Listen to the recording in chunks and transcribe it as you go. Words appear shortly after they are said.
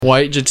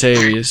White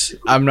Jatavius.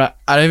 I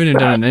haven't even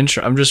done an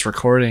intro. I'm just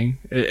recording.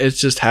 It's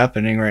just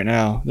happening right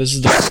now. This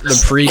is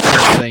the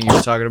pre-cast thing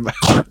you're talking about.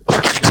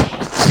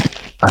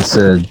 I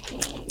said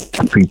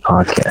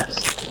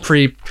pre-podcast.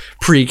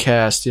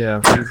 Pre-cast, yeah.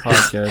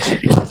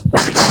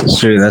 Pre-podcast.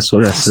 Sure, that's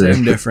what I said.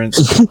 Same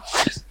difference.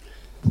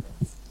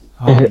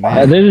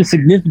 Oh, there's a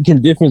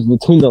significant difference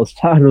between those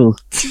titles.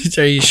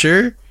 Are you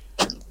sure?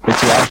 But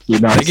you're actually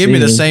not They give me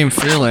the same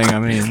feeling. I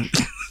mean...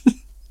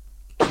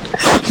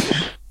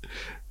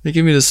 They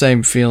give me the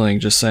same feeling,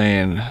 just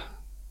saying.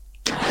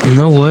 You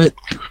know what?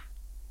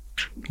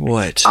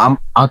 What?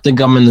 I think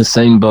I'm in the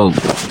same boat.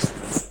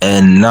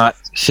 And not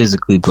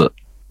physically, but,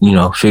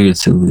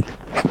 figuratively.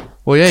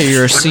 Well, yeah,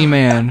 you're a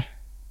seaman.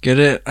 Get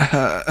it?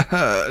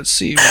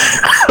 Seaman.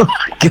 Oh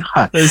my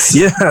god.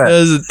 That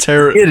is a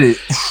terrible... Get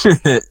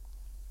it.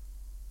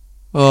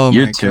 Oh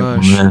You're my terrible,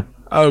 gosh. man.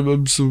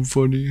 I'm so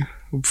funny.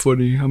 I'm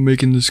funny. I'm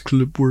making this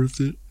clip worth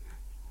it.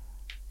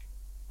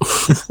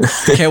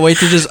 Can't wait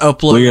to just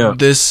upload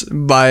this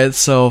by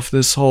itself.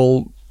 This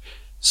whole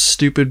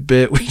stupid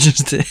bit we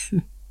just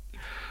did.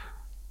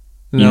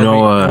 And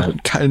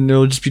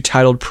it'll just be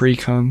titled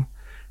pre-cum.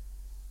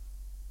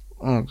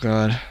 Oh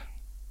god.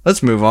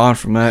 Let's move on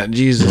from that.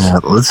 Jesus. Yeah,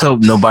 let's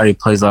hope nobody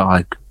plays out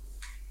like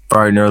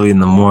bright and early in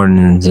the morning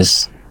and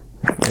just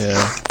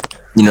they're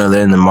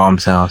in their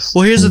mom's house.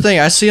 Well, here's the thing.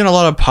 I see on a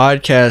lot of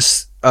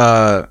podcasts,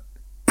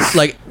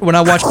 like when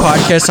I watch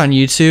podcasts on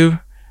YouTube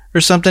or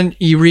something,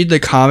 you read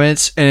the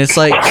comments and it's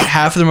like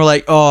half of them are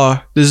like,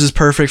 oh, this is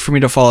perfect for me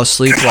to fall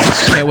asleep. Like,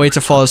 can't wait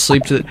to fall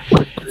asleep to.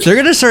 They're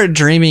gonna start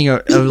dreaming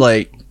of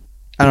like,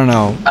 I don't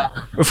know.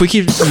 If we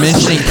keep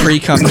mentioning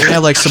pre-cum, they're gonna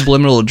have like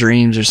subliminal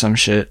dreams or some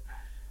shit.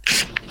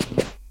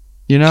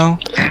 You know?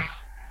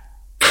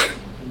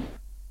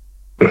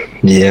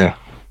 Yeah.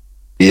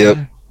 Yep.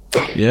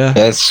 Yeah.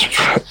 That's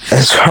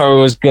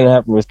probably what's gonna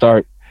happen. We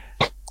start.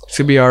 It's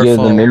gonna be our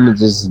fault. Them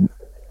images.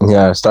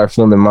 Yeah. Start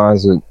filling their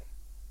minds with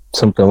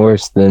something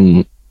worse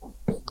than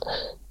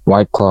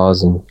White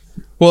Claws and.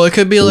 Well, it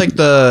could be like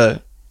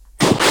the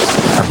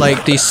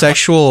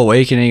sexual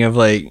awakening of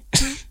like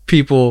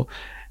people.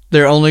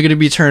 They're only gonna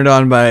be turned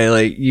on by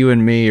like you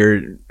and me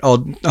or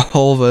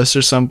all of us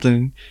or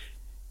something.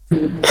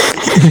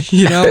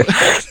 You know?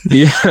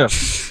 Yeah.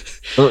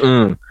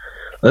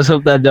 Let's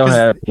hope that don't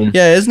happen.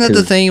 Yeah, isn't that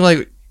the thing?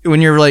 Like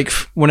when you're like,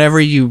 whenever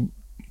you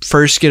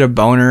first get a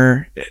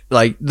boner,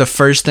 like the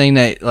first thing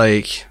that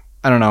like,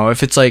 I don't know,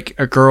 if it's like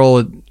a girl,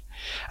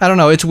 I don't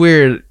know, it's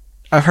weird.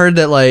 I've heard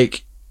that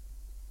like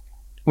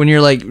when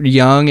you're like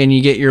young and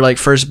you get your like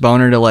first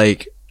boner to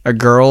like a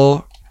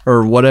girl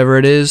or whatever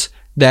it is,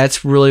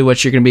 that's really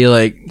what you're gonna be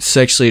like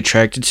sexually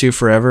attracted to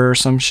forever or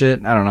some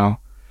shit. I don't know.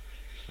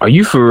 Are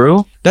you for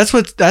real?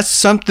 That's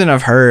something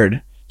I've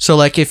heard. So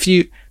like if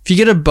you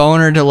get a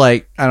boner to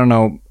like, I don't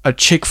know, a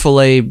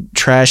Chick-fil-A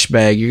trash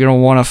bag, you're gonna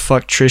want to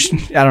fuck Trish.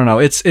 I don't know.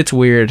 It's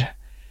weird.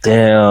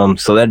 Damn.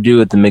 So that dude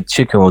with the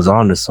McChicken was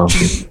on to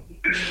something.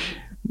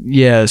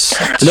 Yes.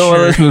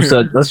 No,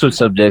 sure. Let's switch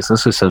subjects.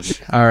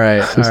 All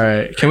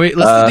right. Can we?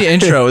 Let's do the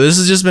intro. This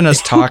has just been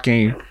us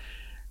talking.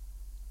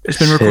 It's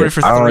been recorded for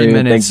 3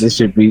 minutes.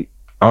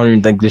 I don't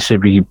even think this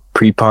should be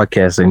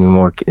pre-podcast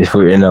anymore. If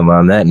we're in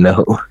on that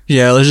note.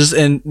 Yeah, let's just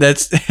end.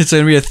 It's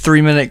gonna be a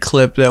 3-minute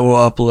clip that we'll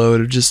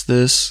upload of just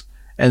this,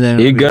 and then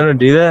you're gonna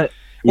do that,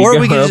 or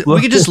we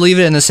could just leave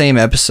it in the same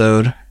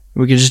episode.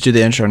 We could just do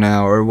the intro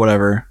now or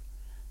whatever.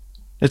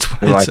 It's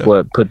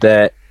what? Put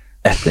that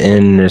at the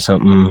end or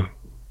something.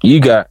 You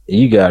got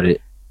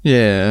it.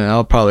 Yeah,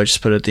 I'll probably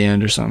just put it at the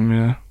end or something.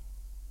 Yeah.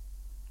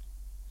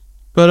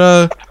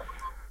 But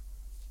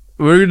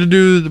we're gonna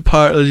do the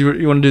part.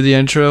 You want to do the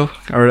intro,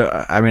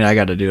 or I mean, I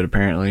got to do it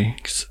apparently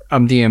because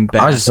I'm the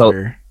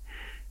ambassador.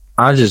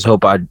 I just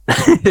hope I.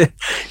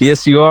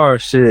 Yes, you are.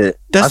 Shit.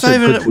 That's not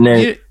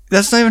even.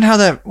 That's not even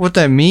what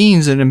that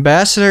means. An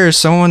ambassador is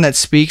someone that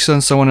speaks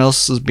on someone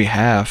else's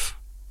behalf.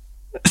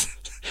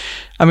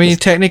 I mean,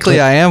 technically,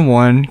 I am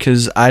one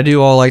because I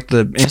do all like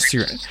the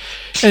Instagram.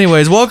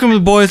 Anyways, welcome to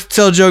the Boys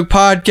Tell Joke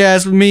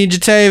podcast with me,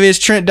 Jatavius.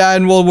 Trent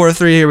died in World War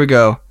III. Here we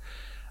go.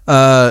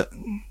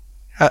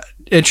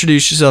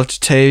 Introduce yourself,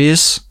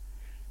 Jatavius.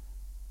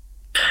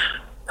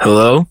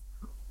 Hello,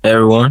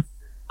 everyone,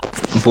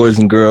 boys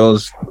and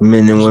girls,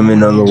 men and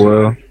women of the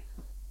world.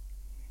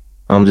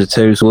 I'm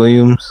Jatavius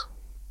Williams.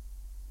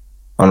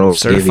 I don't know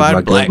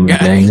certified black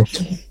guy. Name.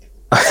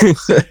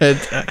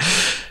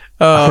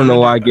 I don't know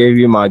why I gave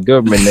you my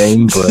government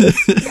name, but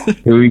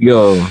here we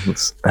go.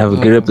 Let's have a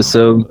good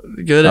episode.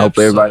 I hope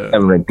everybody's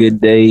having a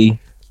good day.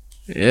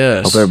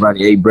 Yes. Hope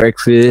everybody ate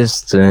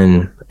breakfast,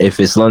 and if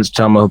it's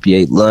lunchtime, I hope you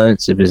ate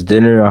lunch. If it's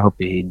dinner, I hope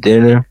you ate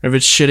dinner. If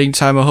it's shitting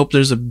time, I hope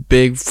there's a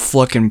big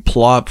fucking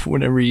plop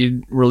whenever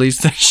you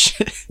release that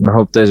shit. I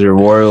hope there's a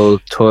royal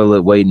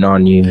toilet waiting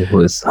on you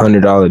with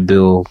 $100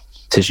 bill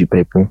tissue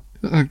paper.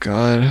 Oh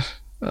God,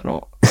 I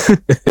don't.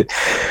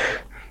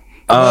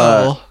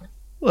 Well,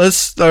 let's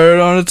start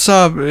on the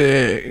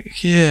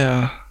topic.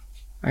 Yeah.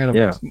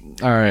 Yeah.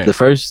 All right. The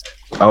first.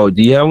 Oh,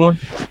 do you have one?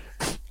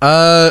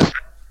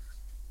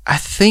 I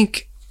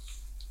think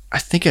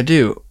I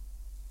do.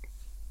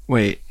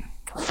 Wait.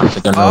 I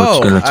think I know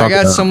what you're gonna talk I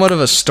got about. somewhat of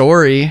a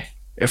story.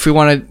 If we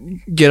want to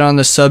get on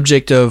the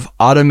subject of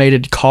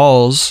automated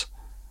calls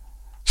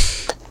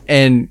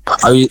and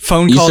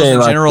phone you calls saying in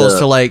like general the-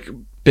 to like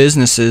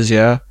businesses,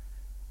 yeah.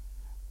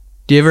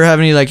 Do you ever have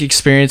any like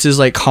experiences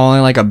like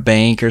calling like a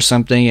bank or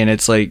something and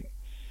it's like,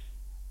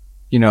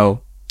 you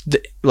know,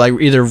 like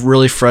either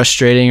really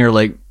frustrating or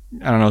like,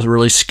 I don't know,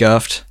 really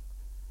scuffed?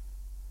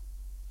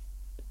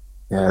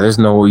 Yeah, there's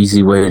no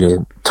easy way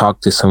to talk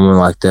to someone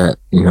like that,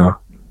 you know.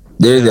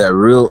 They're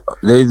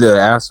the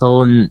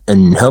asshole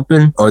and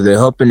helping, or they're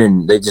helping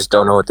and they just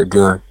don't know what they're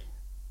doing.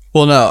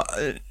 Well, no,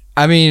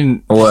 I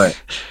mean, What?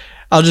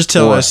 I'll just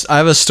tell What? us. I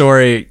have a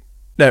story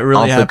that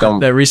really I don't think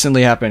happened, that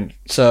recently happened.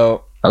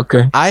 So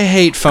Okay. I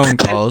hate phone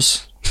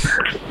calls.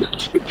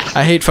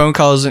 I hate phone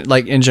calls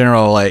like in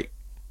general. Like,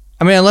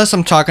 I mean, unless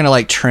I'm talking to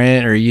like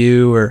Trent or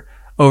you or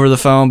over the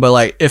phone, but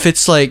like if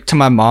it's like to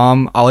my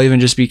mom, I'll even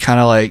just be kind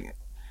of like,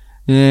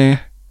 eh.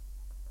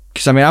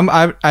 Because I mean,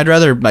 I'd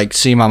rather like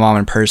see my mom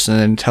in person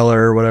and tell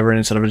her or whatever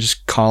instead of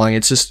just calling.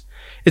 It's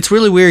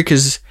really weird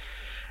because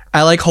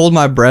I like hold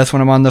my breath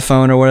when I'm on the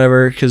phone or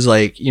whatever because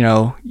like, you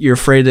know, you're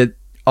afraid that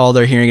all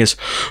they're hearing is,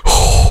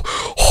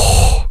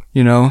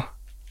 you know.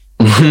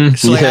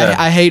 So like, Yeah.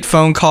 I hate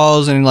phone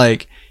calls and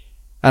like,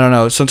 I don't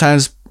know,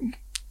 sometimes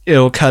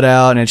it'll cut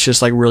out and it's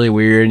just like really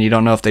weird and you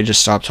don't know if they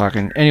just stopped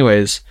talking.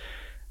 Anyways,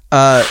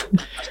 so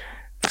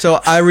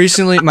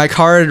my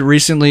card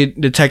recently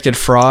detected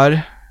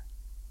fraud,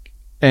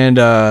 and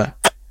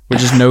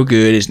which is no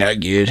good. It's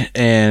not good.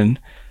 And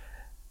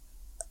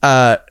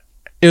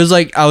it was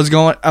like I was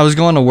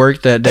going to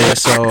work that day,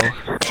 so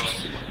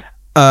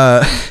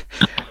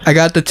I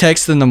got the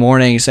text in the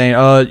morning saying,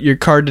 "Oh, your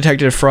card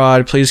detected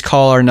fraud. Please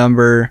call our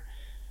number."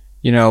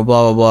 You know,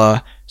 blah blah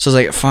blah. So I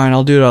was like, "Fine,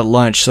 I'll do it at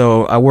lunch."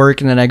 So I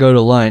work and then I go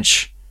to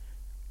lunch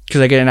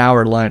because I get an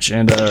hour lunch,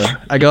 and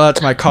I go out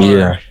to my car.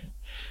 Yeah.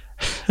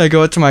 I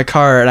go out to my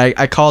car and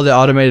I call the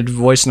automated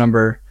voice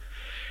number,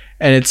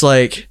 and it's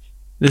like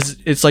this.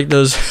 It's like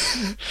those,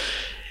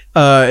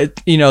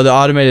 you know, the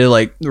automated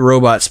like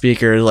robot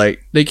speaker,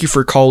 like "Thank you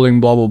for calling,"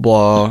 blah blah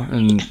blah,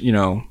 and you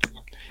know,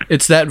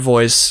 it's that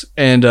voice.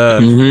 And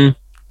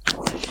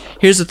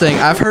here's the thing: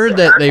 I've heard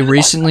that they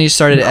recently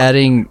started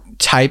adding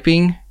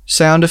typing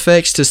sound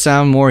effects to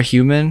sound more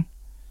human.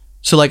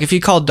 So like if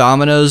you call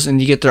Domino's and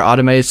you get their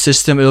automated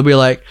system, it'll be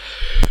like,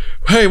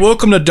 "Hey,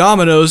 welcome to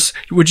Domino's.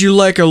 Would you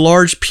like a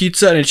large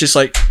pizza?" And it's just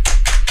like,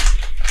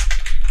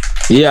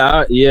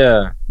 Yeah.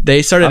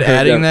 they started I've heard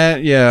adding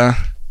that. Yeah.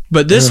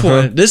 But this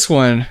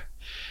one,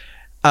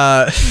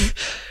 I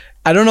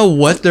don't know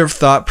what their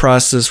thought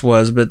process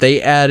was, but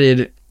they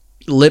added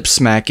lip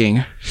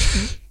smacking.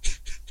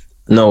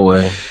 No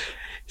way.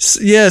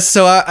 Yeah,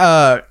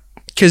 so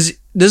because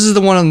this is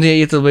the one on the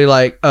you have to be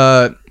like,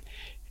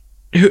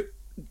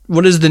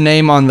 what is the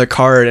name on the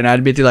card? And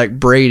I'd be like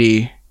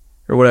Brady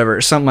or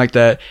whatever, something like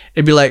that.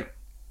 It'd be like,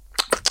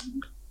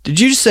 "Did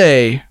you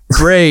say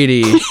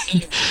Brady?"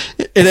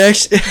 It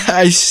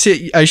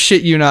actually, I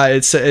shit you not,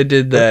 it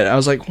did that. I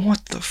was like,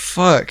 what the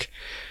fuck?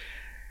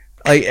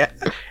 Like,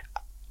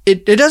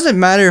 it doesn't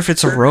matter if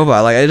it's a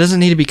robot. Like, it doesn't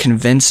need to be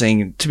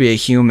convincing to be a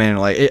human.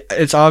 Like,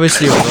 it's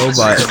obviously a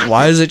robot.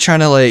 Why is it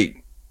trying to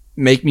like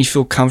make me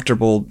feel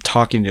comfortable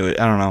talking to it?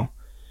 I don't know.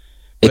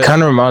 It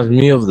kind of reminds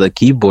me of the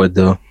keyboard,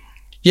 though.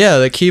 Yeah,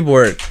 the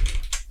keyboard.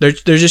 They're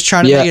just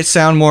trying to Yeah. make it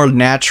sound more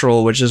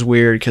natural, which is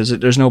weird because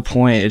there's no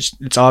point.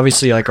 It's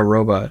obviously like a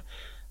robot.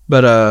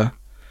 But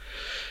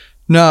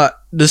no,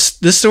 this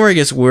story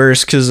gets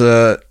worse because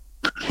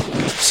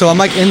so I'm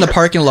like in the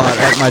parking lot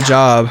at my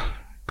job,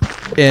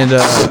 and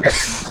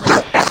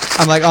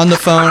I'm like on the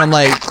phone. I'm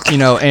like, you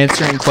know,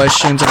 answering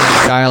questions. I'm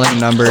like dialing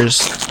numbers.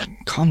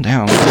 Calm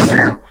down.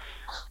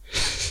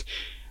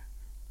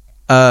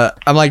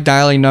 I'm like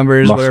dialing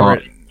numbers, My whatever. fault.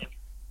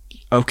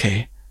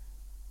 Okay.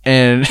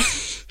 And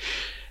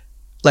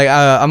like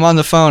I'm on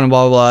the phone and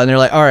blah blah blah, and they're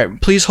like, "All right,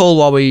 please hold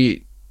while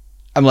we."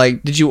 I'm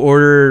like, "Did you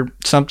order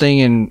something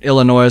in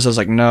Illinois?" I was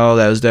like, "No,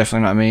 that was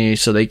definitely not me."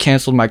 So they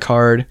canceled my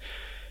card,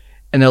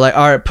 and they're like,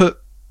 "All right,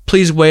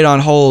 please wait on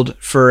hold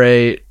for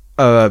a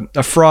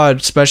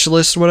fraud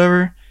specialist,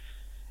 whatever."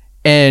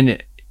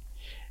 And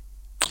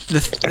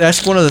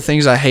that's one of the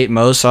things I hate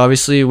most.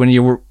 Obviously, when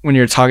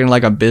you're talking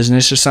like a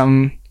business or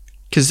something,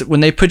 because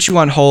when they put you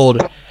on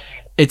hold,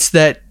 it's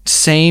that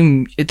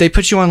same. They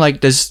put you on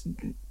like this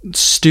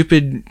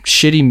stupid,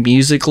 shitty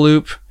music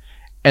loop,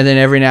 and then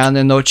every now and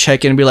then they'll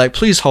check in and be like,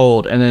 "Please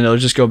hold," and then they'll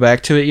just go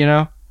back to it. You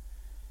know.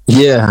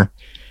 Yeah.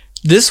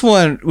 This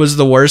one was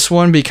the worst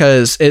one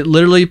because it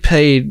literally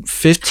played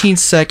 15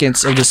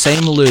 seconds of the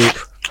same loop.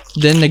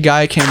 Then the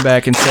guy came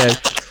back and said,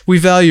 "We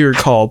value your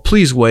call.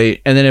 Please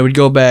wait." And then it would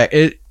go back.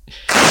 It's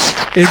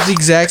the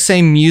exact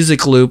same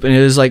music loop, and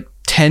it was like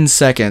 10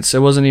 seconds. It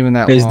wasn't even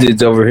that His long.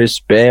 dude's over here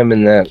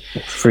spamming that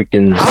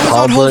freaking. I was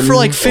on hold for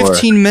like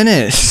 15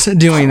 minutes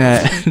doing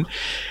that.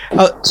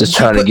 Just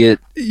trying to get.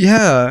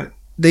 Yeah,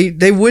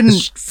 they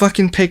wouldn't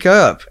fucking pick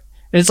up.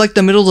 And it's like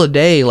the middle of the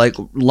day, like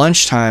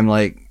lunchtime.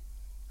 Like,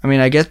 I mean,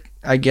 I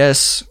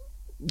guess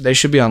they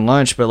should be on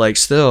lunch, but like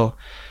still.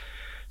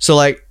 So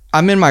like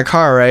I'm in my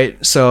car,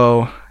 right?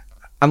 So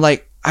I'm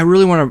like, I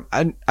really want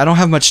to. I don't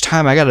have much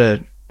time. I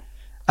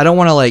don't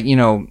want to like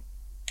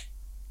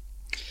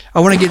I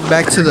want to get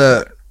back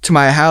to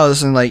my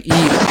house and like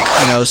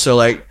eat. So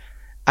like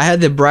I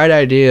had the bright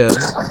idea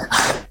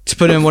to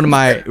put in one of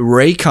my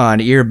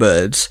Raycon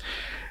earbuds,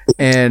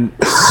 and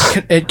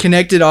it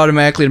connected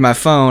automatically to my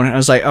phone. I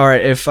was like, all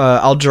right, if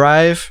I'll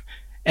drive,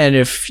 and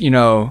if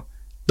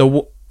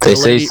they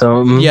say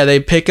something, yeah, they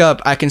pick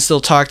up, I can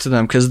still talk to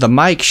them because the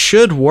mic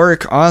should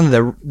work on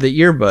the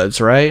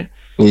earbuds, right?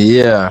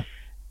 Yeah.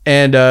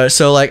 And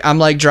so like I'm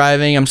like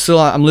driving, I'm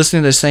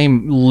listening to the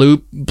same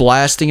loop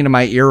blasting into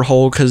my ear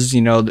hole because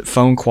the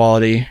phone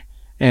quality,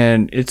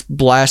 and it's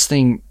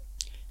blasting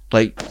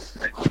like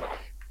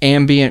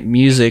ambient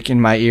music in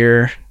my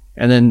ear,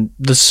 and then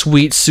the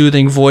sweet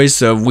soothing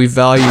voice of "We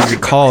value your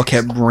call"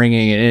 kept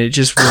ringing, and it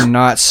just would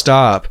not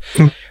stop.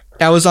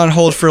 I was on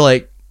hold for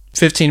like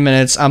 15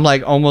 minutes. I'm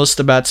like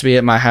almost about to be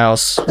at my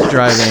house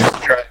driving.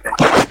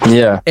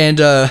 Yeah. And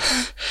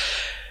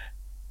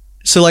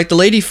so like the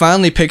lady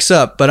finally picks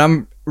up, but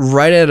I'm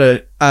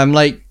I'm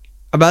like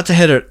about to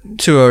head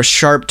to a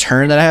sharp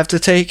turn that I have to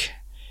take.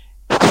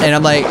 And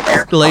I'm like,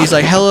 the lady's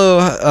like,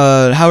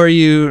 hello, how are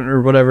you?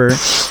 Or whatever.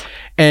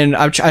 And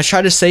I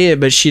tried to say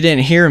it, but she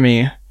didn't hear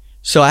me.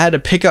 So I had to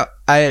pick up,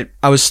 I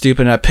was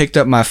stupid. I picked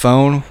up my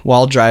phone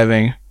while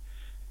driving.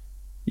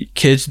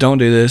 Kids, don't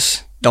do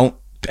this. Don't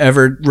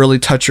ever really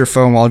touch your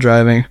phone while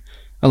driving.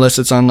 Unless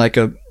it's on like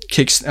a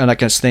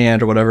like a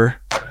stand or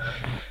whatever.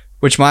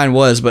 Which mine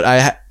was,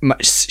 but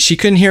she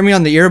couldn't hear me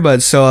on the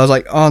earbuds, so I was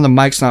like, oh, the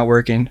mic's not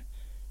working.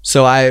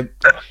 So I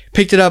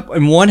picked it up.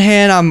 In one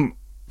hand, I'm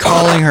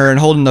calling her and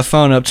holding the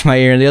phone up to my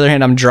ear. In the other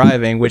hand, I'm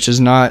driving, which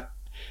is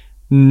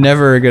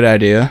never a good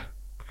idea.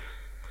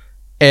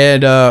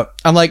 And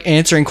I'm like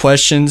answering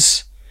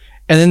questions,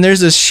 and then there's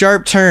this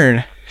sharp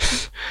turn.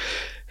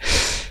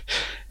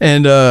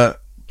 And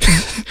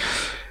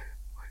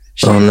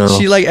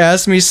she like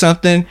asked me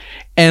something,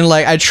 and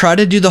like I try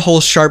to do the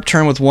whole sharp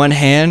turn with one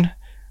hand.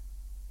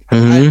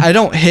 Mm-hmm. I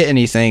don't hit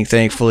anything,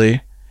 thankfully,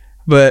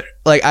 but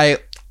like I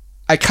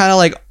kind of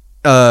like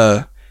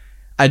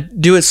I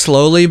do it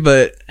slowly,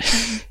 but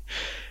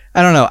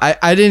I don't know.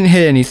 I didn't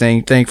hit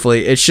anything,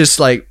 thankfully. It's just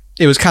like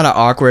it was kind of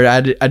awkward.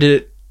 I did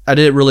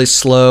it really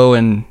slow,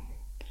 and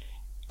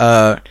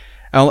I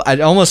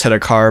almost hit a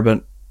car,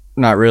 but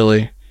not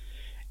really.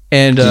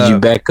 And did you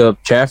back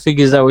up traffic?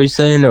 Is that what you're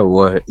saying, or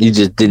what? You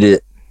just did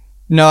it?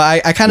 No,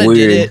 I kind of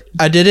did it.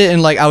 I did it,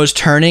 and like I was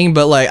turning,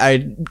 but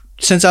like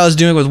since I was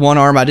doing it with one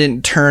arm, I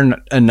didn't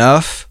turn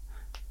enough.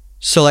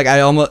 So like I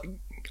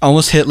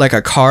almost hit like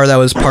a car that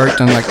was parked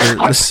on like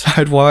the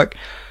sidewalk,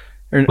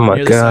 or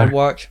near the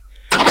sidewalk.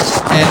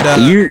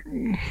 And you're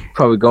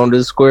probably going to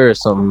the square or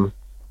something.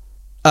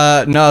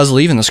 No, I was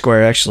leaving the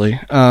square actually.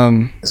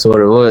 That's what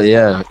it was.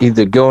 Yeah,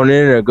 either going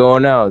in or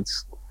going out.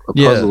 It's a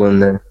puzzle in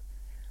there.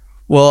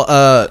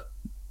 Well,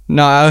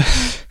 no.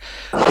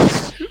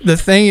 The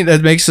thing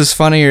that makes this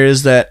funnier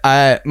is that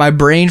my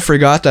brain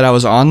forgot that I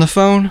was on the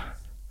phone.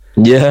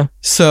 Yeah.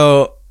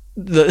 So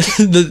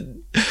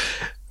the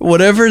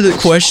whatever the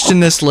question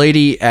this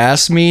lady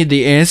asked me,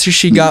 the answer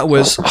she got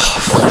was, "Oh,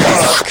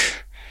 fuck."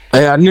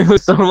 Hey, I knew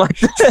something like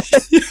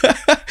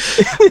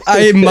that.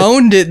 I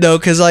moaned it though,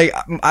 cause like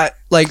I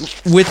like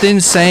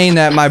within saying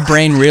that, my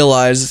brain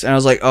realized, and I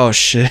was like, "Oh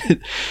shit."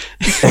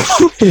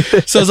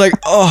 So I was like,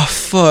 "Oh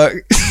fuck."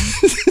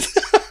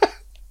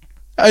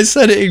 I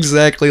said it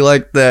exactly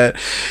like that,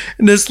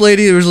 and this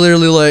lady was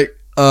literally like,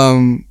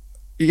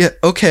 yeah,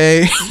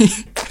 okay."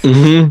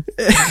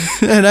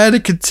 Mm-hmm. And I had to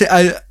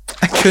continue.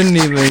 I couldn't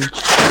even.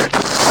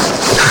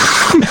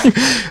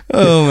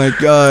 Oh my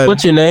god.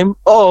 What's your name?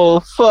 Oh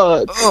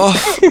fuck. Oh.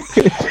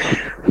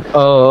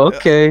 Oh,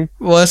 okay.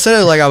 Well, I said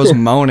it like I was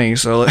moaning,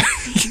 so like,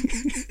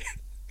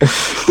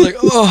 like,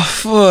 oh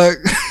fuck.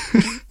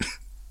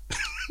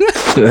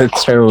 That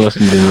turn must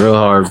have been real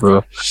hard,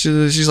 bro.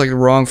 She's like the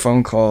wrong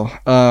phone call.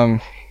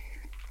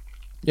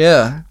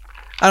 Yeah,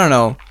 I don't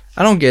know.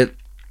 I don't get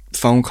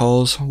phone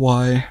calls.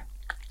 Why?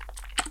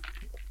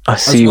 I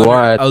see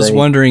why. I was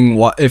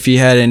wondering if you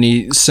had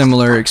any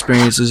similar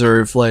experiences, or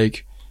if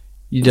like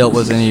you dealt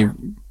with any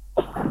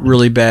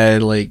really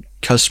bad like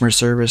customer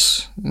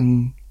service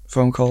and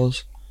phone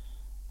calls.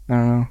 I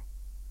don't know.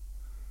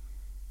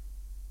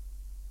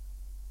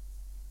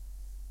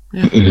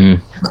 Yeah.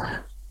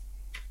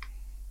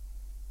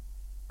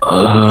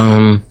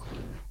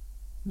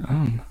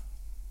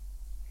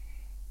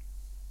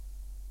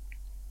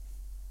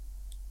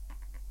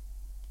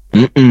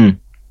 Mm-hmm.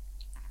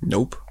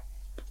 Nope.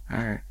 All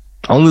right.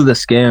 Only the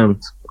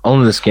scams.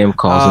 Only the scam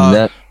calls, and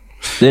that.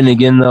 Then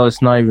again, though,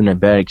 it's not even a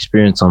bad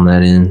experience on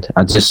that end.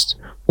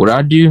 What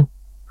I do,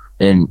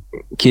 and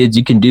kids,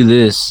 you can do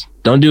this.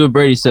 Don't do what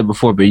Brady said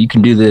before, but you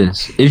can do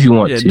this if you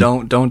want to.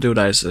 Don't do what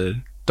I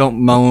said. Don't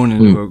moan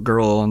into a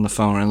girl on the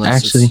phone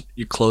unless Actually, it's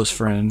your close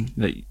friend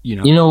that you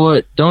know. You know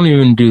what? Don't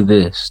even do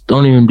this.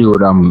 Don't even do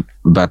what I'm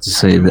about to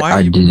say that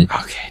I did.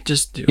 Okay,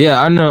 just do it.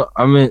 Yeah, I know.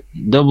 I meant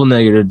double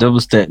negative, double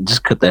stand.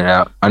 Just cut that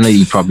out. I know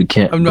you probably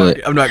can't. I'm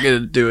not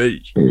gonna do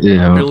it.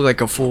 Yeah. You look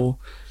like a fool.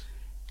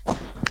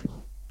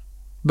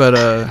 But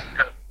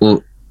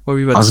well, what were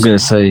you about I was gonna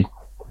say,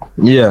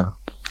 yeah,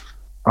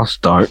 I'll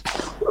start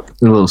a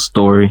little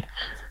story,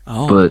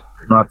 but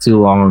not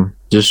too long,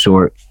 just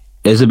short.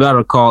 It's about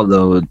a call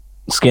though.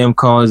 Scam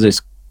calls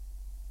is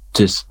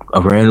just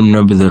a random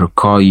number that'll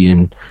call you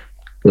and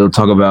they'll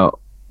talk about,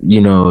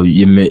 you know,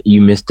 you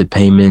missed the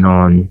payment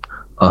on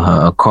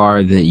a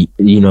car that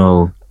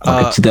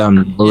like a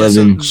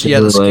 2011 the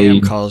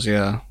scam calls,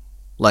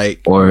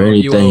 like or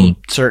anything. You owe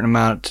a certain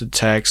amount to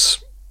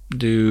tax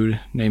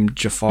dude named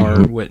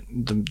Jafar. With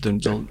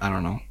the I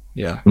don't know.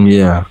 Yeah,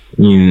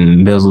 you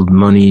embezzled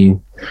money,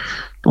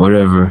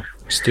 whatever.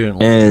 Student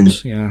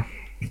loans.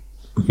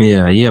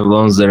 Yeah, you have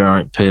loans that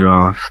aren't paid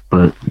off,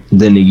 but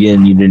then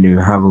again, you didn't even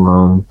have a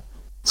loan,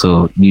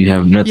 so you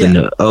have nothing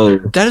to owe.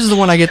 That is the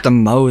one I get the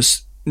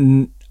most.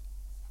 I'm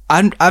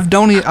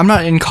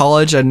not in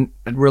college. I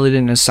really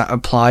didn't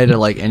apply to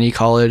like any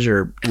college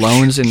or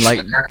loans, and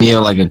like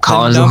like a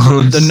college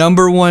loan. The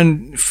number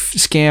one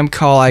scam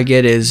call I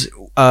get is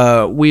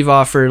we've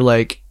offered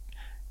like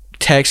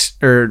tax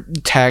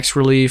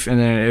relief, and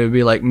then it would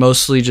be like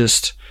mostly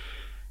just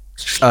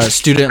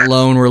student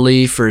loan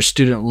relief or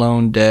student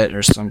loan debt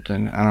or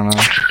something. I don't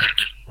know.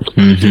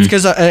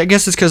 Because I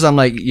guess it's because I'm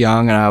like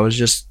young and I was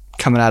just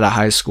coming out of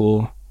high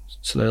school,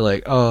 so they're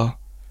like, oh,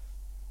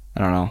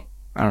 I don't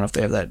know if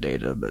they have that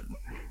data, but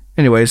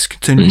anyways,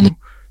 continue.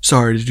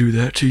 Sorry to do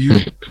that to you.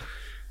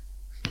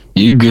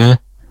 You good?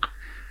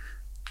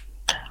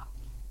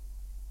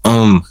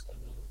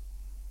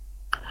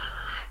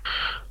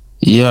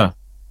 Yeah,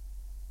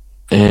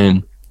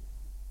 and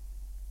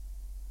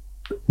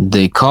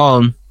they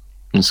called.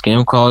 The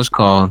scam callers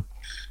called,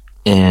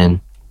 and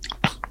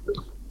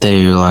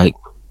they were like,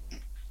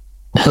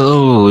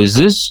 "Hello, is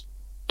this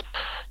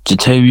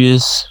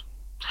Jatavius?"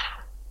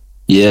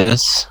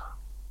 Yes.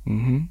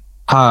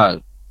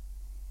 Hi.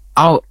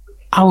 I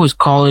was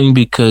calling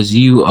because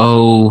you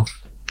owe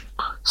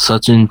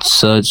such and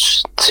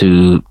such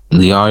to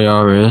the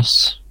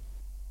IRS.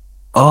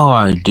 Oh,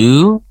 I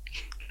do?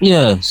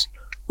 Yes.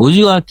 Would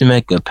you like to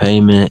make a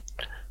payment?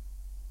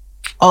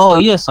 Oh,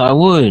 yes, I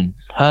would.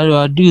 How do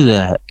I do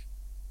that?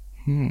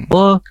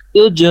 Well,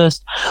 you'll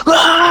just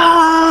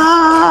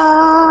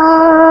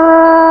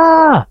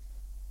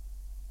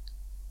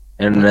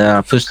and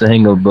I pushed the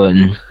hang up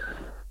button.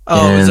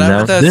 Oh, is that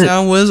what that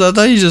sound was? I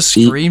thought you just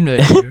screamed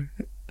at you.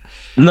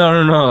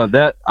 No.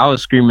 That I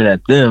was screaming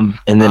at them,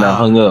 and then I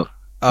hung up.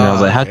 And I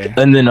was like, okay.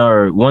 And then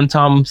one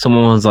time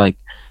someone was like,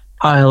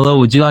 "Hi, hello,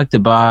 would you like to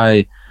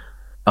buy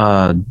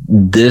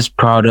this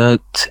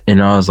product?"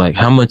 And I was like,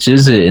 "How much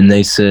is it?" And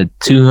they said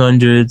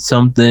 200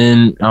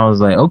 something. I was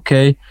like,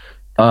 "Okay,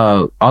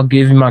 I'll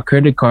give you my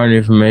credit card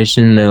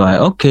information." And they're like,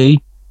 "Okay,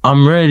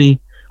 I'm ready."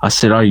 I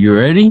said, "Are you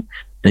ready?"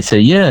 They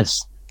said,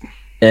 "Yes."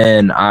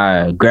 And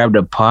I grabbed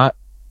a pot,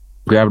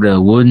 grabbed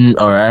a wooden,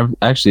 or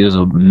actually it was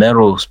a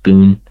metal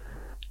spoon,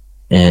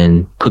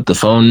 and put the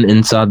phone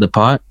inside the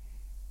pot,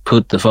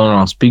 put the phone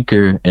on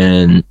speaker,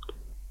 and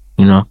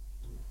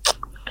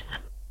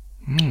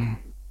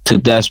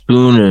took that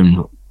spoon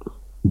and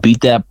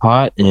beat that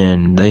pot,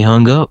 and they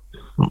hung up.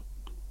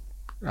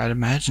 I'd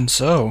imagine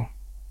so.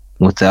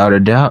 Without a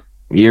doubt.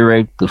 Ear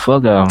raped the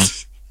fuck out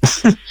of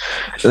them.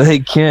 They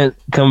can't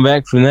come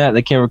back from that.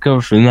 They can't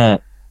recover from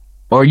that.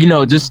 Or,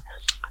 just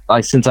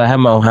like since I have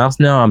my own house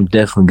now, I'm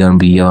definitely going to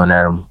be yelling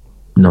at them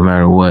no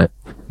matter what.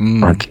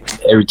 Like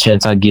every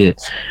chance I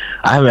get.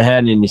 I haven't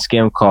had any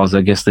scam calls. I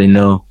guess they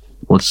know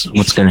what's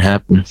going to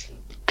happen.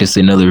 Guess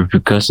they know the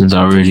repercussions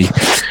already,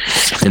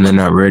 and they're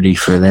not ready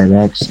for that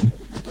action.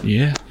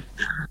 Yeah.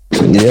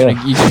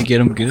 You can get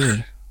them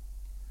good.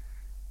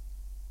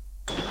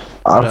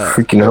 I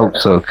freaking hope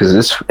so, because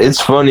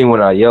it's funny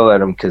when I yell at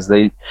them, because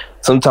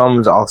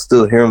sometimes I'll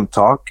still hear them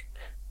talk,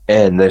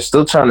 and they're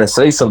still trying to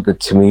say something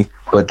to me,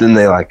 but then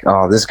they like,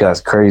 oh, this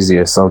guy's crazy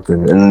or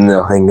something, and then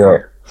they'll hang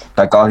up.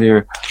 Like I'll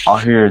hear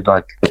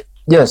like,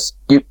 yes,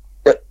 you,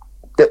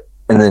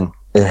 and then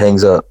it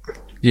hangs up.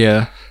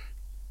 Yeah.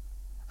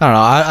 I don't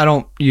know. I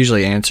don't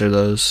usually answer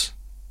those,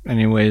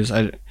 anyways.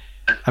 I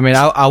mean,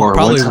 I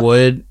probably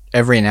would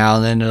every now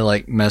and then to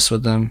like mess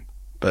with them,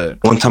 but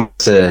one time I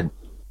said,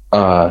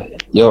 I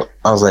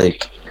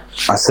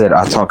said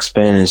I talk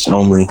Spanish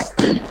only.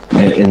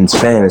 In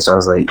Spanish, I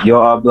was like,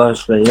 yo habla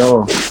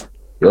español.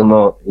 Yo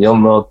no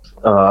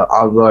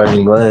hablar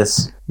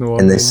inglés. No,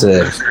 and they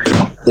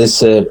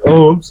said,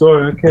 oh, I'm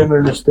sorry, I can't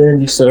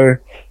understand you,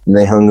 sir. And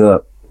they hung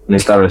up. And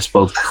they thought I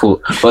spoke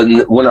full.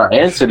 But when I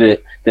answered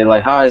it, they're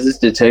like, hi, is this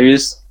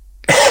Jatavius?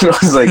 And I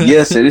was like,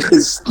 yes, it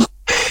is.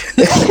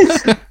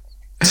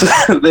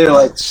 So they're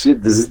like,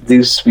 shit, does this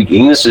dude speak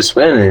English or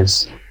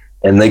Spanish?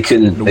 And they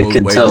couldn't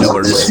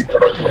tell.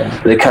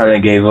 They kind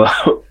of gave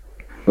up.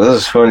 But it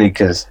was funny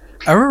because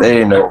they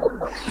didn't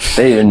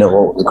know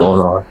what was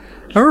going on.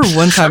 I remember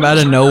one time out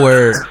of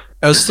nowhere,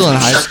 I was still in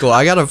high school.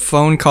 I got a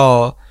phone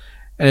call,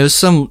 and it was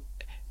some.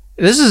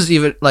 This is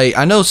even like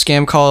I know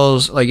scam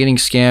calls, like getting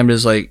scammed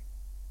is like,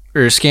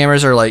 or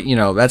scammers are like,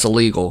 that's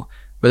illegal.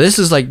 But this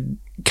is like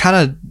kind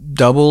of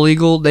double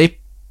legal. They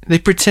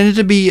pretended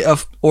to be a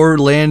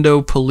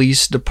Orlando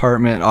Police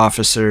Department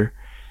officer.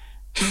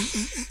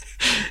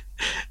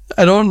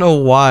 I don't know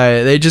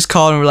why. They just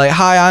called and were like,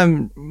 "Hi,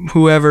 I'm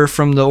whoever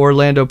from the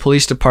Orlando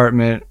Police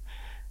Department,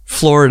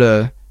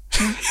 Florida."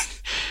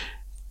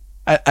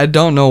 I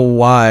don't know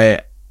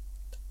why.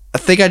 I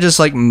think I just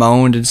like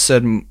moaned and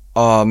said,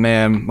 "Oh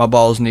man, my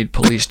balls need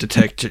police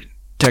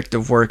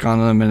detective work on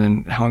them," and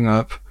then hung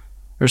up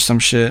or some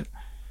shit.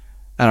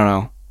 I don't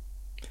know.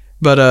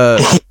 But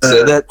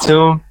said that to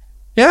him?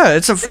 Yeah,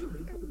 it's a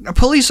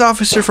police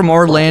officer from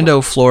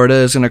Orlando, Florida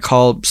is gonna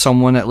call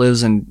someone that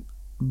lives in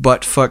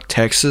buttfuck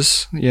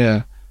Texas.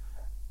 Yeah.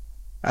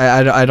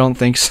 I don't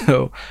think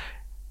so.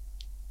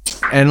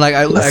 And like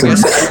I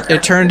guess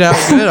it turned out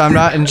good. I'm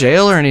not in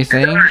jail or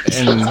anything.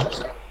 And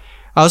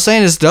I was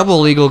saying it's double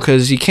legal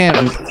because you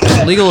can't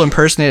legal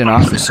impersonate an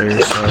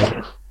officer.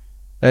 So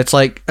it's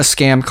like a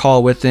scam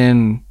call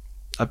within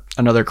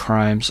another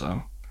crime.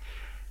 So,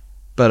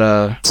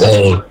 but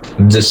dang,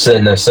 just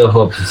setting themselves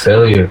up for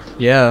failure.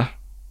 Yeah,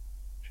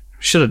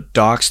 should have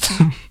doxed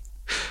them.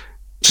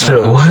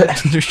 Should have what?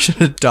 Should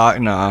have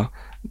doxed.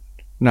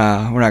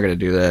 Nah, we're not gonna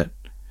do that.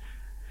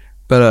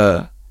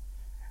 But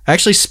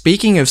actually,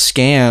 speaking of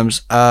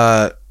scams,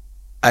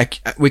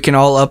 we can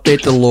all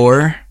update the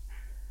lore.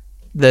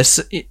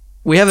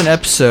 We have an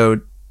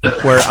episode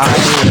where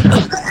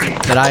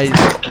I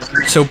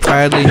so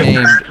proudly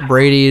named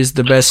Brady is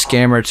the best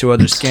scammer to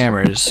other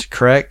scammers.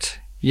 Correct?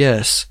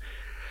 Yes.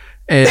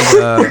 And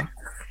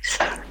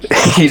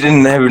he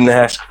didn't even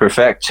ask for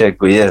fact check,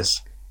 but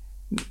yes.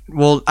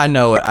 Well, I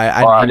know it.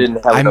 I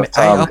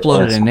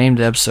uploaded and named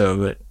the episode,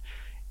 but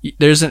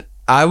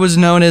I was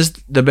known as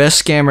the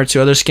best scammer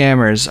to other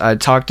scammers. I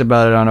talked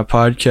about it on a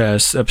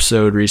podcast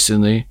episode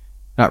recently.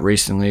 Not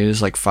recently, it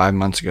was like 5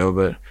 months ago,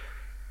 but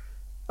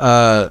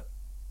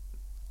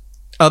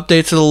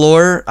update to the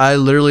lore, I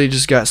literally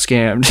just got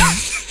scammed.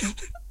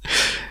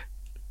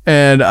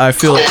 And I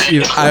feel like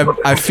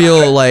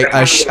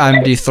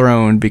I'm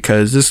dethroned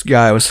because this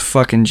guy was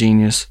fucking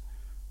genius.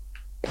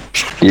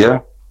 Yeah.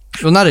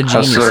 Well, not a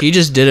genius. He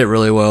just did it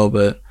really well,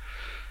 but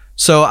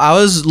so I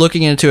was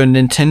looking into a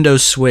Nintendo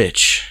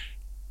Switch.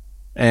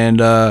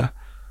 And I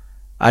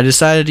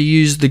decided to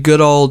use the good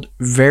old,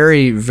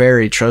 very,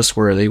 very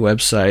trustworthy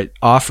website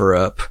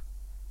OfferUp,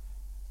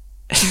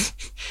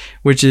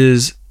 which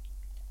is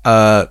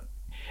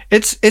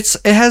it's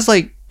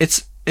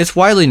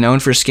widely known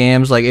for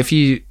scams. Like if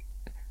you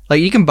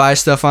can buy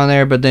stuff on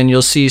there, but then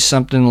you'll see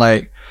something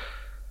like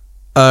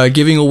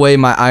giving away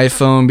my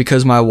iPhone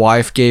because my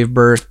wife gave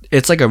birth.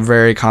 It's like a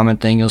very common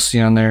thing you'll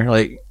see on there.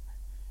 Like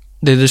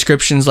the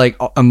descriptions like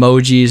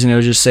emojis, and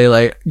it'll just say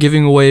like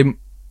giving away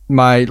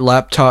my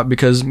laptop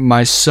because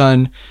my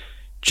son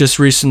just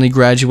recently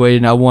graduated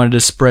and I wanted to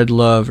spread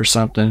love or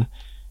something.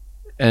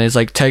 And it's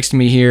like, text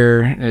me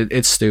here.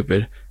 It's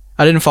stupid.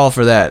 I didn't fall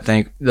for that.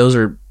 Those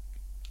are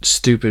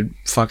stupid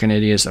fucking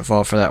idiots that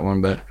fall for that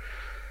one. But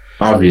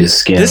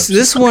obvious scam.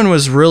 This one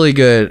was really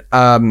good.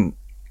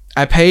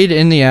 I paid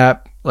in the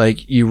app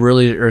like you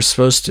really are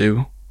supposed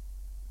to,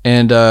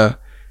 and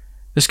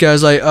this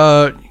guy's like,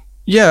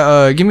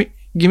 give me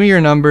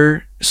your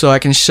number so I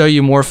can show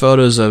you more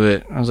photos of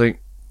it. I was like,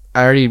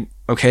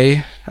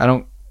 okay, I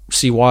don't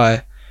see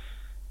why.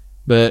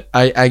 But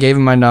I gave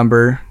him my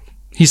number.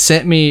 He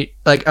sent me,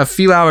 like, a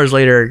few hours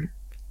later,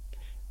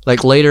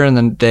 like, later in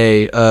the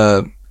day,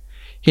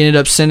 he ended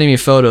up sending me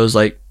photos,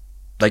 like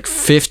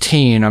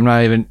 15. I'm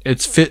not even,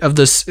 of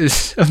the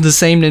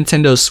same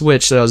Nintendo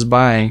Switch that I was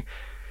buying.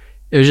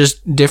 It was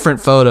just different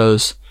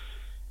photos.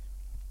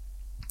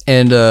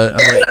 And I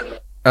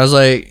was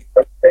like,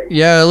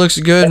 yeah, it looks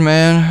good,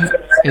 man.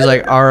 He's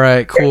like, all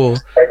right, cool.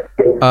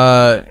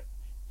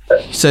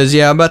 He says,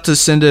 yeah, I'm about to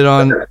send it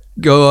on,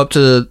 go up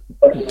to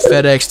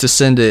FedEx to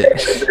send it.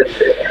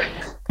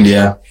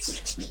 Yeah.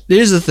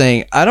 Here's the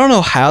thing. I don't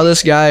know how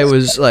this guy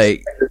was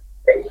like,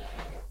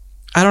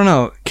 I don't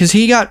know, because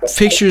he got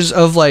pictures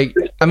of like,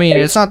 I mean,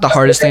 it's not the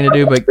hardest thing to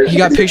do, but he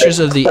got pictures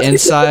of the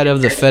inside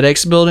of the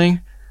FedEx building,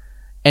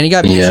 and he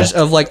got pictures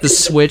of like the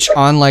Switch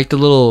on like the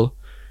little,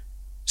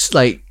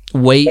 like,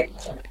 weight,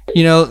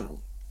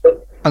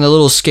 on the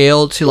little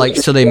scale to like,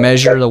 so they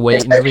measure the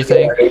weight and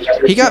everything.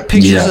 He got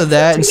pictures of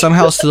that and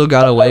somehow still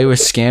got away with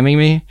scamming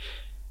me.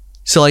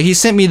 So like he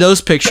sent me those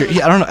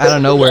pictures. I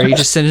don't know where he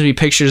just sends me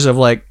pictures of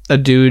like a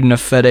dude in a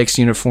FedEx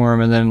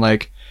uniform, and then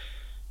like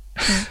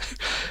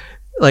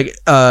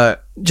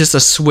just a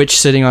Switch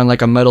sitting on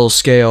like a metal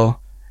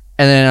scale.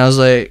 And then I was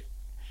like,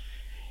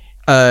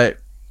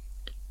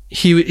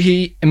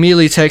 he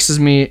immediately texts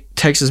me,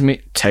 and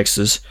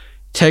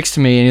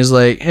he's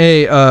like,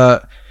 hey,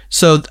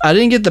 so I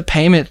didn't get the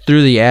payment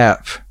through the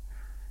app,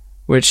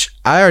 which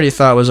I already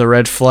thought was a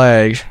red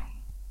flag.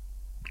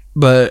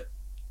 But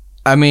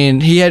I mean,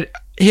 he had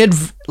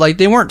like,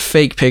 they weren't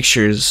fake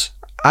pictures.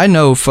 I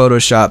know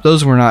Photoshop.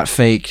 Those were not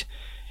fake.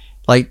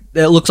 Like,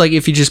 it looks like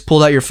if you just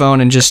pulled out your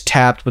phone and just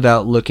tapped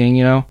without looking,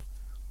 you know?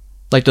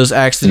 Like those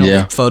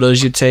accidental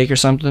photos you take or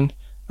something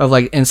of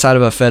like inside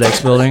of a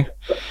FedEx building.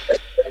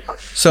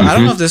 So I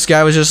don't know if this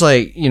guy was just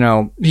like, you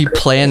know, he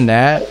planned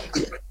that.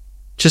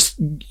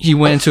 Just, he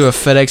went into a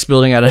FedEx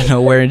building out of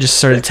nowhere and just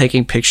started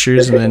taking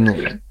pictures, and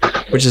then,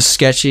 which is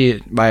sketchy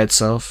by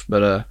itself.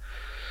 But,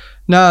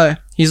 no,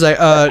 he's like,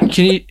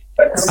 can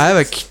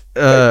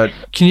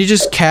you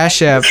just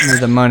Cash App me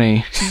the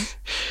money?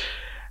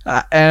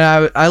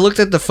 And I looked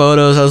at the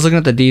photos, I was looking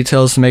at the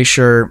details to make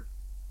sure,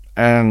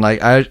 and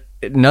like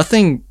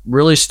nothing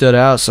really stood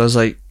out, so I was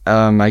like,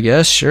 I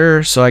guess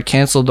sure. So I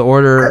canceled the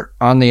order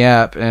on the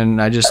app,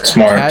 and I just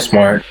smart.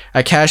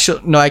 I Cash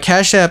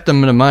Apped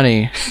them the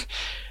money.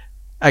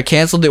 I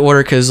canceled the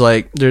order because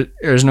like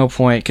there's no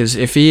point, because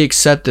if he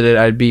accepted it,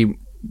 I'd be,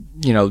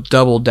 you know,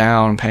 double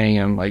down paying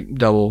him, like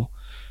double.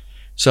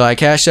 So I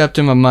Cash Apped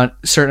him a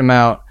certain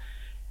amount.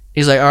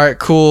 He's like, all right,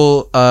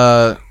 cool,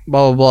 blah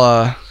blah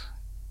blah.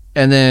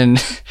 And then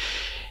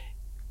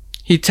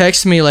he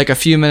texts me like a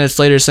few minutes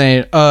later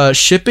saying,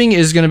 shipping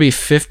is going to be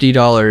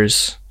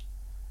 $50.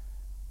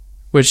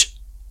 Which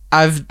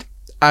I've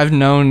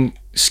known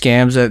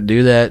scams that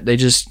do that. They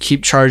just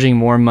keep charging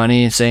more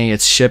money and saying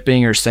it's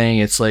shipping or saying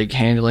it's like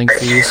handling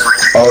fees.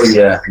 Oh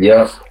yeah,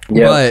 yep.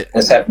 But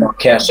that's happened on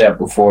Cash App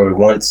before,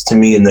 once to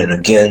me and then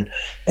again,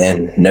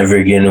 and never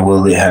again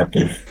will it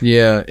happen.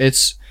 Yeah,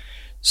 it's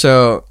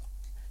so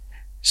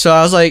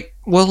I was like,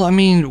 well, I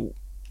mean,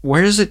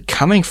 where is it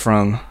coming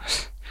from?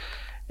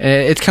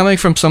 It's coming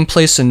from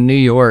someplace in New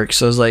York.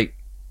 So I was like,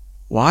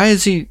 why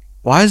is it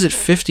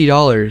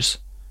 $50?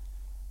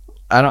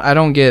 I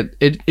don't get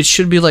it. It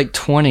should be like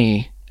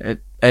 20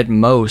 at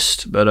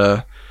most,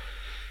 but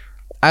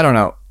I don't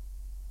know.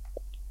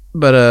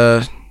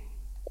 But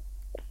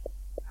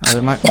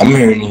I'm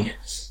hearing you.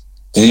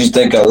 Did you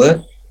think I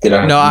left?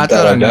 No, I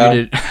thought I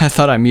muted. I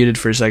thought I muted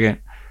for a second.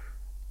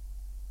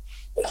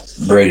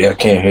 Brady, I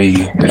can't hear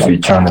you if you're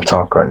trying to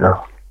talk right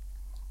now.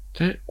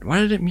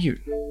 Why did it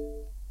mute?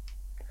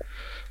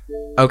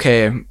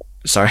 Okay,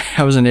 sorry,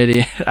 I was an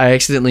idiot. I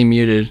accidentally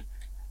muted.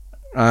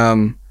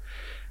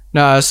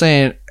 No, I was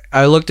saying,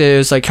 I looked at it, it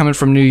was like coming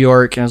from New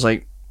York, and I was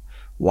like,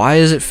 why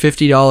is it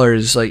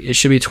 $50? Like, it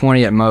should be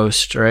 20 at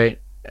most, right?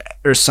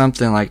 Or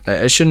something like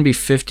that. It shouldn't be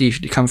 50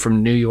 to come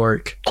from New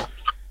York.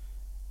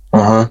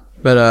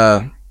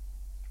 But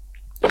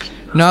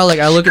no, like,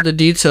 I look at the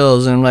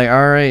details and I'm like,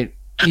 all right,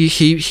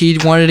 he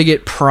wanted to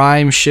get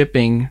prime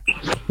shipping,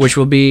 which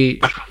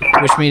mean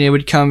it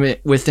would come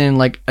within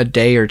like a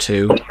day or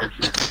two.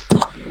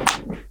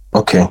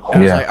 Okay. And I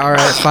was like, all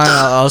right, fine.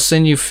 I'll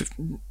send you.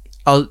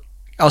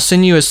 I'll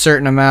send you a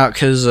certain amount,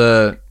 because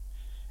I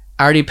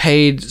already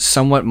paid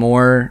somewhat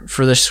more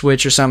for the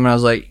Switch or something. I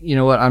was like, you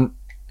know what,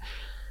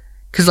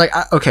 because like,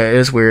 okay, it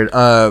was weird.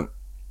 I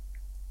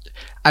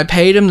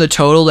paid him the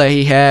total that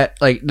he had,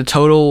 like the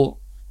total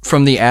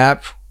from the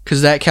app,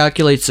 because that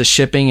calculates the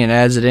shipping and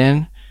adds it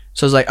in.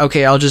 So I was like,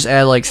 okay, I'll just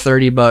add like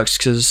 $30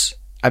 because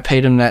I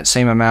paid him that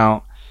same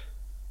amount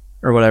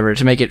or whatever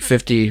to make it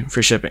 50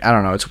 for shipping. I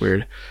don't know, it's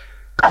weird.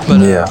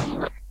 But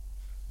yeah.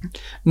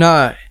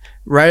 No,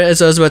 right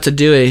as I was about to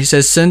do it, he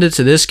says send it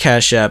to this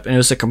Cash App, and it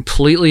was a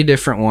completely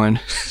different one.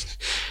 It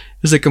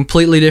was a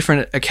completely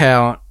different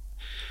account,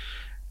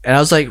 and I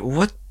was like,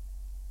 what?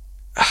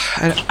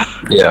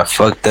 Yeah,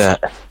 fuck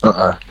that.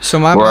 So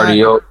I'm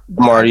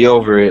already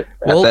over it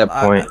at that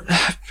point.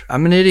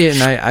 I'm an idiot,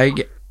 and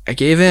I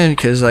gave in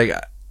because like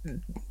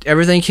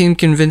everything came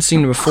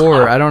convincing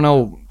before. I don't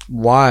know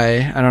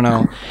why. I don't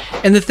know.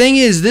 And the thing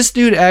is, this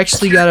dude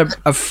actually got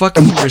a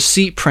fucking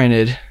receipt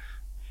printed.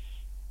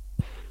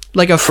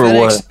 Like a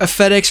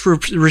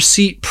FedEx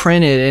receipt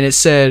printed, and it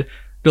said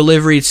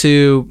delivery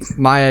to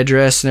my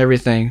address and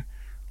everything.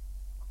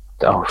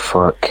 Oh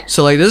fuck.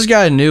 So like, this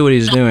guy knew what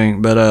he's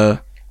doing,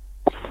 but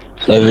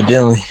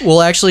evidently.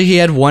 Well, actually, he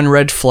had one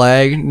red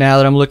flag. Now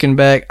that I'm looking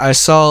back, I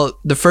saw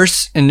the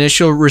first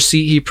initial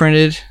receipt he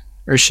printed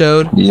or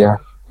showed. Yeah.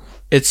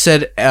 It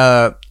said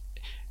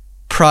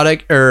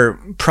product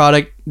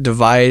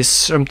device,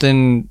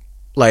 something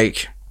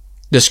like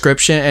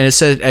description, and it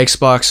said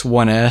Xbox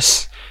One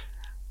S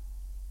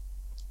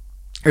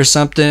or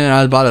something, and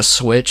I bought a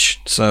Switch,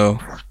 so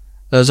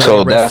that was like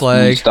a red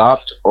flag. You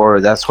stopped,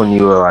 or that's when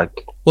you were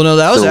like? Well, no,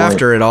 that was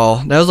after it all.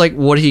 That was like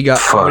what he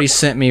got, what he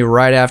sent me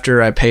right after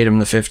I paid him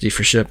the $50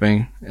 for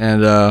shipping,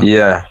 and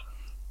yeah,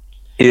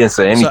 he didn't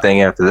say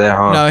anything after that,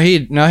 huh?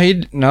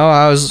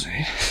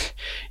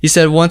 He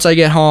said once I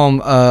get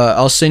home,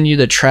 I'll send you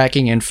the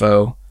tracking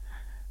info.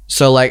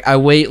 So like, I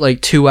wait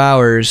like 2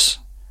 hours.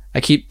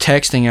 I keep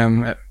texting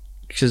him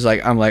because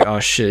like, I'm like, oh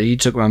shit, he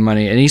took my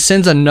money, and he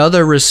sends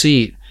another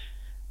receipt.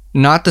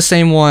 Not the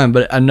same one,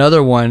 but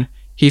another one.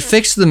 He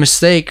fixed the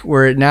mistake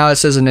where now it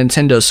says a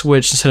Nintendo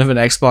Switch instead of an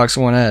Xbox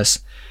One S.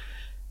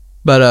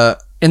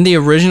 But in the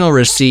original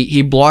receipt,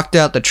 he blocked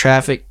out the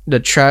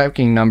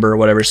tracking number or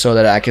whatever, so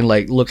that I can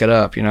like look it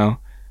up, you know.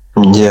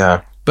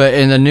 Yeah. But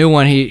in the new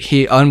one,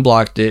 he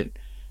unblocked it.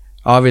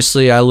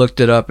 Obviously, I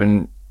looked it up,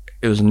 and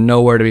it was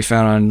nowhere to be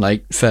found on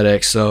like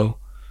FedEx. So,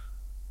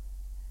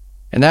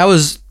 and that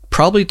was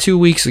probably 2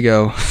 weeks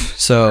ago.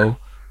 So,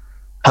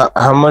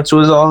 how much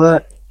was all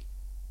that?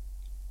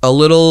 A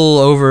little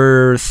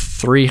over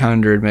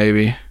 300,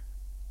 maybe.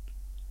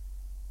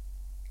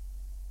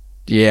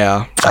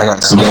 Yeah, I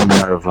got scammed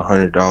out of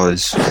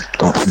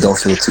 $100. Don't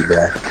feel too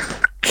bad.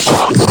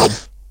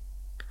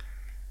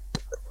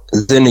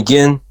 Then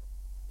again,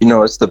 you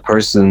know, it's the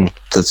person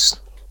that's.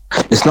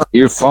 It's not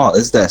your fault.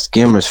 It's that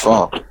scammer's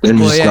fault.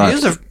 Well, yeah,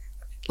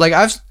 like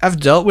I've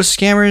dealt with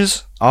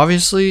scammers,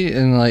 obviously,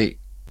 and like,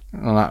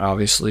 well, not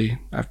obviously.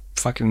 I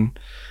don't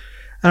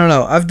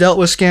know. I've dealt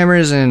with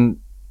scammers, and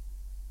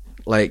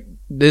like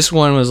this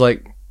one was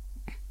like,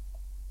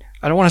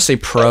 I don't want to say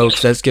pro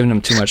because that's giving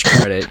him too much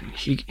credit.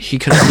 He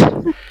could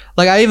have,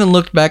 like, I even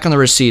looked back on the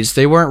receipts.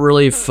 They weren't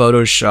really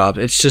photoshopped.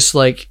 It's just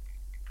like,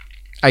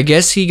 I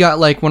guess he got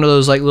like one of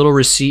those like little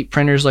receipt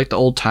printers, like the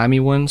old timey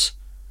ones.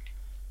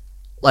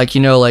 Like,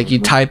 you know, like you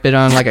type it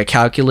on like a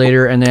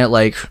calculator and then it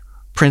like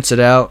prints it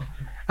out.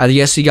 I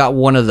guess he got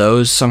one of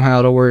those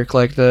somehow to work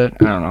like that.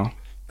 I don't know.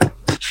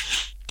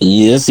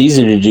 Yeah, it's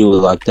easy to do it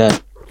like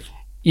that.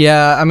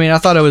 Yeah, I mean, I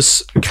thought it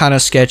was kind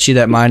of sketchy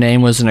that my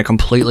name was in a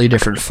completely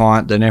different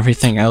font than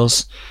everything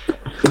else.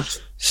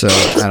 So,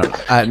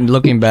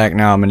 looking back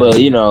now, I'm well,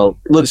 you know,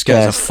 this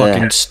guy's a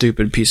fucking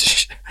stupid piece of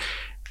shit.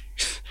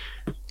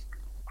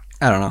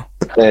 I don't know.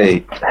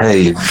 Hey,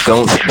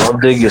 don't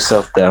dig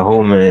yourself that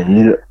hole,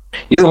 man.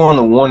 You're the one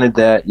that wanted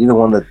that. You're the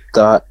one that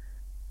thought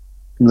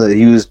that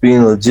he was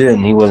being legit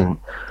and he wasn't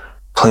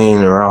playing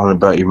around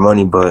about your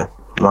money, but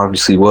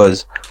obviously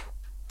was.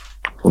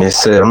 And they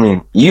said, I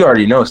mean, you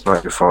already know it's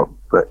not your fault,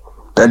 but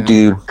that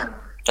dude,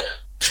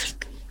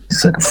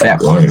 he's like a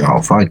fat one. I don't know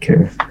if I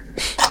care.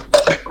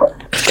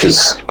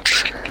 Because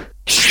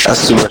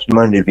that's too much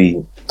money to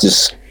be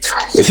just.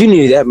 If you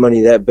need that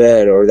money that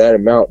bad or that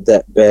amount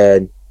that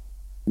bad,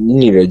 you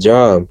need a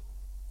job.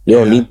 You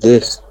don't need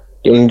this.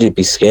 You don't need to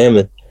be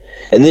scamming.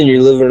 And then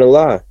you're living a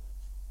lie.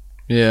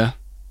 Yeah.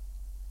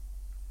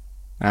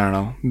 I don't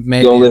know.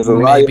 Maybe, you don't live a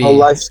lie your whole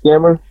life,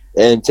 scammer.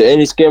 And to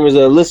any scammers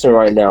that are listening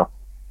right now,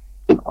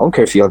 I don't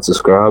care if you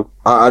unsubscribe.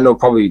 I know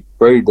probably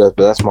Brady does,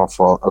 but that's my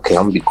fault. Okay,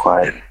 I'm going to be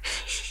quiet.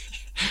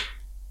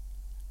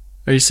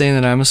 Are you saying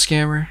that I'm a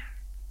scammer?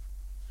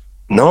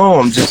 No,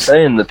 I'm just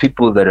saying the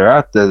people that are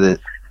out there that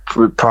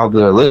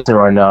probably are listening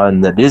right now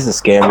and that is a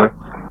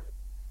scammer,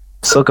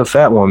 suck a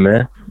fat one,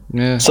 man.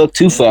 Yeah. Suck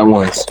 2 fat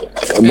ones.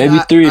 Or maybe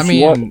 3 if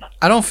you want.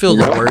 I don't feel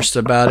the worst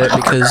about it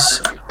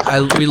because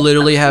we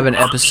literally have an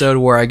episode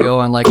where I go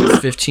on like a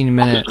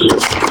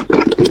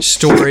 15-minute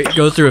story,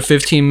 go through a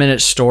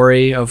 15-minute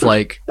story of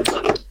like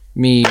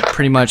me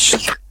pretty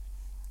much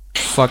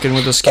fucking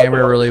with the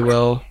scammer really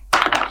well.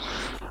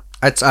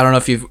 I don't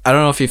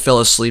know if you fell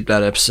asleep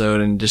that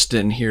episode and just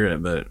didn't hear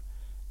it, but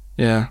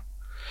yeah.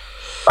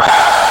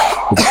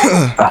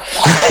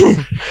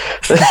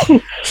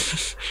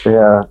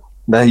 Yeah.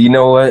 Now, you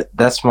know what?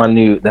 That's my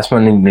new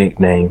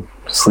nickname,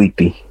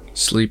 Sleepy.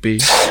 Sleepy.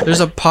 There's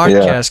a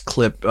podcast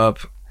clip up,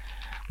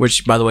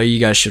 which by the way you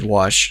guys should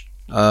watch.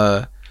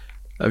 Of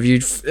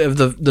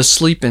the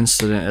sleep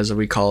incident, as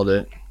we called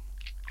it.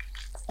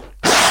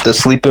 The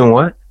sleeping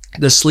what?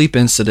 The sleep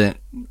incident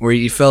where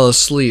you fell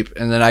asleep,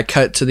 and then I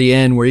cut to the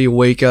end where you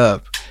wake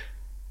up.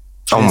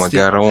 Oh my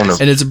god, I want to.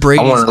 And it's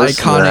Brady's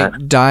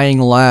iconic dying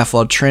laugh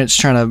while Trent's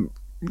trying to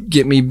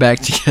get me back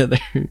together.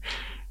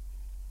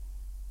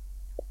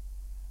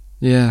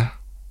 Yeah.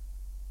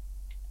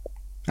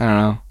 I don't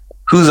know.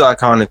 Whose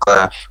iconic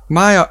laugh?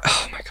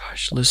 Oh my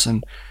gosh,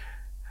 listen.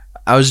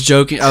 I was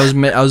joking.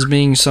 I was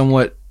being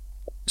somewhat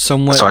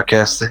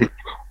sarcastic.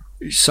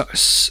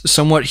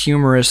 Somewhat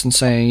humorous and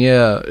saying,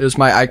 yeah, it was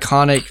my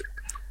iconic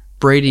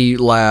Brady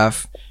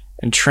laugh,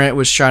 and Trent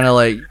was trying to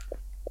like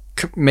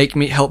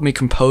help me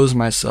compose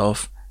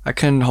myself. I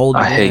couldn't hold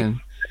it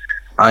in.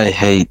 I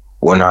hate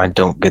when I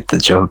don't get the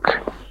joke,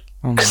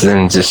 because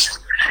then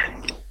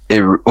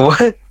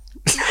what?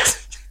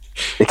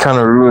 It kind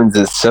of ruins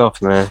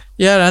itself, man.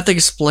 Yeah, and I have to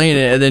explain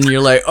it, and then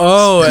you're like,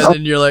 oh, and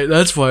then you're like,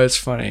 that's why it's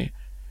funny.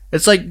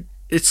 It's like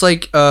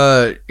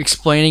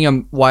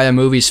explaining why a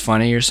movie's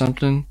funny or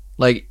something.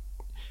 Like,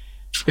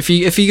 if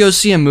you go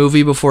see a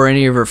movie before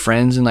any of her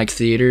friends in like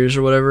theaters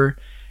or whatever,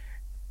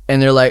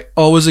 and they're like,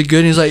 oh, was it good?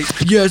 And he's like,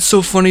 yeah, it's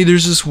so funny.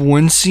 There's this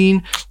one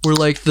scene where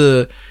like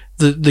the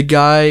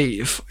guy,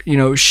 you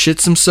know,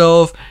 shits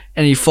himself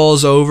and he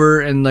falls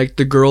over, and like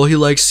the girl he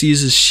likes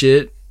sees his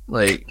shit.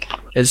 Like,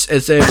 it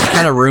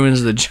kind of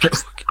ruins the joke.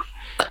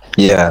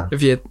 Yeah. I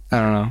don't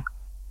know.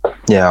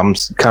 Yeah, I'm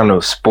kind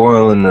of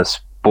spoiling the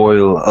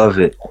spoil of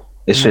it.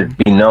 It should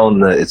be known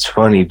that it's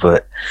funny,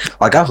 but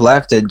like I've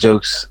laughed at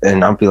jokes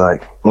and I'll be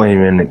like, wait a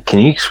minute, can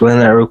you explain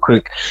that real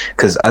quick?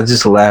 Because I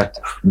just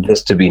laughed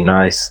just to be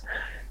nice.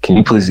 Can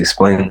you please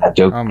explain that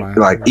joke?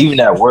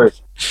 Even at work,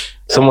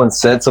 someone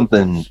said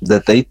something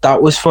that they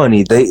thought was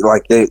funny.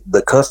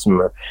 The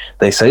customer,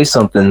 they say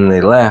something and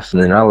they laugh,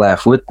 and then I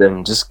laugh with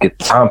them, just get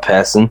the time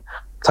passing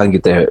so I can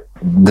get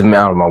them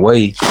out of my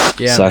way.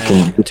 Yeah, so man. I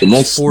can get the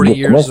next 40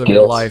 years of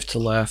your life to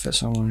laugh at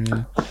someone.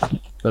 Yeah.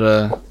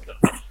 But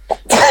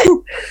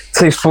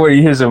takes 40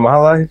 years of my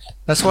life.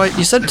 That's why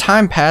you said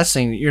time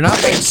passing. You're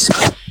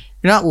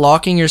not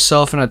locking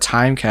yourself in a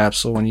time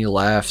capsule when you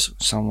laugh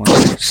someone's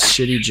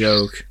shitty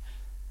joke.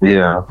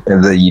 Yeah,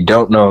 and that you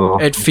don't know.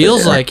 It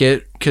feels like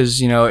it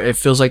because it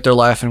feels like they're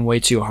laughing way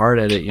too hard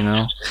at it.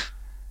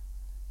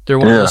 They're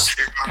one of those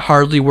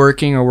hardly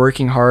working or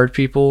working hard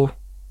people,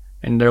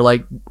 and they're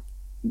like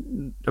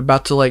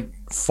about to like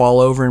fall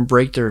over and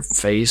break their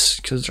face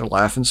because they're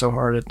laughing so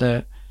hard at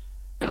that.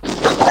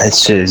 That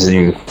shit isn't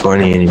even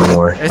funny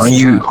anymore. Are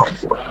you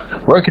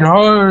working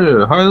hard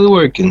or hardly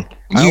working?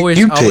 I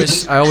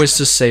always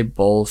just say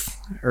both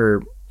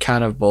or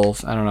kind of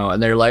both. I don't know.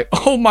 And they're like,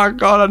 oh my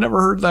God, I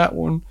never heard that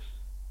one.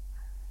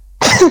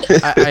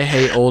 I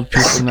hate old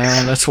people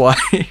now. That's why.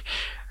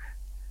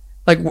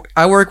 Like,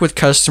 I work with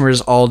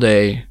customers all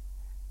day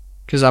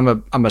because I'm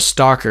a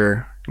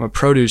stalker. I'm a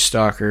produce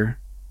stalker.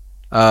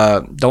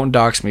 Don't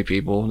dox me,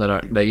 people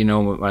that you know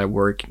what my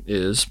work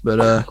is.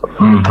 But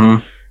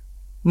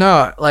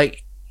no,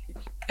 like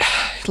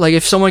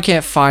if someone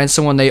can't find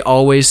someone, they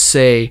always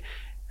say,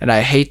 and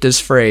I hate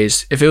this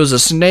phrase, if it was a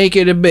snake,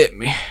 it'd bit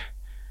me.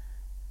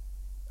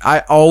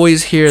 I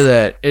always hear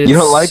that. You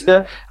don't like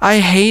that? I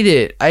hate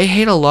it. I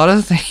hate a lot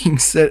of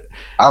things that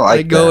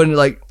I go that. and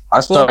like.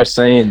 I start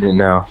saying it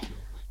now.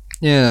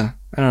 Yeah,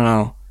 I don't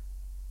know.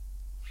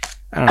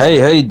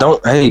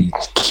 Hey,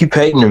 keep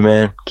hating it,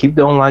 man. Keep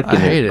don't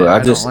liking it. But I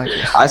just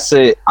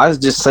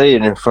say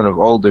it in front of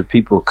older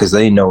people because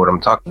they know what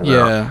I'm talking about.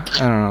 Yeah,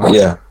 I don't know.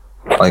 Yeah,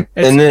 like,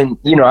 and then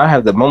I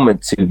have the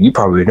moment too. You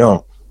probably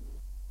don't.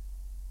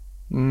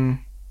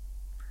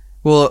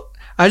 Well,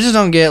 I just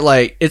don't get,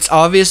 like, it's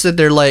obvious that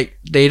they're like,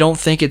 they don't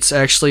think it's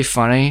actually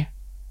funny.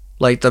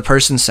 Like, the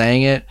person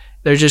saying it,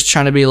 they're just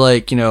trying to be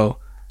like,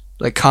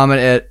 like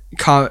I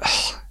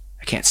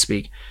can't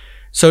speak.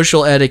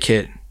 Social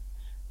etiquette.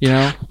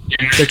 They're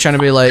trying to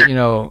be like,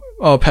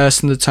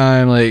 passing the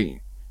time,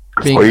 like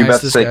being. Were you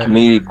about to say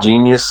comedic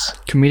genius?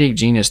 Comedic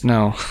genius,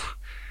 no.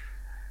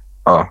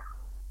 Oh.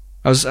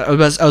 I was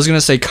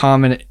gonna say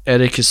common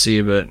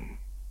etiquette, but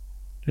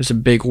there's a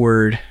big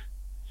word.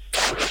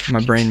 My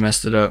brain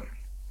messed it up.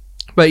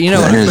 But you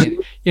know what I mean?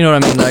 You know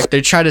what I mean? Like,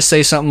 they try to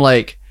say something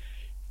like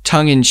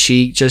tongue in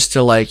cheek just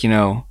to, like,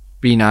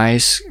 be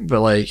nice,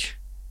 but like,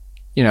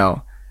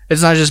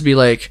 it's not just be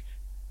like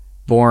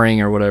boring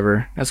or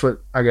whatever. That's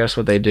what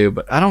they do,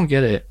 but I don't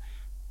get it.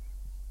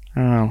 I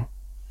don't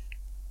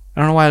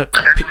know why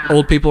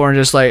old people aren't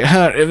just like,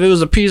 if it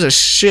was a piece of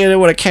shit, it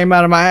would have came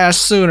out of my ass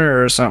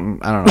sooner or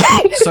something. I don't know.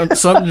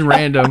 Something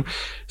random.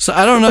 So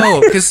I don't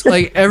know, because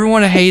like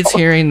everyone hates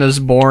hearing this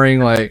boring,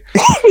 like.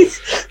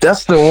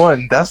 That's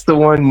the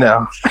one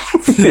now.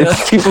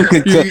 If people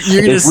could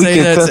you're gonna say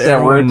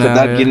that word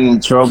without getting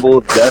in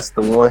trouble, that's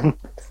the one.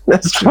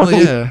 That's trouble.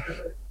 Well, yeah.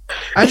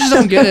 I just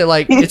don't get it.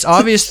 Like, it's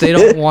obvious they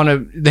don't want to,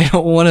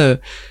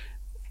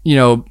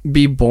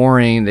 be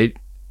boring.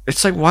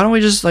 It's like, why don't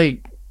we just,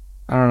 like,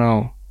 I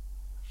don't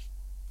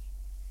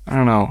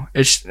know.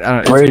 It's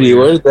Brady,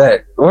 where did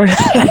that go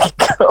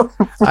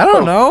from? I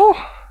don't know.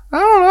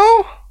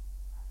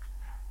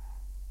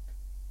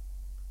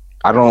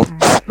 I don't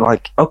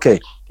like. Okay,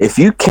 if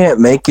you can't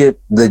make it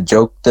the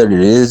joke that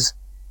it is,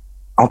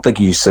 I don't think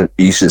you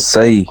should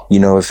say,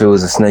 if it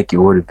was a snake, it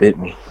would have bit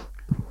me.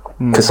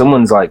 Because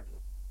someone's like,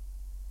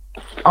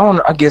 I don't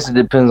know. I guess it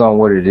depends on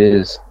what it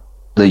is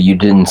that you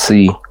didn't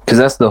see. Because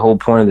that's the whole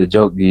point of the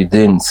joke. You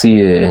didn't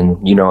see it, and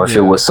if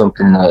it was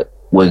something that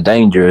was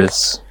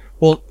dangerous.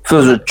 Well, if it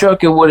was a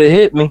truck, it would have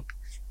hit me.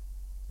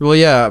 Well,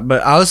 yeah,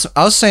 but I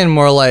was saying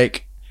more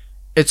like,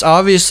 it's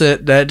obvious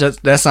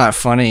that's not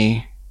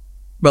funny.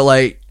 But,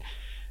 like,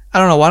 I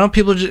don't know. Why don't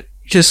people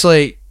just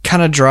like,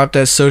 kind of drop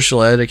that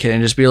social etiquette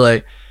and just be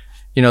like,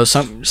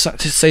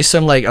 say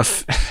some, like, I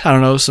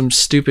don't know, some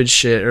stupid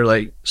shit or,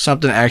 like,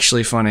 something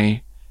actually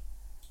funny.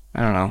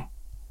 I don't know.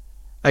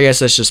 I guess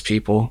that's just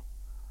people.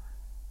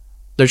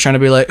 They're trying to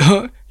be like,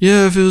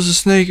 yeah, if it was a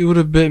snake, it would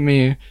have bit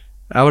me.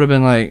 I would have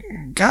been like,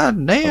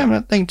 God damn,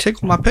 that thing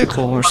tickled my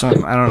pickle or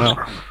something. I don't know.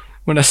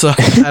 When I saw,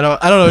 I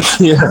don't know.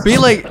 Yeah. Be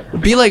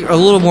like a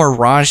little more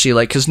raunchy,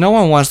 like, because no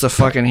one wants to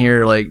fucking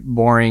hear like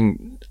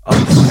boring,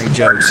 unfunny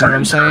jokes. You know what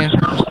I'm saying?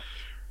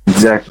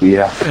 Exactly.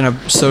 Yeah. In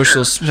a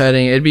social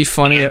setting, it'd be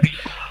funny.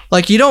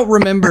 Like, you don't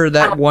remember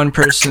that one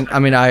person. I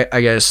mean, I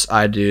guess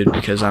I did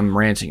because I'm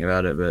ranting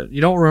about it, but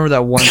you don't remember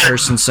that one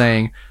person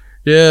saying,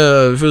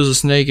 "Yeah, if it was a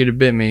snake, it'd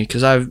bit me."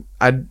 Because I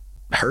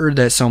heard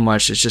that so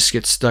much, it just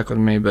gets stuck with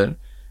me. But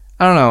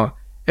I don't know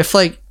if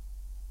like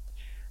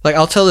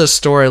I'll tell this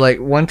story. Like,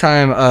 one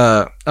time,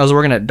 I was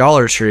working at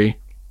Dollar Tree,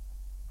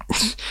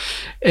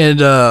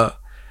 and oh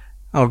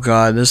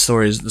god, this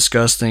story is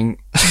disgusting.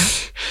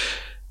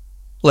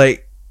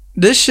 Like,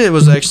 this shit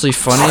was actually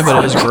funny, but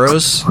it was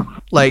gross.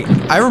 Like,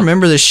 I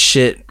remember this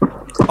shit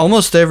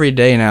almost every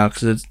day now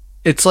because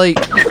it's like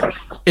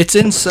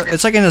in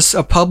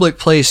a public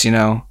place,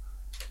 Yeah.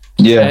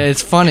 And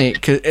it's funny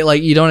because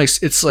like you don't.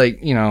 It's like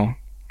I don't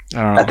know.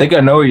 I think I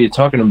know what you're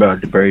talking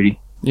about, Brady.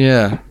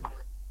 Yeah.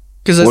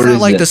 Because it's not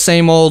like the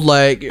same old,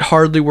 like,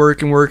 hardly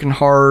working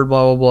hard,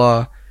 blah, blah,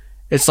 blah.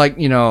 It's like,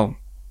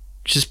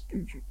 just,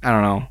 I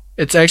don't know.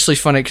 It's actually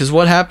funny because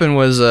what happened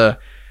was I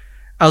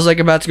was like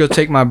about to go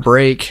take my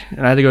break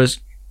and I had to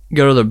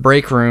go to the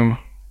break room.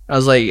 I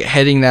was like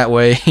heading that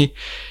way.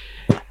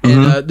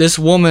 And this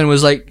woman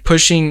was like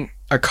pushing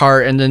a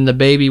cart and then the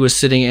baby was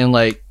sitting in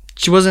like,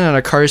 she wasn't in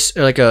a car,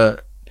 like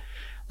a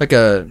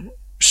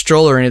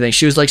stroller or anything.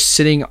 She was like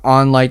sitting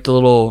on like the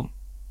little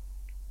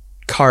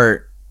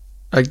cart,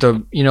 like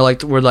the, you know,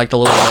 like where like the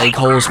little leg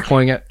holes pull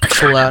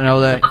out and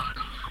all that.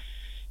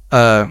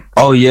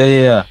 Oh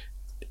yeah.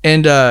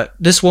 And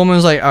this woman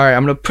was like, all right,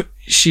 I'm gonna put,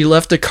 she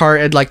left the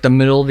cart at like the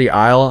middle of the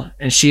aisle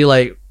and she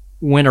like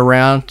went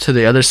around to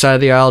the other side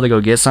of the aisle to go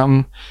get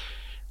something.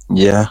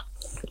 Yeah.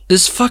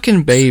 This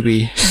fucking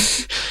baby.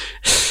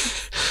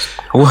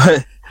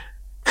 What?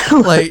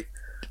 Like,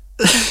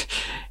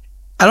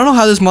 I don't know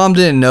how this mom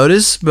didn't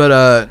notice,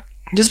 but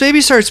this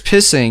baby starts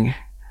pissing.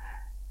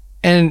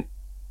 And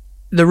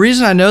the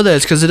reason I know that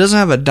is because it doesn't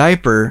have a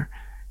diaper.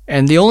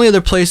 And the only other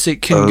place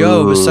it can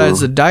go besides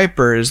the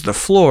diaper is the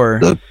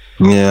floor.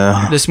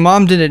 Yeah. This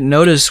mom didn't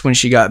notice when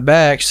she got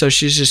back, so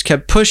she just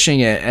kept pushing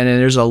it. And then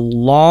there's a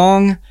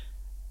long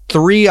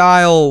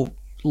 3-aisle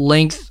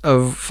length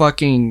of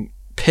fucking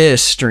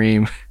piss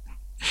stream.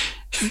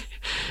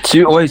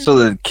 Wait, so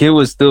the kid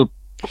was still,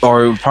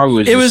 or probably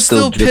was it was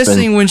still dripping.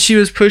 pissing when she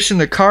was pushing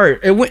the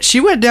cart. She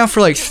went down for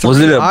like 3 Was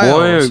it a aisles.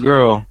 boy or a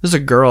girl? It was a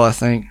girl, I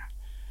think.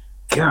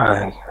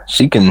 God,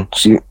 she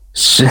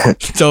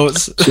So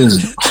she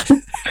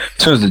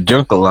was a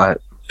drunk a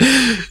lot.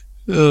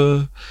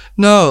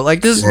 no,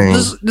 like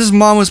this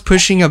mom was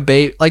pushing a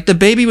baby. Like the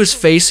baby was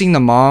facing the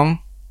mom,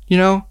 you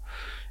know,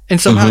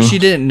 and somehow she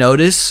didn't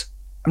notice.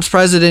 I'm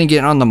surprised it didn't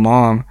get on the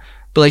mom.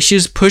 But like she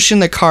was pushing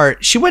the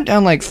cart. She went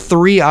down like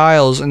 3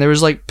 aisles and there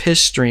was like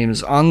piss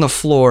streams on the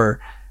floor.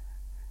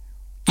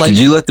 Like, did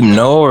you let them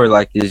know or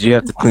like did you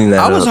have to clean that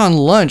up? I was on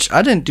lunch.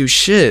 I didn't do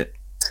shit.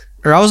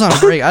 Or I was on a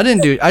break.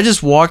 I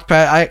just walked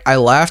past. I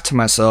laughed to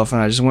myself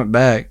and I just went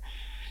back.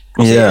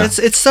 Yeah.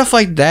 See, it's stuff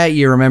like that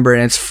you remember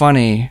and it's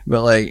funny,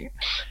 but like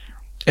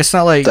it's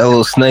not like that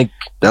little snake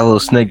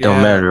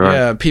don't matter, right?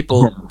 Yeah,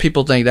 people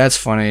think that's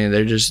funny.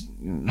 They're just,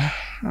 I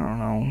don't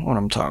know what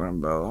I'm talking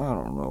about. I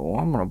don't know.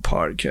 I'm on a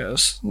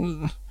podcast.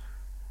 I'm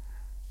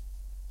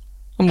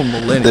a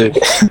millennial.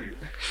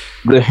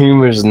 The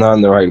humor's not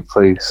in the right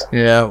place.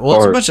 Yeah, well,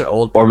 it's a bunch of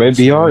old or maybe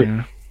people,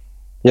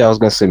 yeah, I was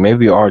gonna say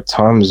maybe our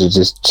times are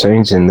just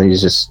changing. They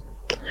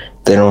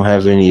don't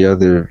have any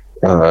other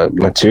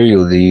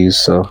material to use,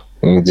 so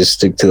you just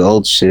stick to the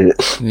old shit.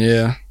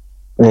 Yeah.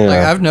 Yeah. Like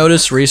I've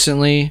noticed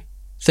recently,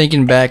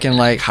 thinking back in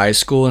like high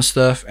school and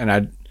stuff,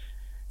 and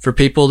for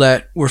people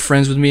that were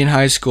friends with me in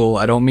high school,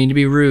 I don't mean to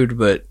be rude,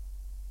 but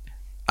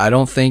I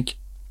don't think,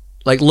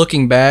 like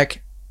looking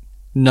back,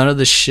 none of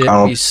the shit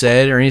we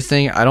said or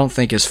anything, I don't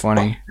think is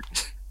funny.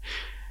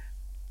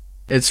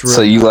 It's really.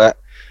 So you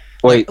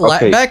wait,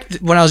 okay. Back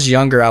when I was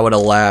younger, I would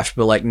have laughed,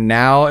 but like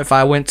now, if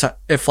I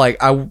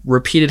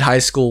repeated high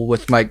school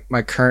with my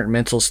current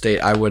mental state,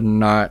 I would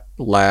not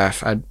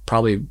laugh.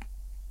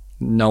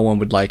 No one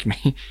would like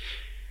me.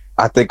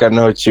 I think I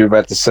know what you're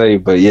about to say,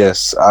 but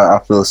yes, I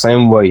feel the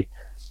same way.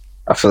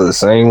 I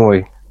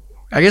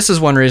guess there's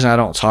one reason I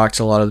don't talk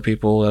to a lot of the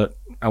people that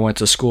I went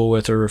to school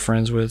with or were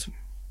friends with.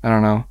 I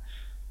don't know.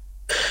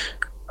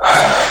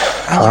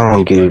 I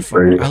don't get it,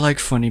 Freddie. I like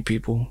funny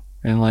people,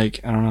 and like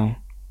I don't know,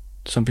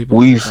 some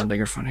people I don't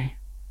think are funny.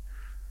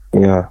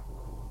 Yeah.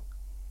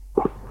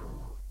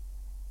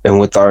 And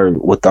with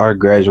our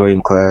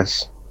graduating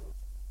class,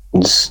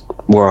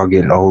 we're all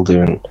getting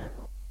older, and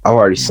I've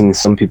already seen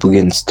some people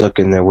getting stuck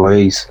in their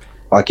ways.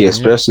 Like,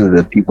 especially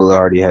the people that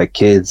already had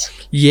kids.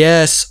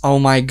 Yes. Oh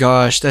my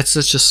gosh, that's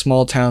such a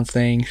small town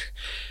thing.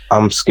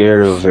 I'm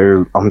scared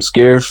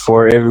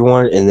for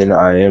everyone, and then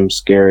I am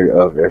scared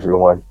of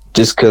everyone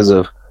just because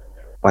of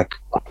like.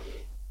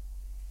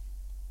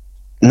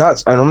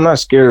 I'm not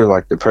scared of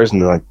like the person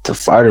to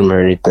fight them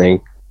or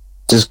anything,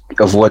 just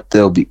of what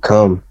they'll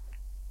become.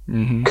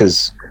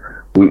 Because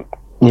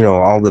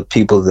all the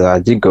people that I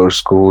did go to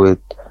school with,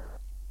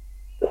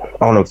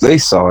 I don't know if they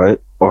saw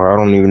it, or I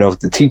don't even know if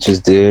the teachers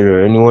did,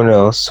 or anyone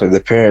else, or the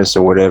parents,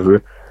 or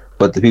whatever.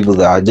 But the people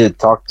that I did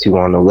talk to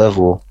on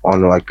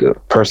like a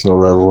personal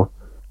level,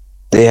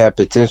 they had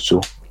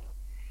potential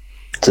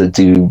to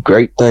do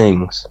great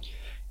things.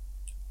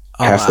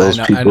 Half those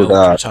people I know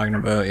what you're talking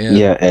about.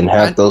 Yeah,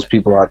 and those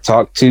people I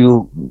talked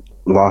to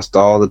lost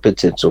all the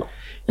potential,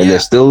 and they're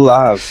still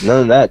alive.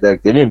 None of that.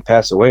 Like, they didn't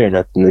pass away or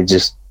nothing.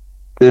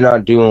 They're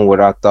not doing what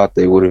I thought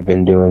they would have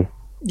been doing.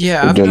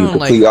 Yeah, I've doing the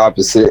complete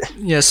opposite.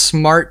 Yeah,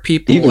 smart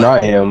people. Even I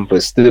am,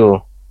 but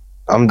still,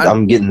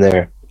 I'm getting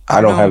there.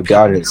 I don't have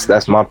guidance.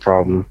 That's my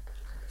problem.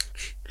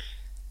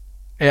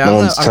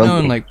 Yeah, I've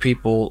known like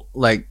people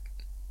like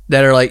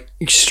that are like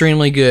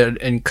extremely good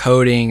in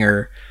coding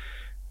or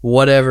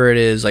whatever it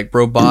is, like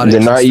robotics.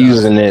 They're not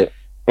using it,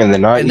 and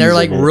they're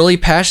like really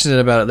passionate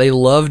about it. They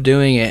love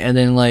doing it, and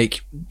then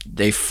like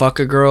they fuck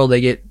a girl,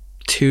 they get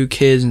 2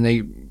 kids, and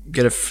they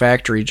get a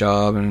factory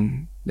job,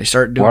 and They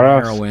start doing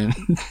heroin.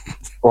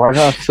 Why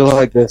do I feel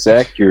like that's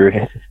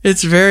accurate?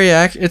 It's very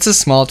It's a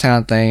small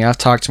town thing. I've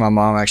talked to my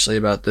mom actually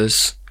about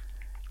this.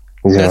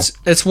 Yeah.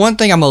 It's one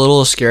thing I'm a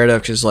little scared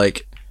of because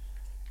like.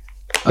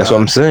 That's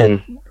what I'm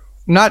saying.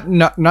 Not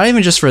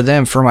even just for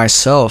them, for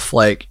myself.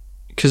 Like,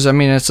 because I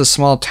mean, it's a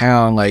small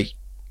town. Like,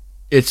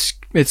 it's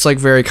like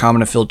very common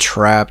to feel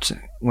trapped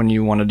when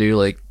you want to do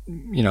like,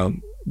 you know,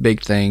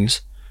 big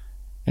things,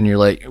 and you're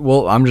like,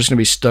 well, I'm just gonna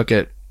be stuck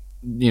at,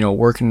 you know,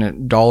 working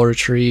at Dollar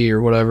Tree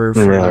or whatever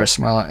for the rest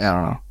of my life. I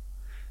don't know.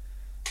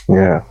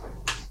 Yeah,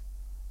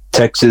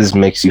 Texas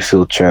makes you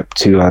feel trapped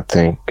too, I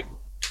think.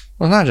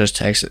 Well, not just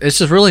Texas. It's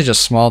just really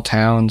just small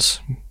towns,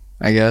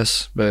 I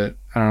guess. But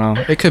I don't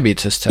know. It could be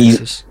just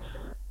Texas.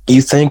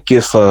 You think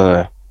if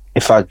I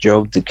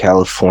drove to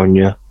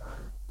California,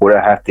 would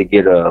I have to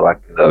get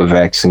a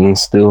vaccine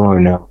still or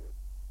no?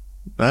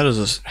 That is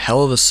a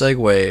hell of a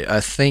segue.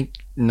 I think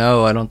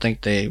no. I don't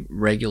think they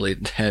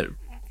regulate that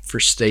for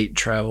state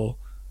travel.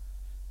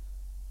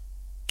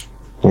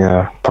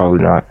 Yeah,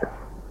 probably not.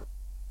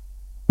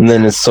 And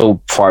then it's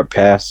so far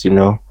past, you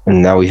know,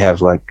 and now we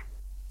have like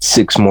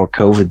 6 more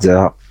COVIDs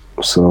out.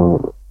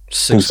 So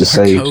 6 who's to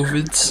say?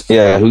 COVIDs?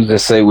 Yeah, who's to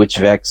say which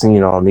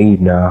vaccine I'll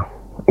need now?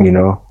 You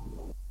know.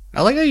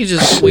 I like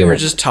how we were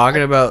just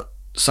talking about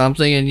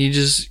something and you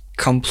just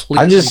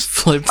completely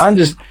flipped.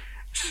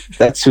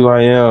 That's who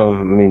I am.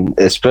 I mean,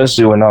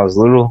 especially when I was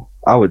little,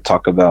 I would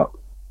talk about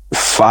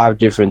 5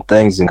 different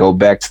things and go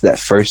back to that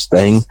first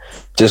thing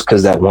just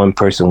because that one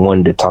person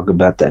wanted to talk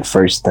about that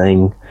first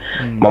thing.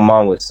 My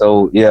mom was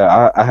so,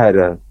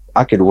 I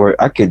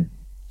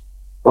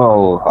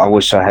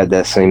wish I had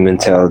that same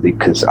mentality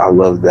because I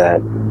love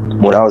that.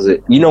 When I was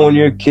when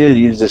you're a kid,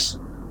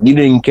 you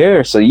didn't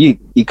care. So you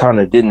kind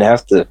of didn't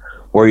have to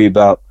worry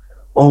about,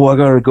 I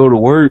got to go to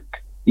work.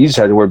 You just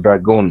had to worry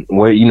about going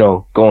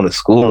to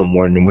school in the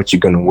morning and what you're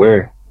going to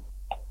wear.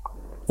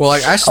 Well,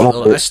 like I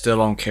still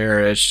don't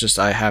care. It's just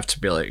I have to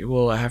be like,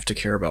 well, I have to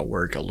care about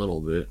work a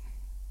little bit.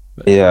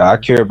 But, yeah, I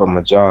care about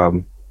my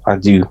job. I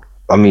do.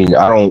 I mean,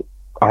 I don't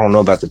know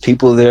about the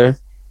people there,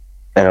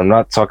 and I'm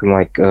not talking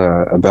like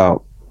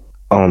about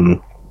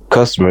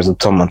customers. I'm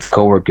talking about the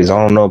coworkers. I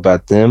don't know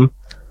about them.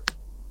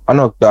 I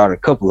know about a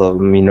couple of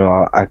them. You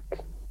know, I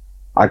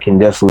can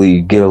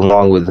definitely get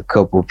along with a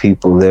couple of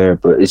people there,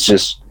 but it's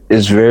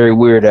very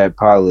weird at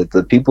Pilot.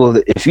 The people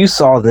if you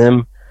saw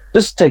them.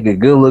 Just take a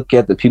good look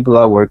at the people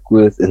I work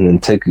with and then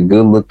take a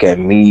good look at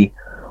me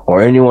or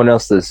anyone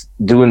else that's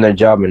doing their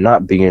job and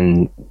not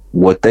being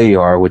what they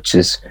are, which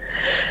is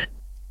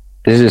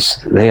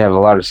they have a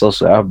lot of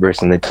social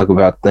outbursts and they talk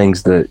about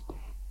things that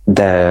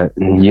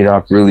you're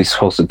not really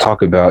supposed to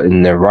talk about,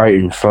 and they're right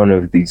in front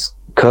of these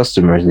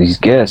customers, these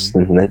guests,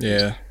 and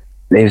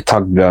they've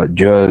talked about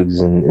drugs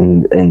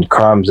and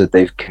crimes that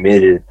they've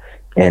committed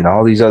and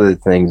all these other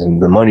things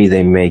and the money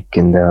they make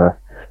and the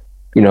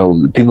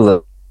people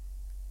that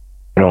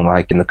don't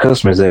like and the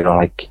customers they don't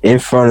like in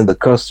front of the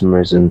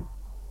customers. And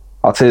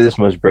I'll tell you this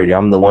much, Brady,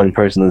 I'm the one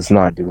person that's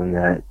not doing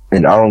that,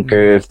 and I don't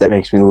care if that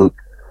makes me look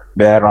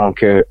bad. I don't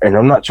care, and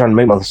I'm not trying to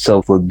make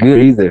myself look good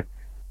either.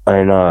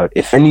 And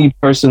if any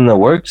person that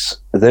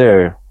works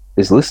there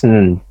is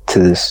listening to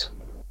this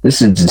is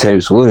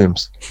Jatavius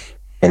Williams,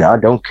 and I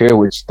don't care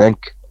what you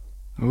think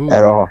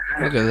at all.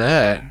 Look at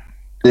that.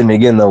 Then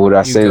again, though, would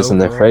I say this in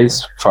their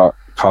face?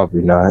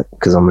 Probably not,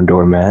 because I'm a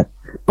doormat.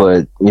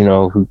 But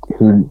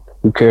who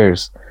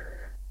cares?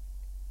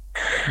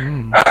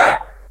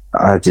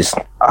 I just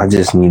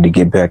need to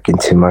get back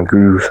into my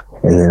groove,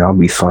 and then I'll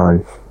be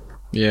fine.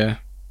 Yeah.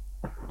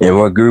 And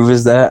what groove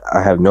is that?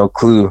 I have no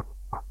clue.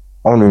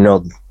 I don't even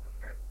know.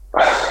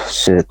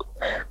 Shit.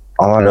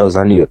 All I know is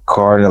I need a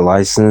car and a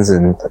license,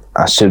 and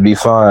I should be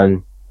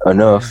fine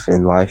enough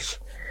in life.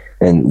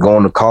 And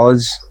going to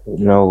college,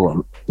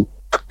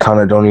 kind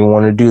of don't even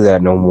want to do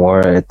that no more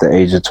at the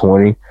age of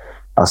 20.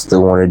 I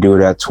still want to do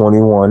it at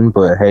 21,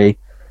 but hey,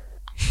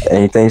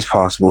 anything's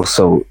possible.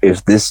 So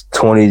if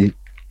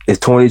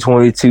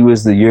 2022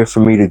 is the year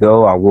for me to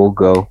go, I will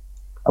go.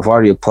 I've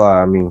already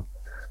applied. I mean,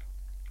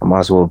 I might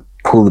as well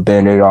pull the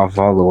Band-Aid off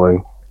all the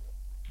way.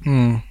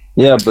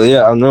 Yeah, but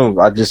yeah, I know.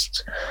 I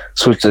just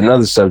switched to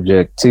another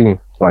subject too,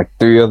 like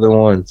 3 other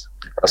ones.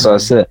 That's what I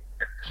said.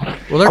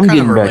 Well, they're kind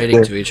of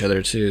relating to each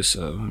other too,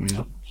 so I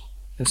mean,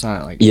 it's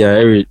not like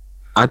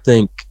I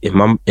think in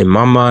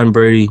my mind,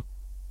 Brady,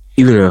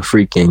 even a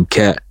freaking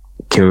cat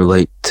can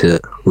relate to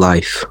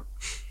life.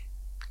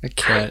 A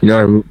cat, you know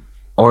what I mean?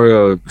 Or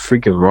a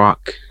freaking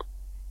rock,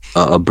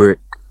 a brick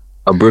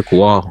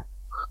wall.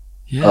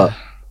 Yeah,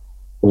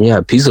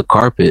 a piece of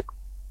carpet,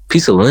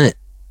 piece of lint.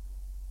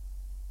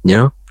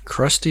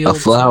 Crusty old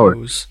flower.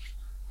 Toes.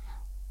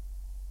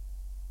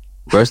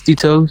 Rusty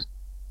toes?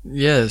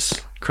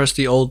 Yes,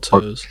 crusty old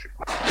toes.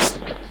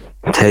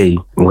 Hey,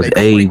 with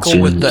age.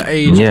 With the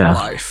age of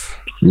life.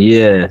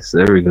 Yes,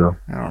 there we go.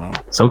 I don't know.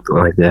 Something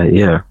like that,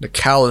 yeah. The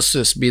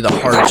calluses be the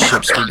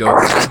hardships we go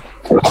through.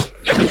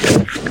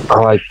 I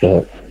like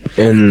that.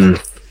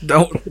 And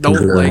don't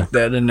like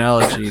that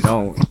analogy,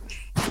 don't.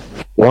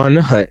 Why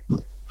not?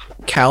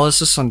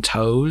 Calluses on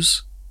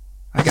toes?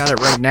 I got it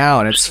right now,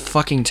 and it's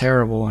fucking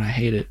terrible, and I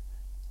hate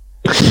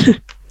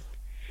it.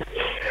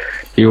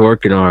 You're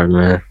working hard,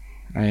 man.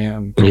 I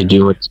am. You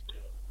do it.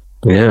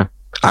 Yeah.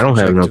 I don't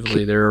have no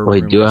kids. There are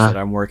rumors that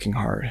I'm working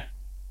hard.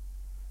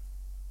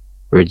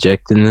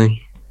 Rejecting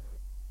me?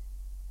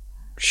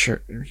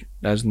 Sure.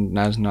 That's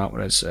not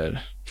what I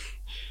said.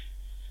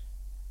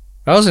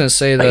 I was going to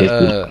say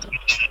that,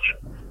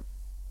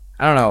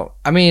 I don't know.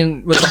 I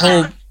mean, with the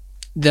whole,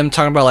 them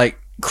talking about, like,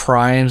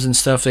 crimes and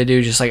stuff they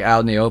do just, like, out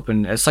in the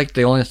open, it's, like,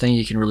 the only thing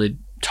you can really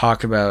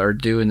talk about or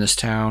do in this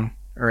town,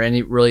 or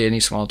any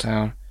small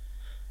town.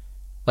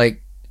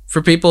 Like,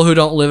 for people who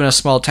don't live in a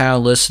small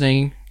town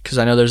listening, because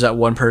I know there's that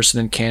one person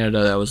in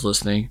Canada that was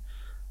listening,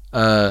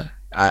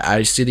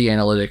 I see the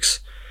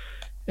analytics.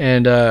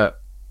 And,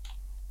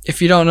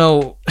 if you don't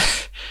know...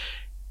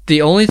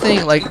 The only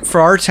thing, like,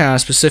 for our town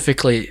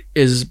specifically,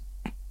 is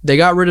they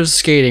got rid of the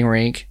skating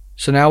rink,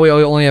 so now we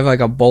only have, like,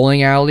 a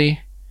bowling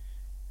alley,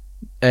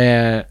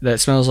 and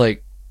that smells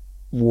like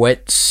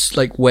wet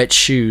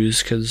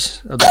shoes,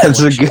 because...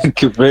 That's a good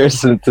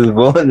comparison to the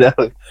bowling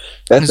alley.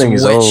 That thing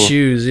is wet old.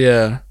 shoes,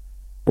 yeah.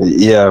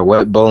 Yeah,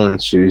 wet bowling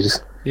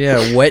shoes.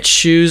 Yeah, wet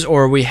shoes,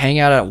 or we hang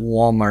out at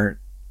Walmart,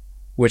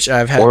 which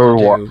I've had to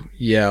do.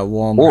 Yeah,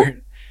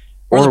 Walmart.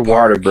 Or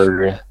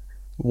Whataburger.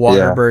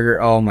 Whataburger,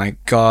 yeah. Oh my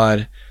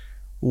god.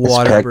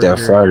 It's packed on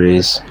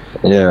Fridays.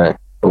 Yeah,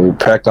 we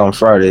packed on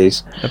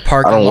Fridays. The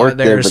parking lot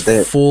there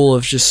is full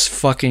of just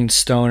fucking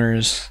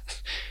stoners.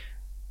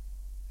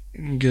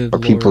 Good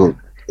Lord. People,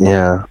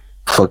 yeah,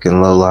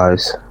 fucking low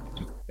lives.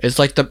 It's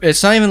like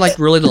it's not even like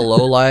really the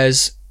low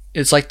lives.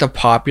 It's like the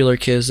popular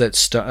kids that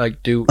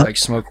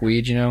smoke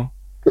weed, you know.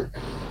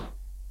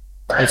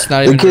 It's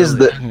not even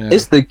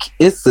it's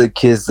the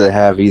kids that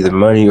have either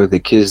money or the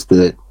kids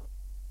that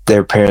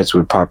their parents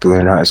were popular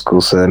in high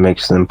school, so that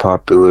makes them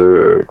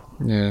popular. Or,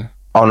 yeah,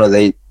 I don't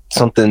know,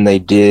 something they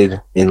did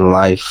in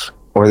life,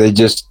 or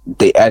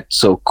they act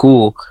so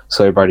cool,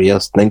 so everybody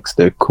else thinks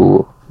they're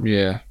cool.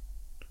 Yeah,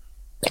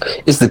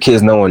 it's the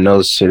kids no one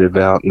knows shit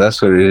about, and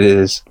that's what it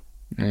is.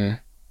 Yeah,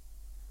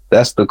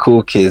 that's the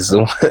cool kids.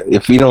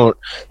 If you don't,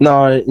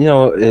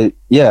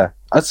 yeah,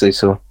 I'd say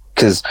so,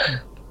 because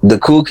the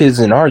cool kids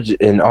in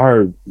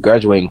our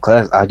graduating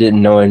class, I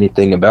didn't know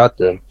anything about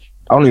them.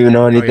 I don't even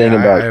know anything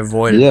about. I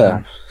avoided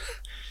them.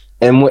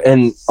 And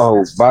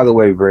by the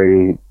way,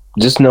 Brady,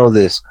 just know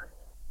this,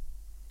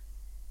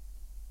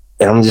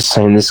 and I'm just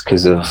saying this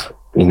because of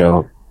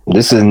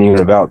this isn't even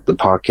about the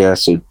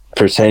podcast or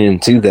pertaining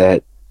to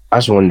that. I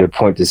just wanted to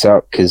point this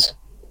out because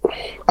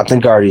I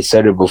think I already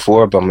said it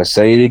before, but I'm gonna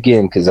say it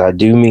again because I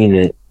do mean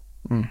it.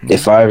 Mm-hmm.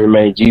 If I ever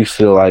made you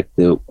feel like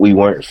that we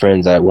weren't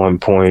friends at one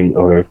point,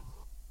 or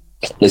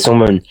if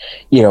someone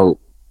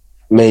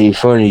made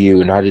fun of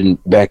you and I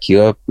didn't back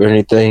you up or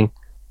anything,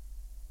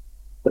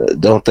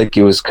 don't think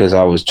it was because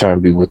I was trying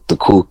to be with the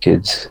cool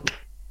kids.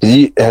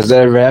 Has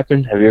that ever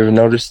happened? Have you ever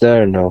noticed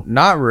that or no?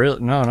 Not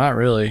really. No, not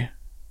really.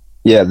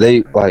 Yeah,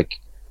 they talked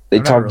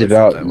really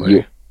about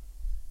you.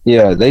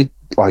 Yeah,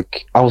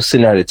 I was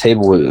sitting at a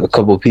table with a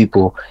couple of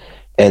people,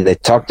 and they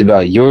talked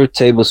about your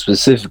table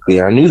specifically.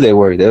 I knew they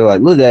were. They were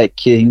like, "Look at that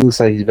kid. He looks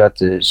like he's about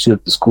to shoot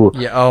up the school."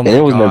 Yeah. Oh my God. And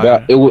it wasn't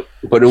about it.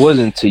 But it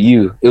wasn't to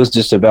you. It was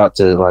just about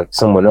to like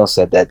someone else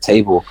at that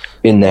table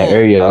in that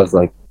area. I was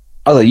like,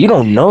 you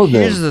don't know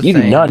them. You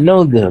do not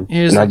know them.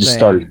 And I just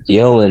started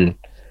yelling.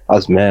 I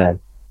was mad.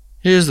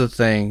 Here's the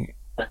thing,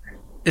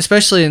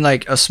 especially in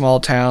like a small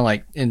town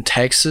like in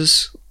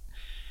Texas.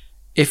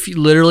 If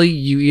you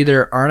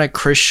either aren't a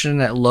Christian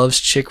that loves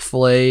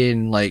Chick-fil-A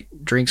and like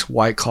drinks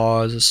White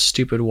Claws, a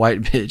stupid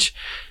white bitch,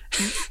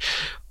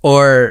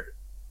 or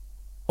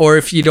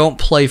if you don't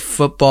play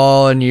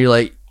football and you're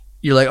like,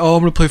 oh,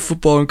 I'm gonna play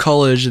football in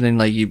college, and then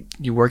like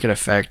you work at a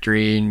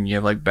factory and you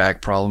have like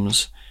back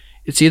problems.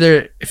 It's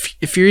either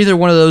if you're either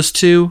one of those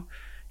two,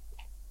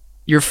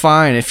 you're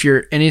fine. If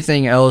you're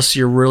anything else,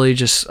 you're really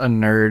just a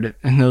nerd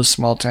in those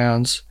small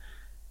towns.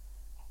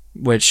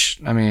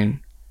 Which, I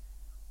mean,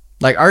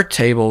 like our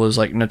table was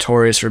like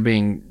notorious for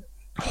being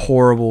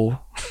horrible.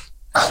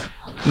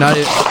 Not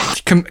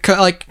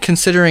like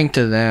considering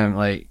to them,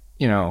 like,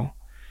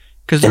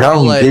 because I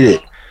don't get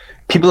it.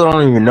 People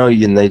don't even know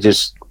you, and they're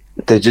just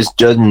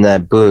judging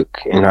that book,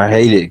 and I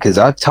hate it because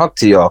I talked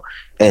to y'all,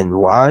 and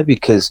why?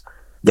 Because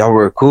y'all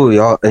were cool,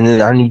 y'all, and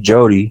then I knew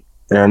Jody,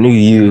 and I knew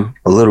you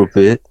a little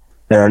bit,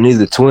 and I knew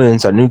the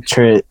twins. I knew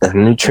Trent. I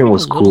knew Trent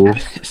was cool.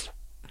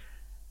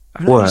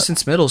 I've known you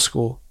since middle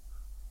school.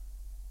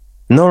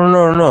 No.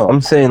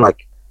 I'm saying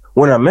like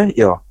when I met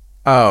y'all.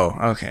 Oh,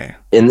 okay.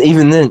 And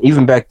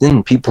even back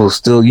then, people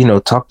still,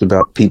 talked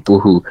about people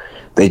who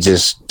they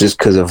just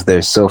because of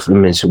their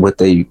self-image, what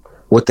they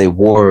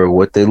wore, or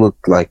what they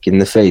looked like in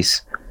the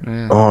face.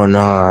 Yeah. Oh no,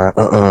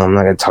 I'm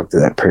not gonna talk to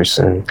that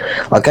person.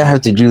 Like I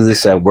have to do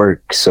this at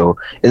work. So,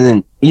 and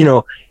then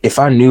if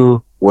I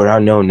knew what I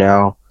know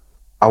now,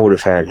 I would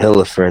have had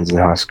hella friends in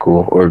high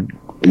school or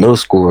middle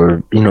school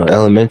or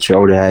elementary. I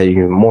would have had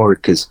even more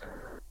because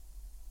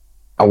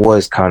I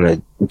was kind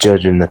of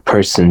judging the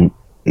person,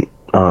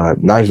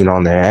 not even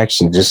on their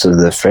action, just of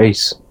their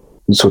face.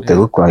 That's what they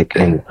look like,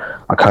 and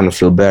I kind of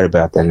feel bad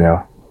about that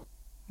now.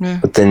 Yeah.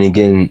 But then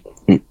again,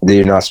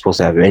 they're not supposed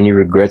to have any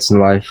regrets in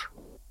life.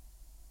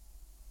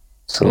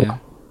 So, Yeah.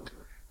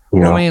 you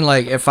know, I mean,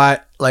 like,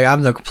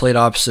 I'm the complete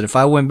opposite. If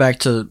I went back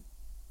to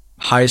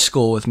high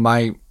school with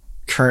my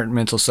current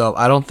mental self,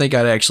 I don't think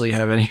I'd actually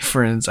have any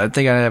friends. I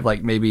think I'd have,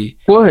 like, maybe...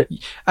 what?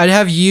 I'd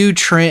have you,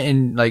 Trent,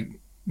 and, like,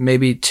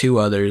 maybe 2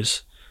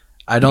 others.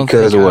 I don't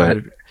Because think of I what?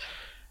 would...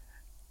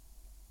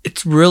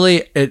 It's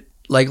really... It,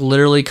 like,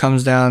 literally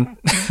comes down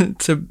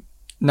to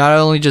not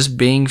only just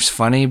being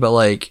funny, but,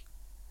 like,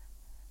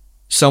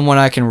 someone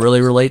I can really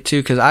relate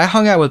to. Because I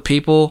hung out with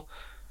people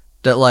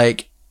that,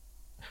 like,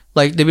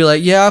 they'd be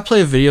like, yeah, I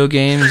play video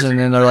games, and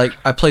then they're like,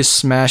 I play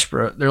Smash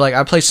Bros. They're like,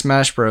 I play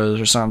Smash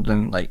Bros. Or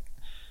something. Like,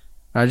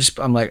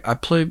 I'm like, I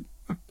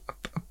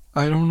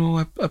don't know,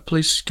 I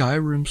play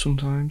Skyrim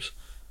sometimes.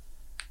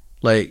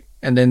 Like,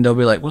 and then they'll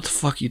be like, what the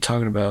fuck are you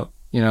talking about?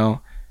 You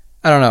know?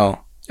 I don't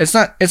know. It's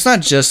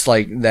not just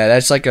like that.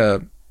 That's like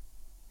a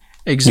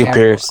example.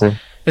 Comparison.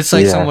 It's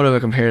like Yeah. somewhat of a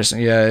comparison.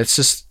 Yeah, it's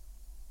just...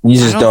 You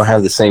just don't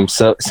have the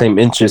same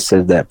interests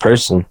as that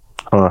person,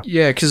 huh?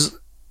 Yeah, because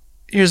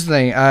here's the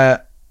thing. I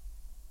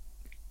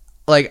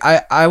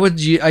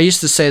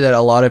used to say that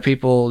a lot of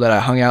people that I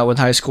hung out with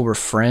in high school were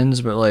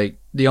friends, but like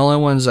the only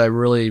ones I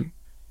really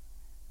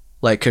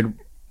like could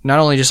not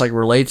only just like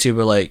relate to,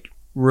 but like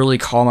really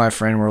call my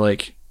friend were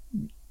like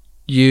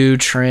you,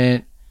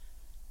 Trent,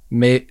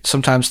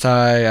 sometimes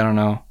Ty, I don't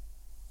know,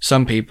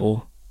 some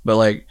people, but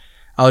like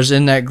I was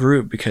in that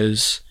group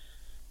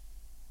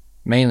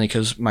mainly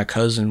because my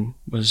cousin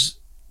was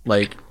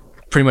like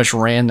pretty much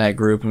ran that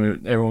group,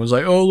 and everyone was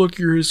like, "Oh, look,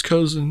 you're his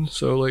cousin."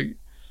 So like,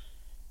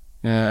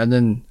 yeah. And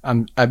then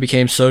I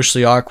became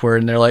socially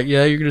awkward, and they're like,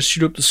 "Yeah, you're gonna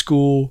shoot up the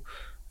school,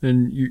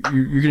 and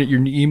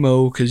you're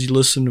emo because you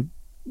listen to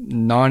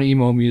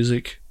non-emo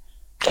music."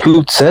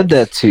 Who said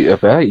that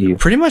about you?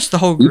 Pretty much the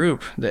whole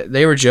group.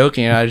 They were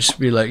joking, and I'd just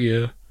be like,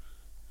 "Yeah."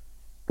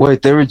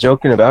 Wait, they were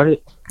joking about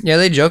it? Yeah,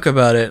 they joke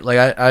about it.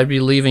 Like I'd be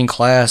leaving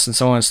class, and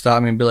someone would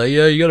stop me and be like,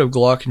 "Yeah, you got a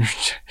Glock in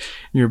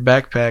your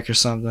backpack or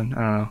something." I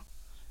don't know.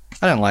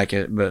 I didn't like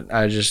it, but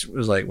I just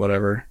was like,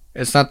 whatever.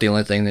 It's not the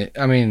only thing that...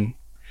 I mean,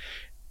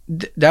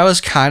 that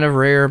was kind of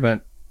rare,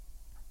 but...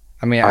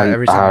 I mean,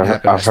 every time it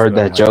happened... I've heard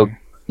that joke.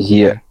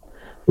 Yeah.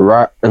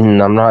 Right,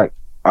 and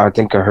I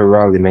think I heard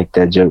Riley make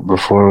that joke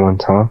before one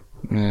time.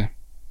 Yeah.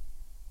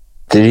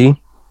 Did he?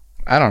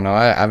 I don't know.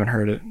 I haven't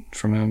heard it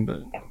from him,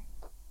 but...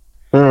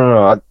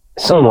 No.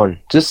 Someone.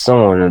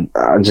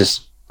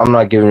 I'm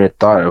not giving a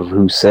thought of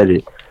who said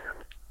it.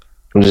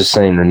 I'm just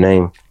saying the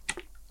name.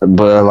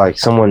 But like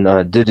someone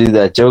did do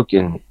that joke,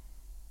 and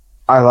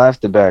I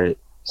laughed about it,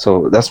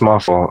 so that's my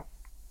fault.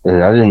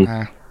 And I didn't.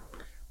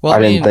 I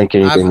didn't think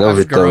anything of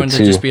it though. I've grown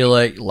to just be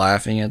like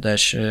laughing at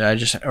that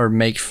shit. Or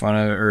make fun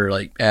of it, or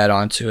like add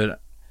on to it.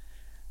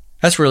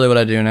 That's really what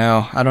I do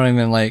now. I don't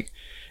even like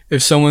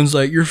if someone's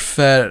like, "You're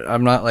fat,"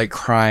 I'm not like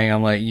crying.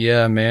 I'm like,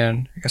 "Yeah,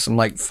 man." I got some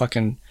like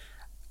fucking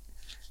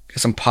got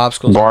some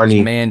popsicles,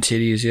 Barney man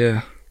titties.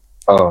 Yeah.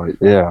 Oh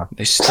yeah,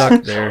 they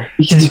stuck there.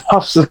 He did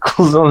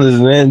popsicles on his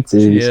man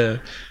titties.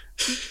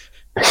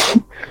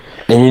 Yeah.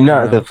 And you're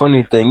not. The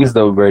funny thing is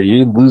though, Brady,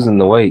 you're losing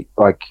the weight.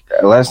 Like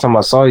last time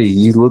I saw you,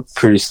 you looked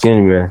pretty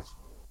skinny, man.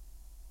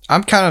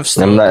 I'm kind of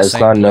still at the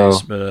same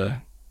place, but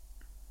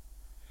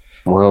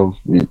well,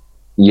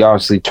 you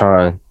obviously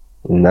trying,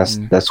 and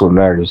that's what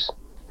matters.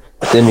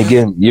 Then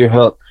again, your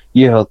health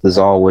is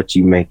all what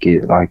you make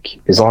it. Like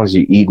as long as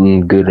you're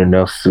eating good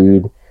enough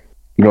food,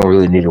 you don't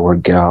really need to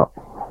work out.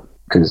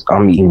 Because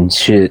I'm eating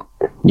shit.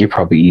 You're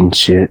probably eating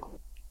shit.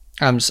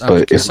 I'm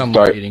somewhat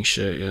eating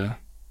shit, yeah.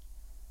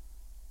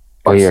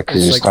 Oh yeah,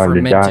 because it's like time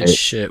to diet. Fermented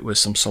shit with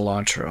some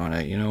cilantro on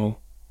it, you know.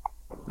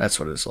 That's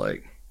what it's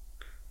like.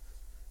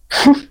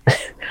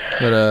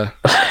 But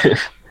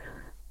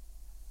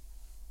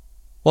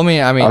well, I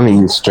mean, I'm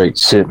eating straight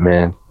shit,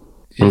 man.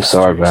 I'm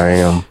sorry, but I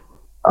am.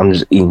 I'm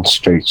just eating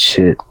straight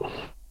shit.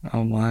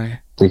 Oh my!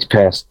 This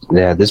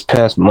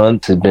past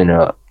month has been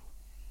a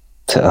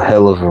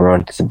hell of a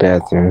run to the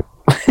bathroom.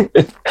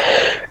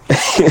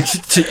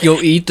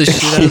 You'll eat the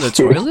shit out of the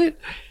toilet?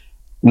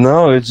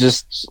 No,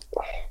 it's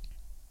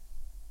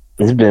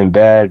been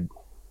bad.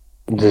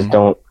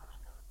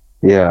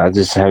 I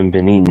just haven't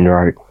been eating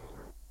right.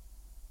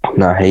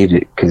 And I hate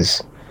it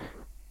because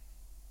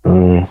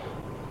you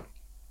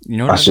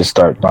know I should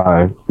start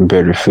buying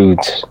better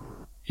foods.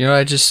 You know,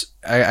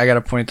 I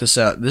gotta point this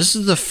out. This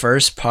is the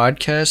first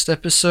podcast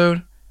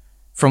episode,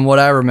 from what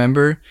I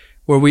remember,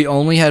 where we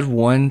only had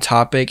one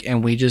topic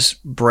and we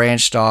just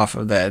branched off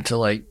of that to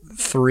like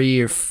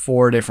 3 or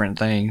 4 different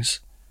things.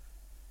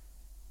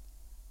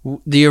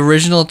 The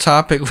original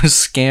topic was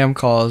scam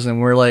calls, and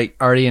we're like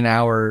already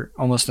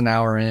almost an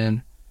hour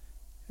in.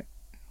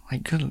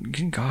 Like,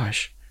 good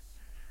gosh.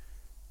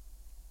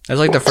 That's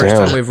like the first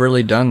time we've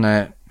really done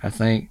that, I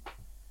think.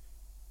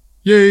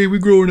 Yay, we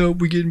growing up,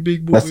 we getting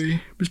big, boy.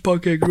 This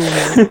podcast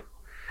growing up.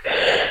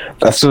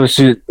 That's what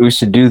we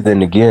should do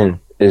then again,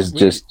 is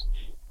just...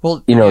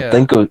 Well,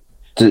 think of,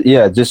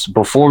 just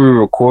before we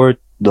record,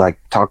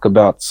 like talk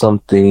about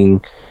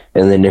something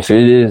And then if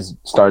it is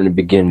starting to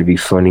begin to be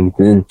funny,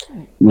 then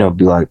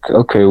be like,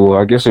 okay, well,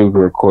 I guess we can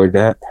record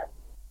that.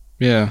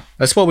 Yeah,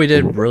 that's what we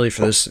did really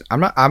for this.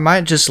 I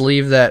might just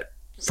leave that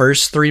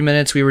first 3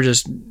 minutes we were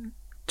just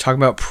talking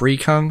about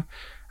pre-cum.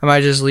 I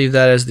might just leave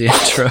that as the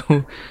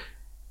intro.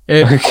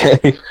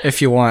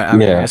 If you want. I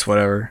mean, it's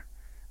whatever.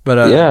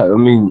 But yeah, I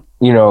mean,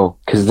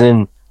 because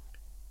then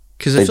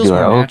it feels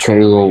more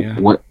natural. Okay,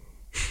 well, what?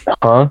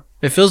 Huh?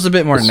 It feels a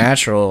bit more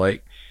natural,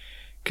 like,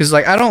 because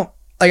like I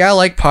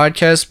like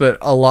podcasts, but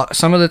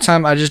some of the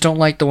time I just don't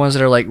like the ones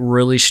that are like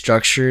really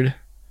structured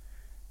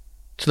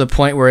to the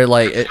point where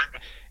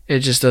it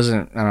just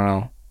doesn't. I don't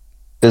know.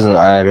 Doesn't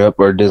add up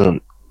or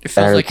doesn't. It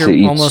feels like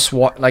you're almost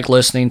like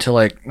listening to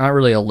like not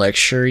really a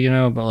lecture,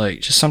 but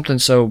like just something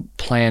so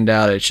planned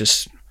out. It's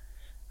just,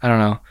 I don't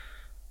know.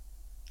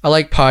 I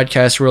like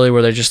podcasts really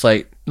where they're just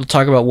like they'll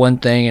talk about one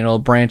thing and it'll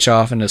branch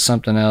off into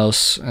something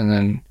else, and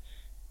then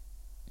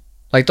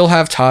like they'll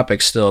have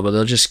topics still, but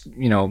they'll just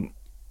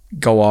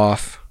go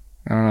off.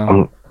 I don't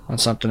know on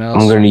something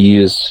else. I'm gonna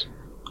use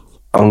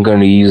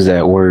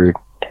that word.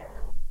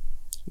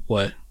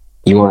 What?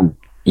 You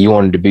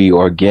wanted to be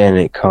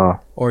organic, huh?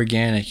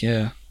 Organic,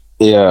 yeah.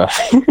 Yeah.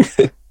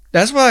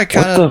 That's what I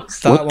kind of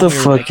thought. What the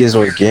fuck is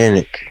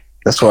organic?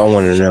 That's what I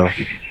want to know.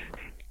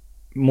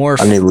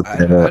 I need to look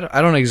that up.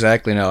 I don't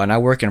exactly know, and I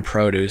work in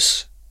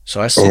produce, so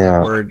I see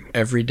that word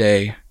every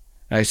day.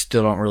 I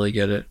still don't really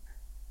get it.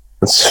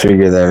 Let's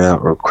figure that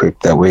out real quick.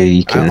 That way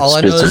you can. All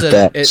I know is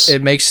that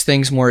it makes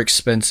things more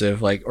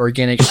expensive. Like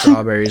organic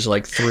strawberries,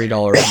 like $3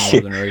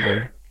 more than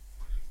regular.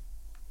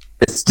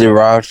 It's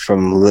derived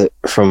from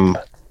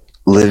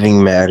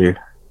living matter.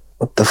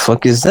 What the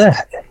fuck is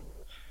that?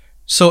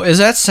 So is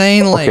that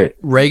saying like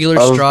regular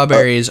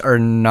strawberries are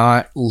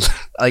not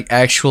like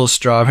actual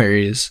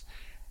strawberries?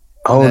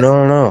 Oh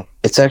no!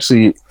 It's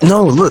actually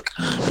no. Look,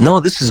 no.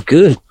 This is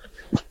good.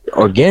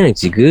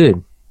 Organic's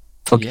good.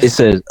 Okay, yeah. It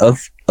says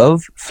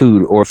of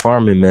food or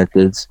farming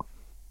methods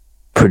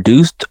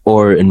produced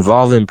or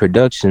involved in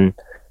production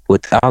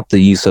without the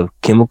use of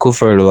chemical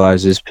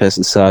fertilizers,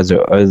 pesticides,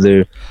 or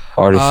other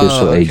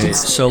artificial agents.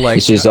 So like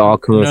it's just all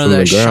coming from the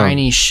ground.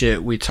 Shiny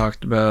shit we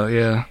talked about,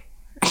 yeah.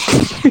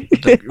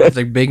 with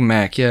the Big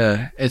Mac,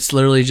 yeah. It's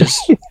literally just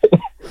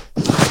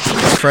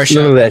fresh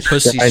out that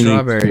pussy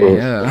strawberry,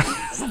 yeah.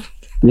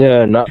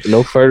 Yeah, no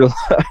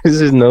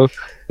fertilizers, no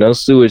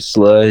sewage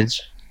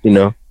sludge,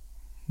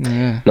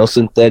 Yeah. No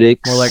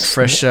synthetics. More like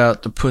fresh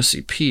out the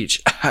pussy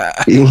peach.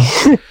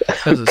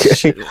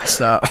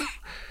 Stop.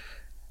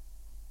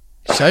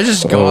 Should I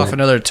just go off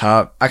another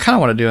top? I kind of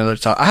want to do another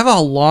top. I have a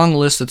long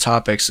list of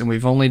topics, and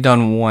we've only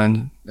done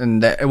one,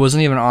 and it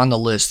wasn't even on the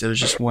list. It was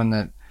just one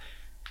that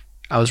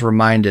I was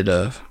reminded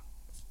of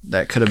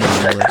that could have been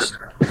on the list.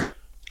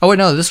 Oh wait,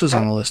 no, this was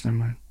on the list. Never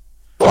mind.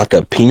 Like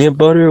a peanut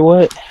butter?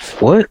 What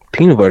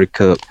peanut butter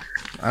cup?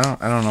 I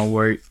don't know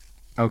where.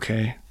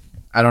 Okay,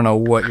 I don't know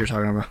what you're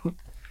talking about.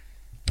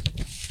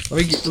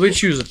 Let me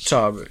choose a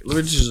topic.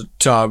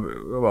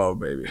 Come on,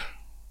 baby.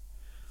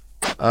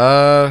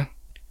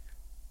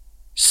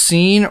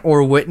 Seen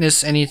or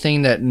witnessed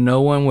anything that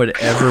no one would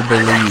ever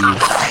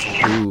believe.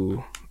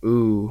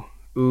 Ooh.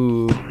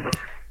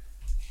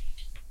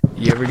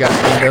 You ever got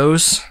one of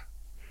those?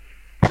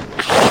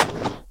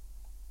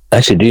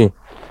 Actually do.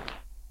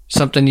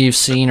 Something you've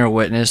seen or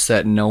witnessed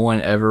that no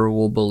one ever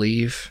will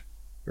believe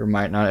or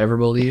might not ever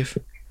believe?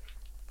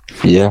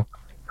 Yeah.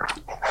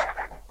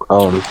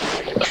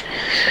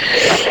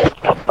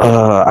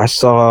 I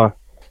saw.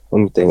 Let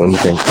me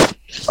think.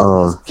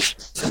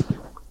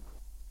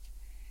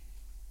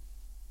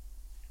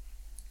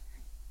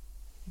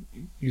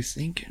 You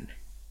thinking?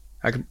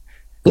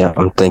 Yeah,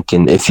 I'm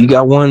thinking. If you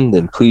got one,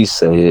 then please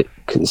say it,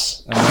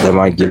 because that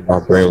might get my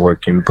brain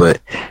working. But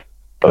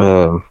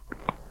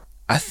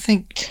I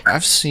think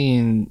I've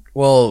seen.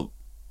 Well,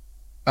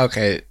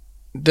 okay,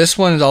 this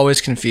one is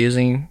always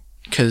confusing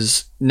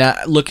because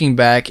not looking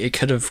back, it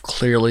could have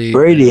clearly.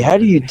 Brady, how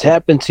do you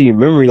tap into your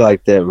memory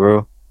like that,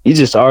 bro? You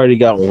just already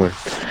got one.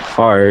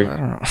 Hard.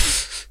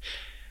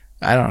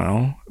 I don't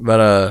know,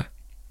 but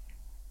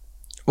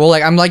well,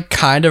 like I'm like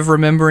kind of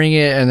remembering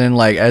it, and then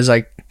like as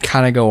I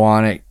kind of go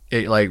on,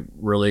 it like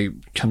really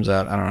comes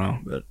out. I don't know,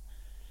 but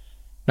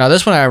now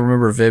this one I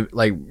remember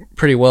like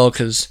pretty well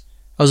because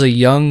I was a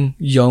young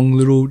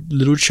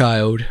little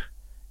child,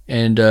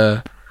 and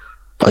a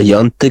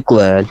young thick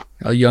lad.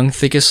 A young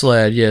thickest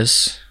lad,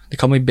 yes. They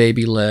call me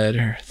baby lad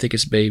or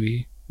thickest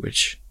baby,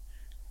 which,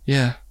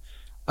 yeah.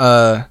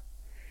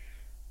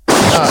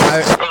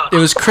 It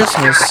was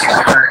Christmas.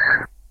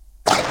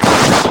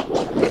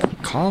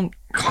 Calm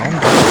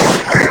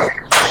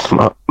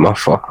down. My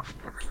fault.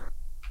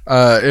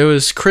 It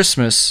was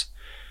Christmas,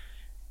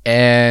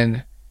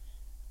 and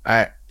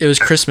it was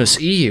Christmas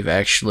Eve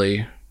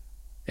actually,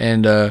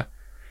 and I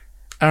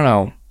don't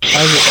know.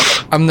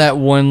 I'm that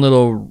one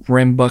little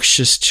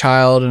rambunctious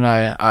child, and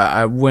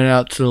I went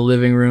out to the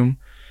living room.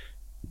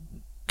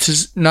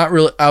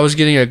 I was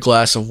getting a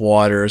glass of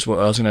water is what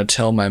I was gonna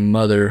tell my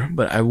mother,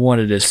 but I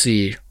wanted to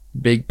see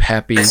Big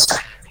Pappy,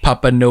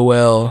 Papa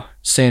Noel,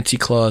 Santa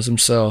Claus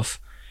himself,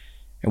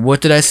 And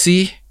what did I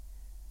see?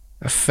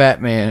 A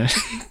fat man.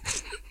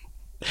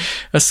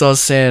 I saw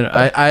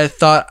Santa. I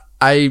thought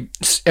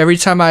every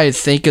time I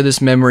think of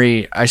this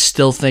memory, I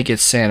still think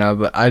it's Santa,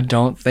 but I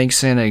don't think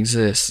Santa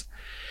exists.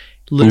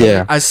 Literally,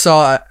 yeah. I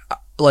saw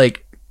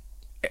like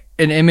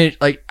an image,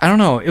 like I don't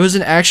know, it was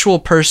an actual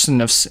person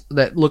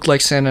that looked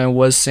like Santa and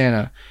was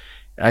Santa.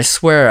 I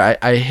swear,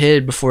 I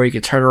hid before he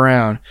could turn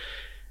around.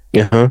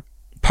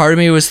 Part of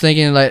me was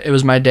thinking like it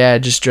was my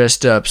dad just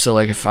dressed up, so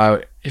like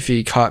if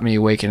he caught me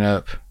waking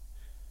up,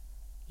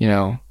 you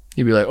know,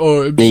 he'd be like,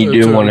 "Oh, you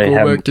didn't want to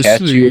have him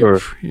catch you," or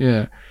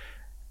yeah,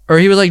 or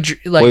he was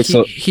like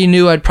he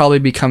knew I'd probably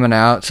be coming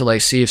out to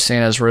like see if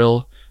Santa's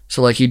real,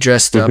 so like he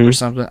dressed up or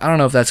something. I don't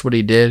know if that's what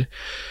he did,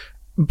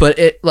 but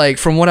it like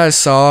from what I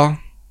saw,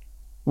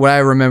 what I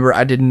remember,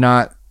 I did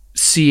not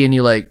see any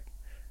like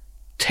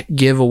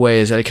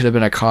giveaways that it could have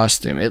been a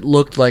costume. It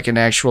looked like an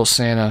actual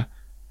Santa.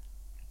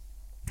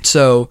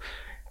 So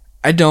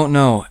I don't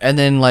know. And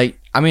then like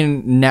I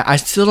mean now I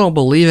still don't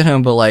believe in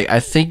him, but like I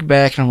think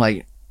back and I'm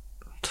like,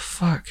 what the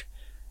fuck?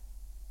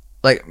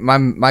 Like my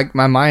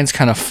mind's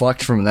kind of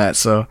fucked from that.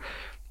 So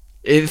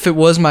if it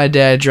was my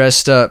dad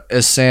dressed up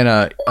as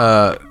Santa,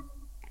 well,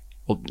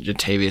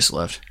 Jatavius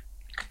left.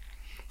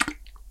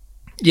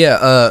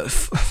 Yeah,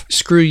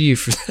 screw you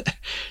for that.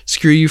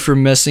 Screw you for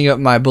messing up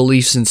my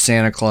beliefs in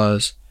Santa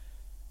Claus.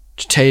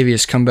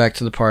 Jatavius, come back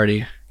to the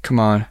party. Come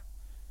on.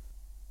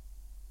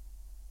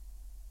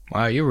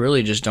 Wow, you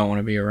really just don't want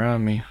to be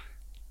around me.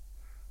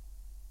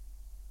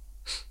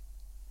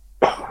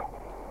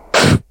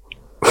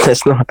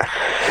 That's not.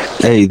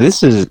 Hey,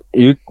 this is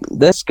you.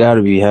 That's got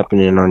to be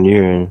happening on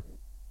your end.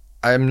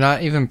 I'm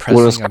not even pressing.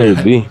 What else could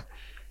it be?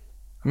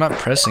 I'm not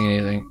pressing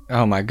anything.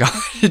 Oh my god,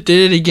 it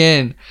did it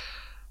again.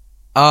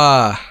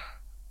 I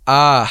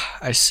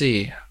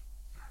see.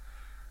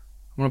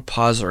 I'm gonna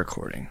pause the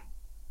recording.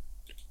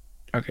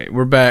 Okay,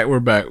 we're back. We're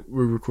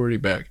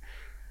recording back.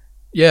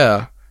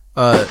 Yeah.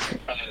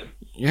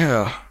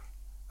 Yeah.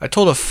 I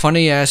told a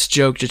funny ass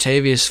joke.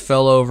 Jatavius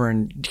fell over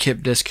and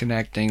kept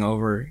disconnecting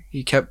over.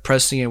 He kept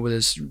pressing it with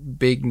his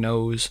big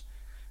nose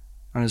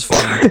on his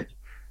phone.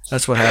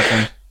 That's what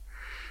happened.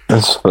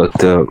 That's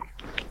fucked up.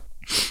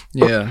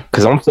 Yeah.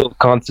 Because I'm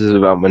self-conscious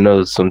about my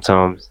nose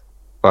sometimes.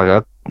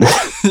 Like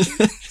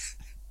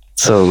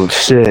So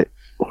shit.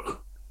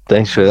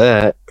 Thanks for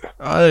that.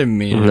 I didn't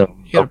mean it. No,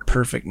 you got a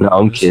perfect nose. No,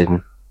 I'm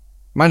kidding.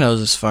 My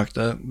nose is fucked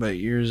up, but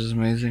yours is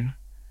amazing.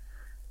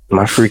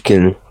 My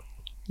freaking,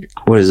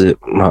 what is it?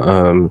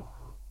 My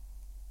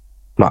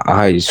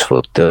eye is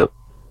fucked up.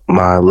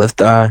 My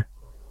left eye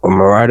or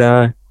my right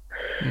eye.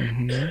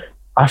 Mm-hmm.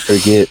 I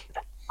forget.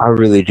 I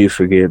really do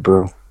forget,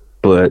 bro.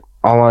 But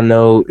all I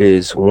know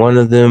is one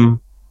of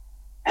them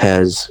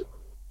has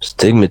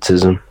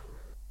stigmatism.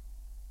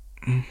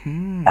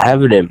 Mm-hmm. I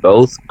have it in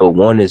both, but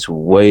one is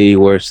way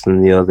worse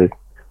than the other.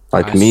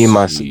 Like me and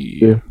my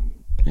sister.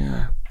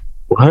 Yeah.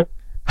 What?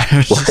 I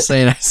was just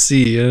saying, I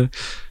see you.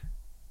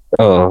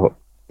 Oh,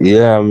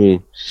 yeah. I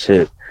mean,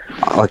 shit.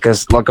 Like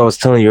I was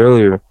telling you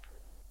earlier,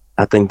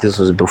 I think this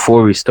was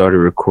before we started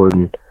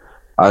recording.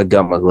 I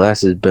got my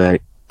glasses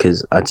back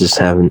because I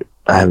haven't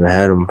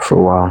had them for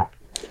a while.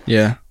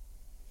 Yeah.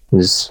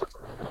 I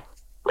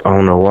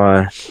don't know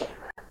why.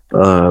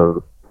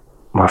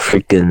 My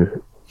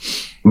freaking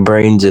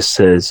brain just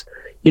says,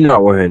 "You're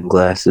not wearing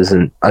glasses,"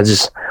 and I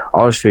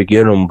always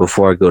forget them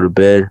before I go to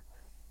bed,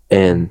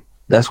 and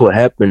that's what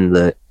happened.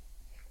 That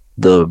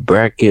the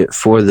bracket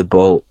for the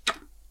bolt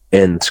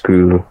and the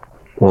screw,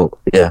 well,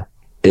 yeah,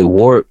 it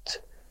warped.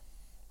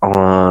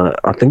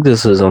 I think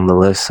this was on the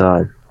left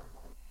side,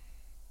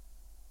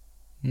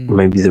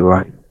 maybe the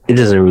right. It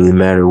doesn't really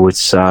matter which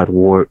side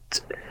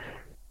warped. I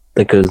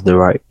think it was the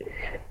right,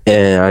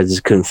 and I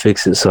just couldn't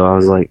fix it. So I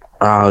was like,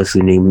 I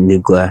obviously need new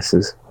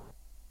glasses.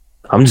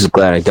 I'm just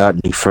glad I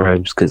got new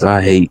frames because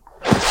I hate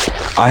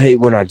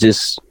when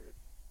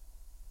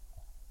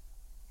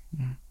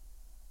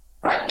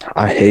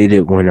I hate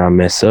it when I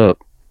mess up.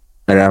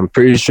 And I'm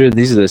pretty sure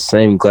these are the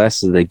same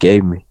glasses they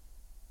gave me.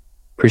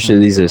 Pretty sure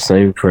these are the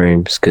same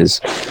frames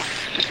because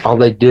all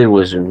they did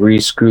was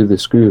re-screw the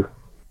screw.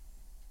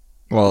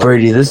 Well,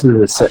 Brady, this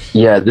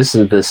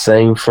is the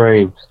same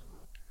frames.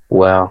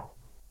 Wow.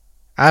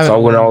 I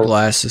haven't worn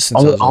glasses since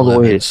I was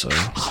 11, so.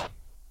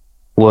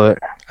 What?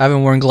 I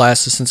haven't worn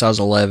glasses since I was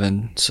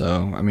 11,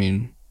 so, I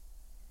mean,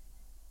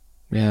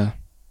 yeah.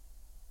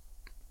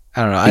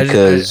 I don't know.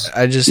 Because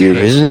I just your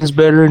vision's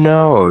better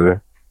now,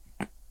 or?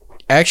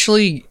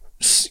 Actually,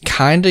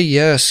 kind of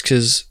yes,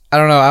 because, I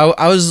don't know,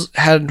 I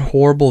had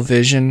horrible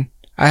vision.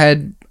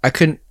 I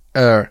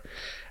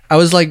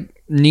was like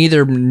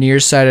neither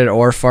nearsighted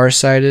or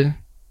farsighted.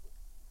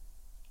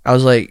 I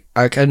was like,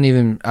 I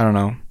don't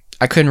know.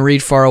 I couldn't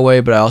read far away,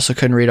 but I also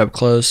couldn't read up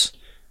close,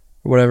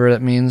 or whatever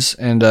that means.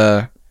 And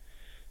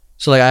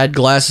so like I had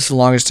glasses for the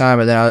longest time,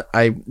 but then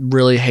I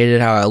really hated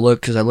how I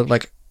looked because I looked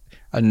like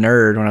a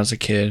nerd when I was a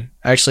kid.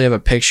 I actually have a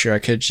picture I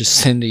could just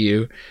send to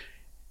you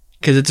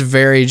because it's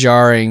very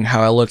jarring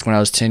how I looked when I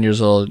was 10 years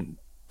old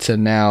to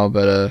now.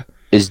 But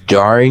is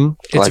jarring.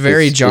 It's like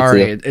very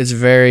jarring. It's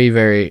very,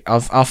 very.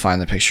 I'll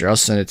find the picture. I'll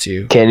send it to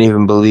you. Can't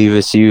even believe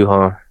it's you,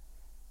 huh?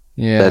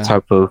 Yeah. That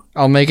type of.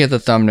 I'll make it the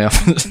thumbnail.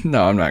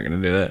 No, I'm not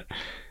gonna do that.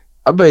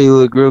 I bet you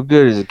look real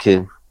good as a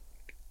kid.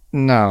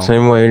 No.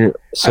 Same way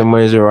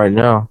as it right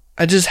now.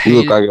 I just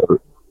hated.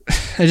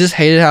 I just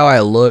hated how I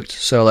looked.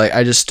 So like,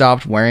 I just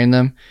stopped wearing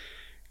them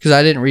because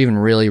I didn't even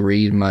really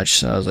read much.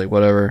 So I was like,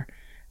 whatever.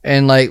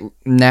 And like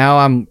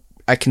now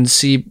I can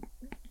see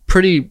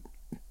pretty.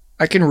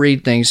 I can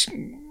read things,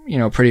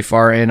 pretty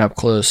far and up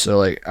close. So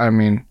like, I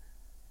mean,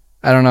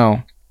 I don't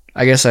know.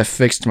 I guess I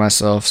fixed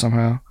myself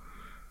somehow.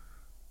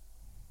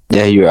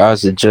 Yeah, your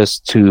eyes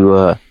adjust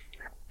to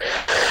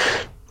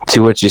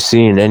what you're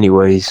seeing,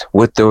 anyways,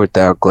 with or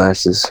without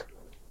glasses.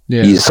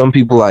 Yeah. Some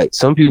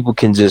people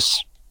can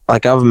just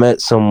like, I've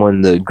met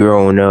someone that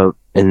growing up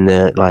and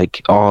that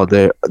like all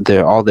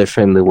their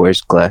family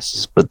wears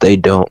glasses, but they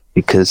don't,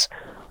 because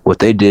what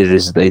they did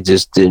is they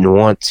just didn't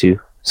want to,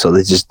 so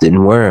they just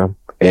didn't wear them.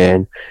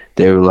 And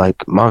they were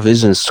like, my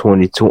vision's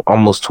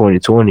almost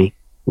 20/20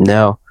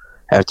 now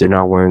after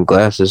not wearing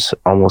glasses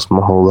almost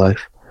my whole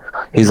life.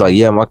 He's like,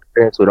 yeah, my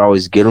parents would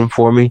always get them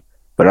for me,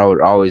 but I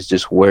would always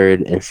just wear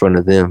it in front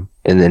of them.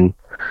 And then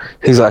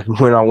he's like,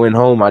 when I went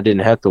home, I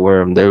didn't have to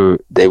wear them.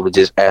 They would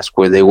just ask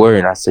where they were,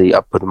 and I say,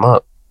 I put them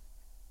up.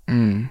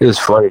 It was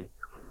funny.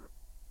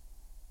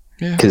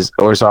 Yeah.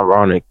 Or it's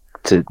ironic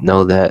to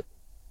know that.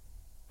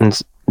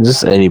 It's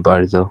just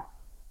anybody, though.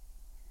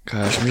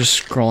 Gosh, I'm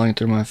just scrolling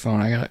through my phone.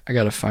 I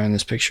gotta find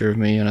this picture of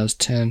me when I was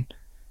 10.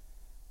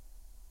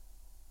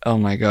 Oh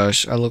my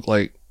gosh, I look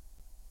like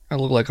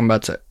I'm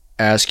about to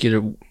ask you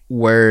to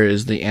where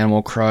is the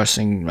Animal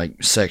Crossing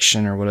like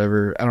section or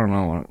whatever. I don't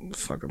know what the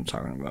fuck I'm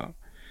talking about.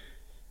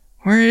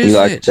 Where is it? You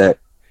like that?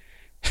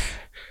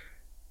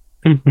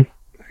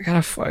 I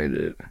gotta find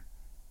it.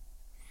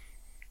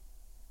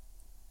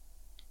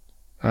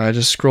 I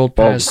just scrolled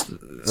past.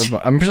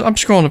 I'm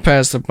scrolling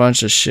past a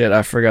bunch of shit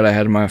I forgot I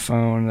had on my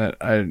phone that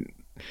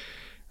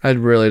I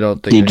really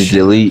don't think need to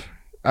delete.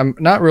 I'm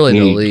not really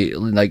delete.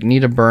 Like,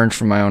 need to burn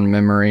from my own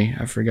memory.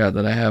 I forgot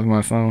that I have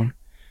my phone.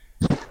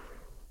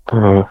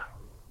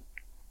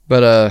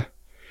 But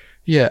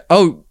yeah.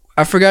 Oh,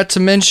 I forgot to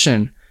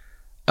mention,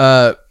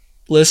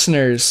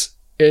 listeners.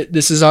 The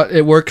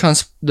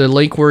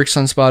link works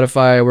on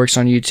Spotify. It works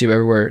on YouTube.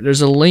 Everywhere.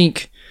 There's a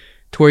link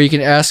to where you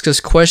can ask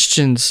us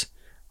questions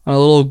on a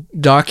little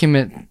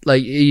document.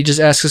 Like, you just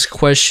ask us a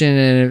question,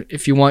 and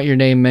if you want your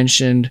name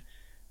mentioned,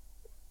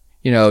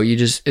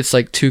 it's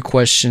like 2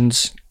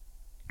 questions,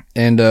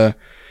 and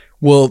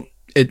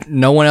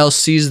no one else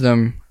sees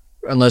them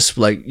unless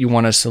like you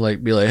want us to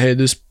like be like, hey,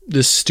 this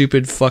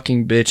stupid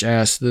fucking bitch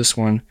asked this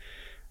one.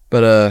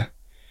 But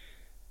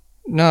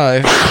no,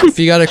 if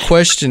you got a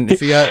question,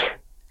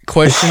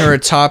 or a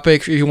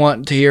topic, if you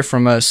want to hear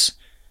from us,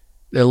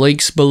 the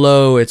link's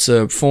below. It's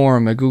a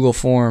Google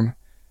form.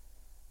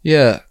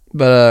 Yeah,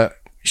 but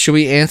should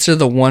we answer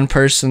the one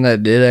person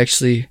that did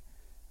actually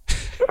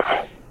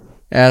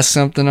ask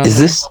something on Is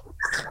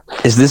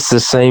this the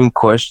same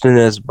question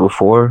as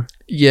before?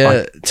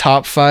 Yeah,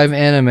 top 5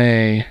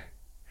 anime.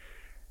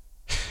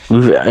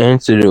 We've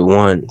answered it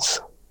once.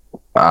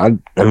 I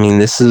mean,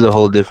 this is a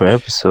whole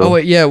different episode. Oh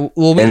wait, yeah.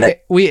 Well,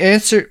 we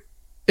answered.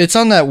 It's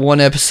on that one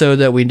episode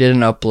that we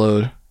didn't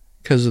upload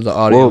because of the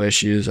audio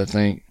issues. I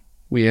think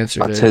we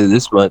answered it. I'll tell you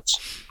this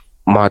much.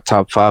 My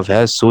top 5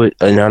 has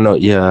switched, and I know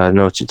what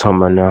you're talking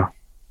about now.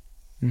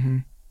 Mm-hmm.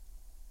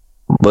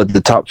 But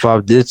the top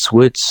 5 did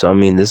switch, so I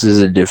mean, this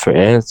is a different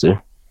answer.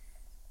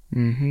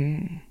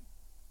 Mm-hmm.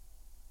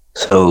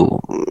 So,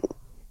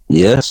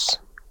 yes.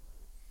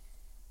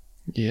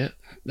 Yeah,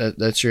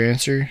 that's your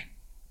answer?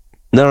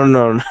 No.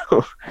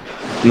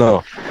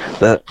 All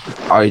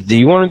right, do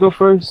you want to go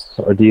first,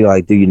 or do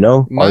you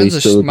know?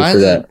 Mine's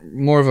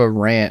more of a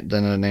rant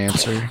than an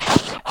answer.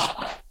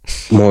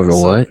 More of a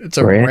what? It's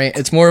a rant.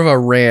 It's more of a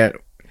rant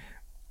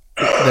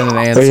than an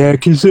answer. Yeah, I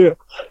can see it.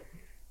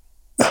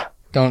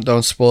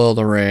 Don't spoil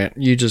the rant.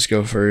 You just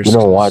go first. You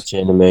don't watch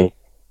anime.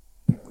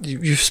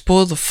 You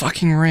spoiled the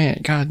fucking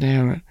rant. God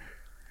damn it.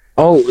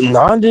 Oh,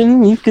 no, I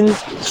didn't. You can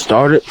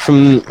start it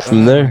from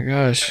there. Oh my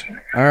gosh.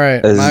 All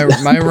right.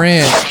 My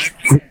rant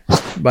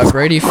by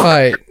Brady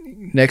Fight.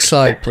 Next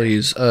slide,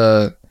 please.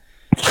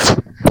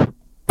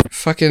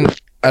 Fucking,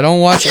 I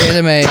don't watch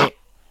anime,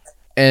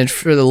 and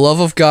for the love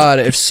of God,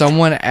 if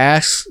someone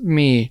asks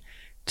me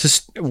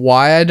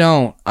why I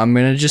don't, I'm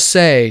gonna just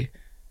say.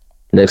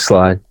 Next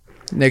slide.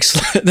 That's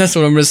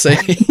what I'm gonna say.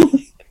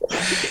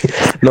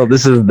 No,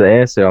 this is the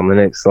answer on the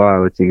next slide.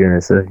 What you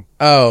gonna say?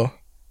 Oh,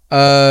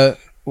 I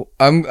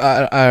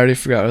already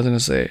forgot what I was gonna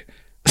say.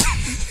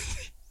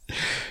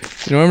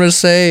 You know what I'm gonna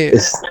say?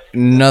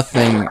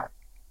 Nothing.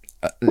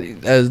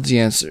 As the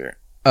answer.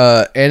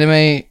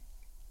 Anime.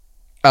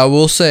 I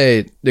will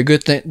say the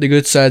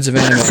good sides of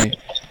anime.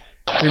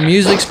 The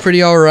music's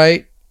pretty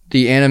alright.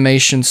 The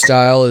animation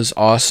style is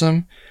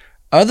awesome.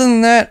 Other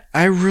than that,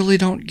 I really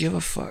don't give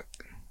a fuck.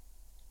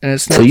 And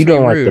it's not. So you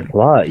don't like the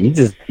plot. You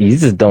just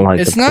don't like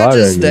the plot. It's not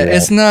just that.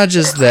 It's not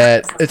just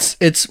that.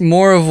 It's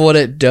more of what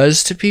it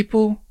does to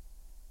people.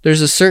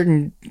 there's a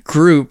certain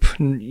group,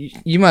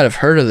 you might have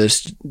heard of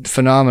this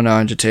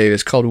phenomenon, Jatavius.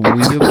 It's called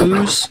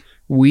weeaboos.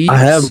 Weebs. I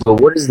have,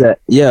 but what is that?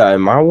 Yeah,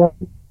 am I one?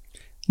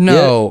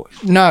 No,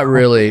 not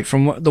really.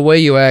 From the way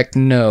you act,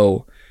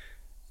 no.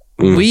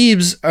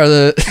 Weebs are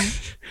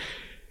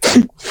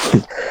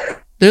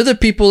they're the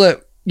people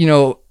that, you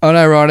know,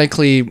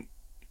 unironically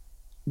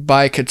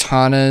buy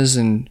katanas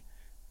and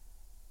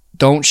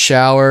don't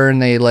shower,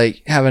 and they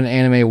like have an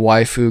anime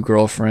waifu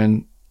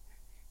girlfriend,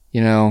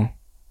 you know,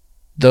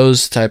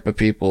 those type of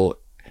people.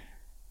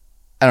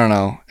 I don't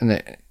know.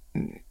 And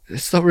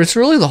it's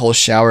really the whole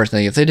shower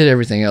thing. If they did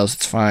everything else,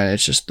 it's fine.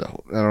 It's just, I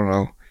don't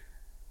know.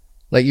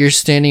 Like, you're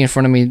standing in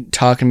front of me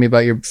talking to me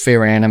about your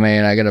favorite anime,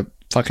 and I gotta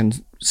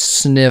fucking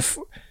sniff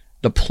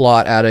the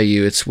plot out of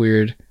you. It's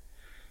weird.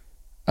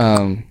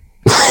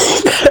 It's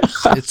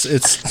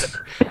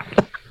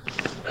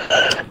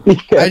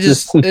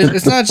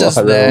it's not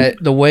just that.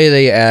 The way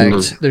they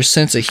act, their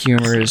sense of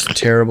humor is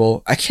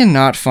terrible. I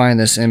cannot find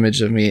this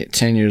image of me at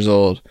 10 years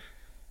old.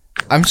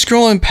 I'm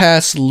scrolling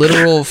past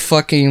literal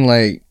fucking,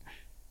 like,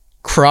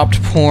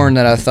 cropped porn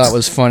that I thought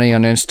was funny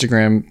on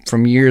Instagram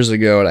from years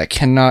ago, and I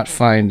cannot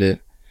find it.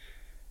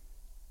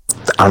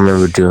 I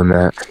remember doing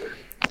that.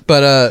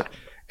 But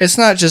it's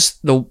not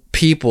just the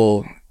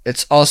people.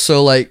 It's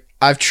also, like,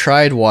 I've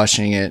tried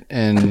watching it,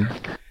 and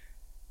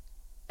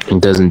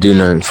it doesn't do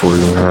nothing for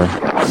you, huh?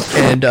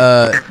 And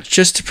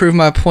just to prove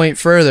my point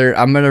further,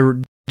 I'm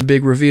gonna the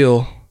big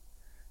reveal.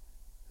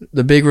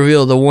 The big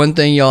reveal. The one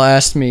thing y'all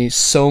asked me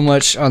so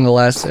much on the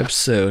last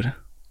episode.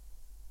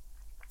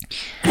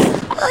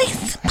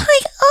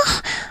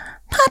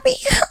 Puppy.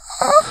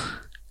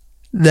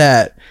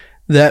 That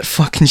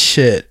fucking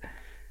shit.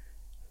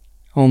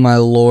 Oh my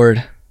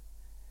lord.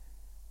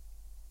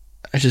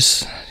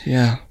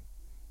 Yeah.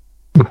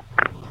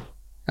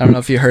 I don't know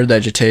if you heard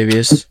that,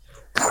 Jatavius.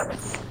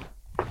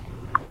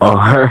 Oh,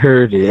 I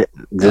heard it.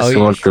 Just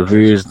want the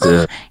viewers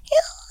to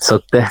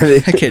suck that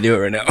in. I can't do it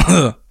right now.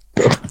 I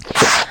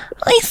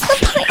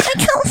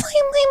can't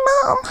find my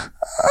mom.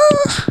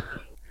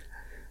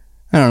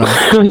 I don't know.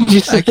 What did you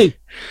say?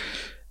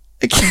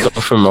 I can't.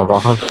 From my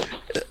mom.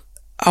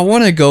 I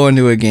want to go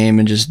into a game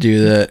and just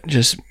do that.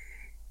 Just,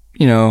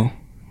 you know,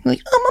 like,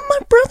 I'm at my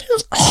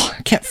brother's. Oh,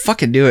 I can't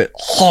fucking do it.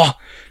 Oh.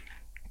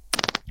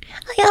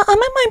 Yeah, I'm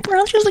at my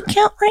brother's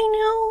account right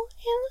now,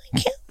 and I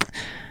can't.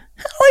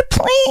 How do I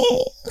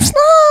play?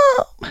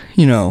 Stop!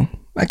 You know,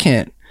 I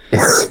can't.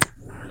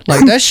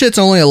 Like, that shit's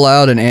only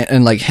allowed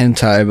in like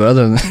hentai, but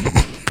other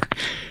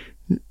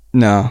than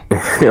no.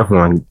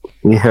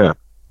 Yeah.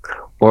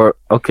 Or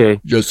okay.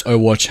 Yes, I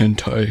watch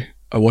hentai.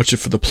 I watch it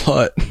for the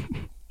plot.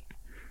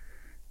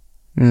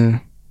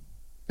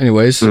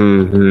 Anyways,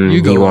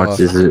 you go. He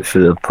watches it for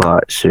the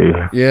plot,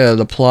 sure. Yeah,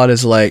 the plot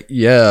is like,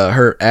 yeah,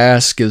 her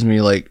ass gives me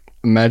like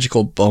a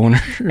magical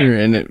boner,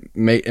 and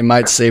it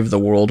might save the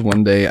world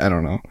one day. I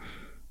don't know.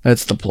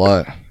 That's the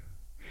plot.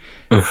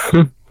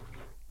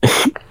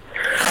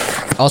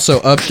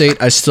 Also,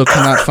 update. I still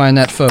cannot find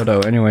that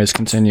photo. Anyways,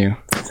 continue.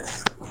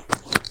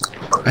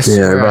 I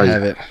swear I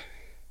have it.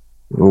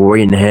 We're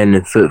waiting hand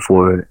and foot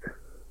for it.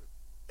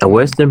 A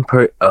Western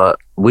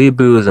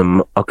weeaboo is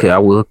okay. I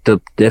looked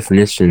up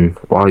definition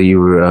while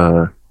you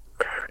were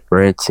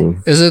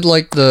ranting. Is it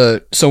like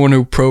someone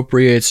who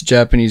appropriates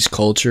Japanese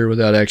culture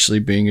without actually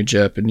being a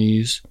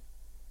Japanese?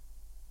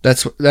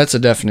 That's a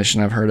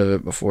definition. I've heard of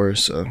it before.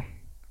 So,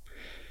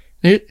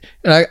 and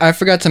I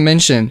forgot to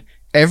mention,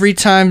 every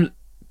time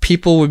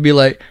people would be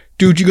like,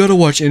 "Dude, you gotta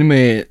watch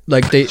anime,"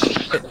 like they'd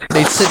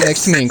sit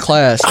next to me in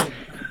class, and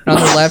on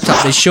their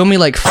laptop they show me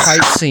like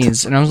fight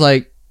scenes, and I was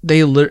like,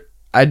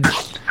 I'm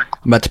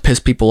about to piss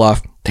people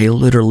off. They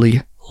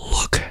literally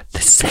look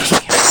the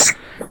same.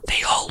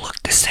 They all look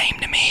the same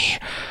to me.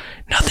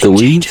 Nothing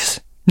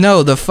changes.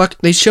 No,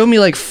 they show me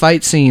like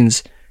fight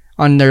scenes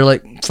on their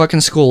like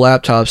fucking school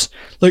laptops.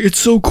 Like, it's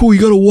so cool,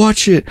 you gotta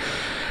watch it.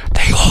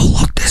 They all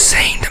look the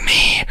same to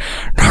me.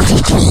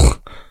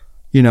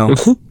 You know.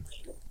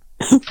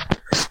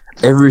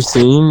 Every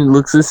scene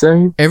looks the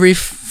same? Every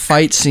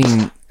fight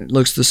scene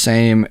looks the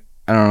same.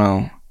 I don't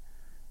know.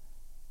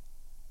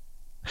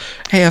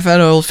 Hey, I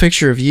found an old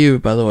picture of you,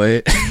 by the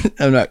way.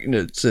 I'm not going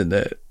to send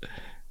that.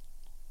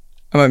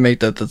 I might make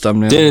that the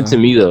thumbnail. Send it to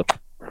me, though.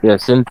 Yeah,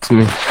 send it to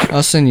me.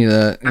 I'll send you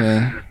that,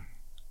 yeah.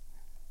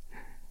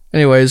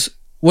 Anyways,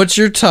 what's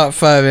your top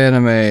 5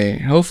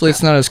 anime? Hopefully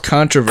it's not as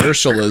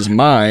controversial as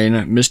mine,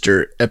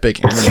 Mr.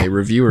 Epic Anime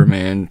Reviewer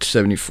Man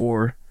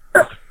 74.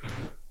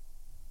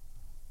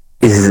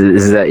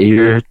 Is that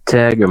your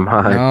tag or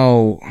mine?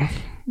 No.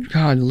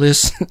 God,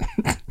 listen.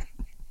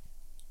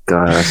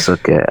 God, I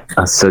suck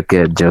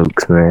at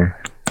jokes, man.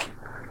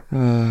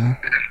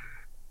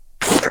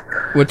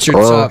 What's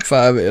your top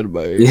 5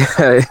 anime?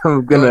 Yeah,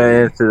 I'm gonna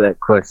answer that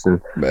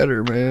question.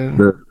 Better,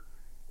 man.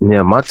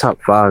 Yeah, my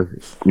top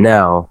 5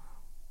 now,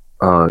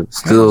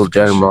 still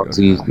Dragon Ball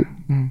Z.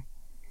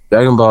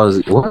 Dragon Ball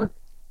Z. What?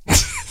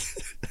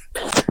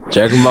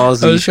 Dragon Ball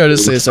Z. I was trying to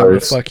say something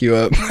to fuck you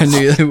up. I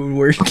knew that would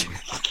work.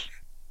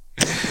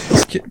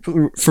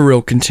 For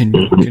real,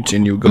 continue.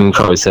 Go. You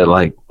probably said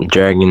like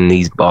dragging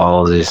these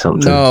balls or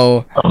something.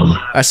 No,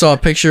 I saw a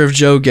picture of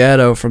Joe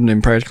Gatto from the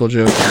Impractical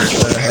Jokers.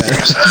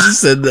 He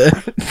said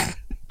that.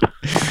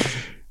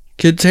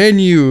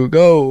 Continue.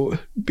 Go.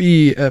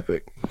 Be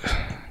epic.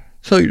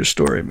 Tell your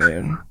story,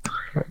 man.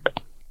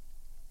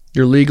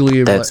 You're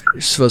legally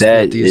supposed to be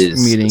at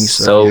these meetings,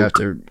 so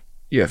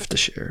you have to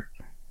share.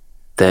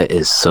 That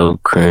is so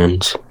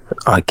cringe.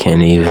 I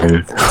can't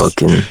even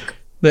fucking.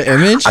 The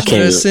image I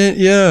can't. sent,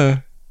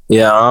 yeah.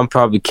 Yeah, I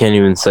probably can't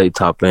even say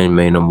top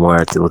anime no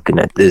more after looking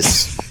at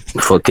this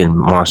fucking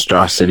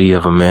monstrosity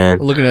of a man.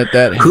 Looking at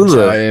that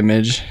hentai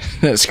image,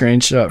 that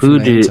screenshot from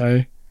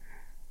the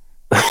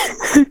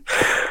hentai.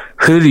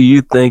 Who do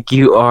you think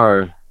you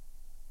are?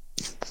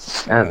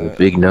 That's a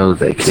big nose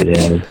that kid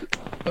has.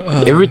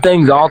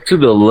 Everything's all to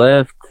the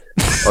left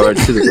or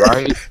to the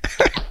right.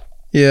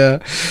 Yeah.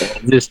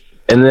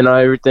 And then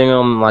everything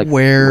on like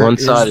one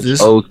side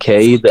is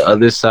okay, the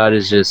other side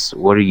is just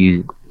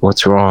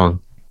what's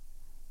wrong?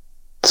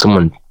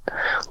 Someone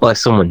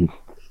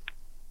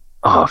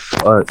oh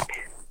fuck.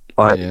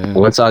 Like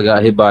once I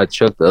got hit by a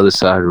truck, the other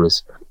side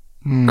was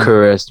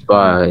caressed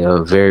by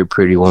a very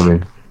pretty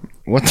woman.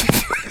 What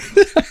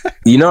the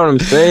You know what I'm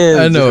saying?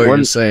 I know what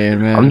you're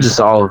saying, man. I'm just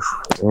all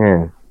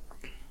man.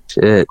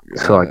 Shit.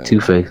 I feel like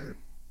Two-Face.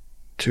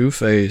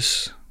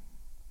 Two-Face.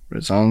 But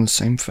it's on the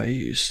same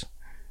face.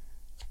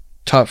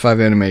 Top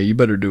 5 anime, you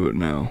better do it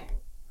now.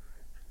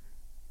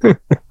 Better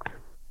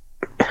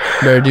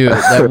do it.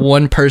 That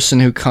one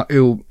person who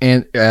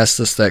asked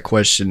us that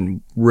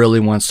question really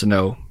wants to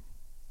know.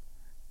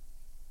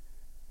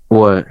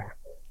 What?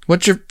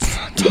 What's your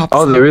top?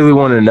 Oh, they really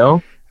want to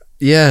know?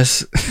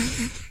 Yes.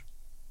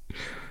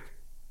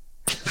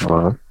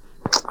 I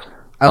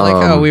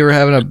like how we were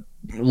having a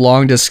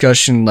long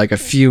discussion like a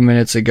few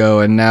minutes ago,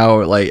 and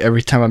now like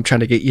every time I'm trying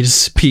to get you to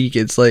speak,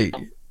 it's like.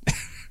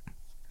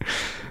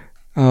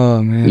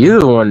 Oh man! You're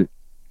the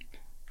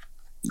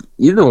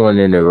one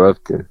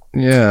interrupting.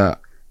 Yeah.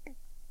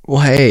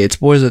 Well, hey, it's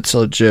boys that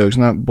tell jokes,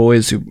 not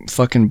boys who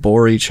fucking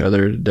bore each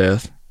other to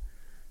death.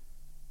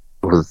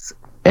 With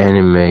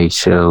anime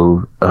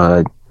show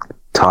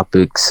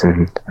topics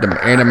and the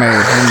anime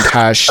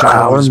hentai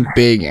shows,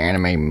 big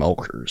anime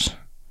milkers.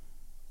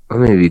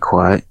 Let me be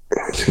quiet.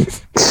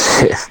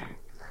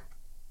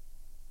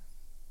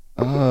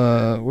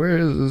 Where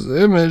is this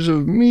image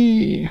of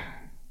me?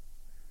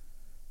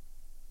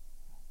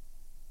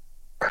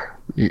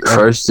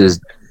 First is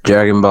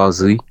Dragon Ball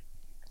Z.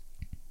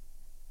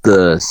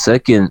 The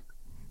second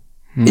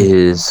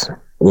is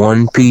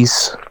One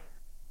Piece.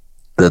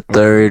 The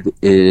third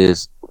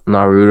is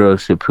Naruto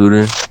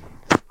Shippuden.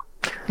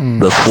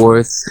 The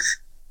fourth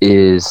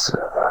is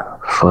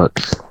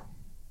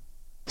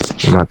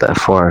not that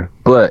far,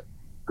 but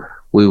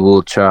we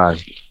will try.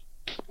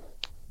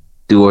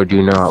 Do or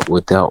do not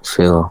without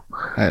fail.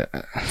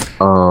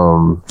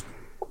 The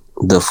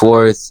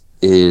fourth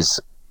is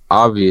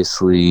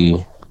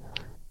obviously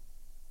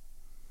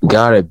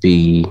gotta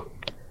be,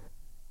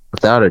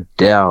 without a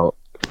doubt,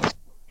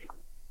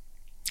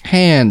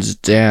 hands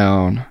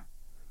down,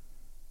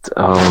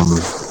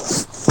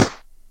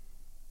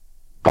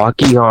 Baki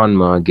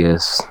Hanma, I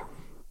guess,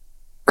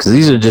 because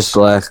these are just the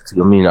last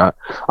two. I mean, I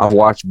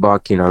watched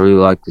Baki and I really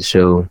like the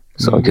show,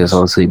 so I guess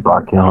I'll say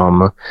Baki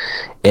Hanma.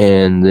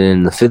 And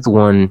then the fifth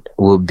one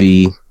will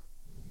be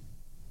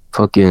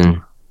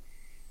fucking.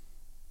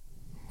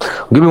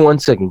 Give me one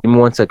second,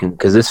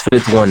 because this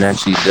fifth one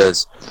actually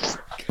does.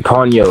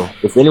 Ponyo.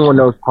 If anyone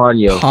knows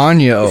Ponyo.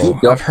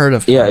 I've heard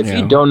of Ponyo. Yeah, if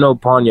you don't know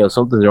Ponyo,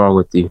 something's wrong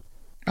with you.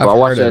 I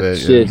watched that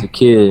shit as a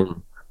kid.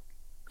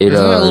 Isn't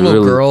that a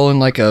little girl in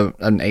like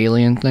an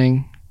alien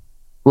thing?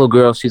 Little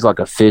girl, she's like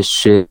a fish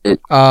shit thing.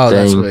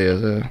 That's what it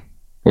is.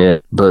 Yeah,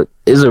 but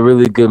it's a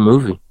really good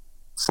movie.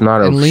 It's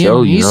not a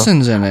show, Liam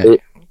Neeson's in it.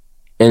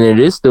 And it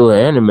is still an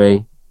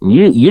anime.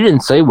 You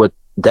didn't say what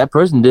that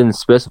person didn't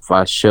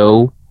specify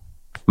show,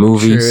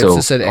 movie. Sure, so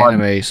it said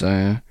anime,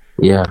 so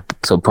yeah.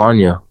 So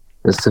Ponyo.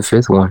 That's the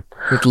fifth one.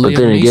 With Liam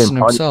Neeson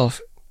himself.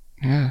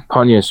 Yeah.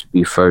 Ponyo should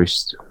be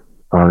first,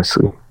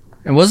 honestly.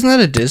 And wasn't that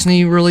a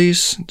Disney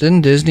release?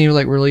 Didn't Disney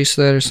like release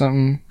that or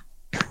something?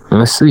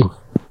 Let's see.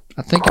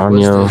 I think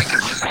Ponyo.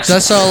 It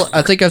was.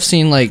 I think I've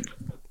seen like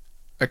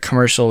a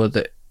commercial with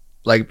it,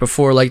 like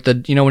before, like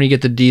when you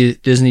get the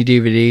Disney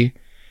DVD,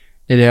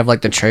 they have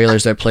like the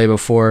trailers that play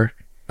before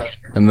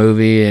the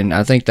movie, and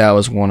I think that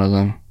was one of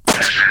them.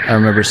 I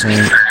remember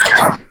seeing.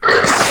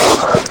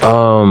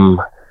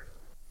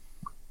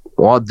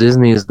 Walt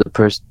Disney is the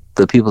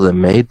people that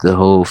made the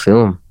whole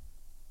film.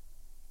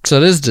 So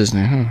it is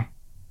Disney, huh?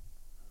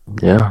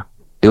 Yeah.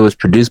 It was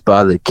produced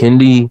by the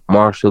Kendi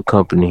Marshall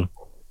Company.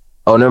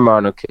 Oh, never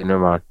mind. Okay,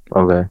 never mind.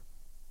 Okay.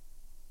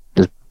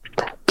 Just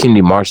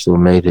Kendi Marshall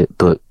made it,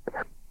 but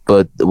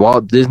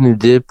Walt Disney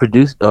did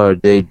produce, or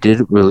they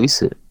did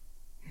release it.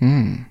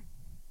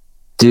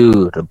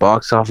 Dude, the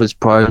box office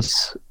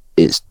price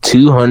is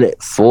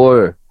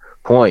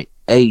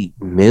 $204.8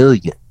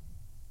 million.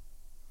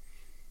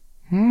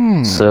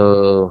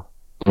 So,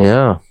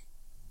 yeah.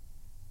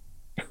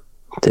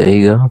 There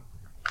you go.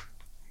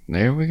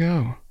 There we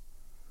go.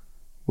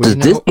 Does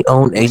Disney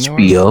own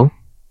HBO?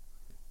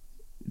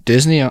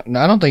 Disney? I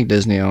don't think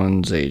Disney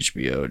owns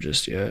HBO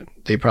just yet.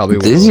 They probably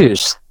will.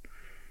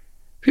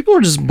 People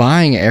are just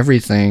buying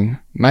everything.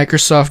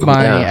 Microsoft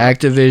buying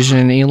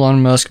Activision.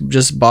 Elon Musk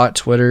just bought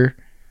Twitter.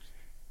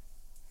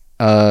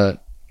 Who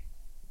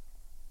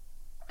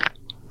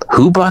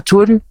bought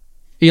Twitter?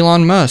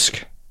 Elon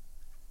Musk.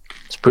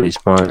 It's pretty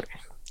smart.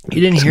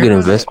 You didn't hear a good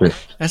about investment.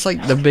 That's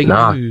like the big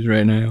news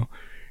right now.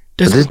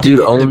 This dude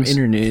owns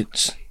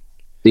internets.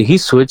 Did he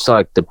switch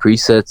like the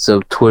presets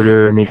of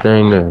Twitter or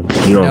anything? Or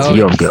you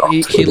don't get off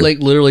he like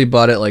literally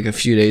bought it like a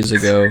few days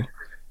ago.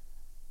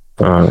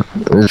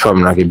 There's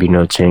probably not gonna be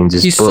no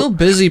changes. He's still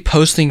busy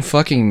posting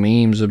fucking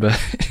memes about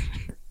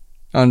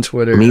on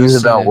Twitter. Memes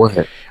about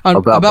what?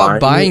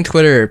 About buying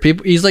Twitter.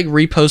 He's like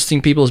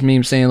reposting people's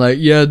memes saying like,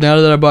 "Yeah,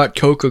 now that I bought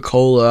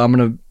Coca-Cola, I'm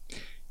gonna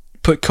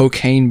put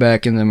cocaine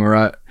back in them."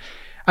 Or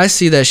I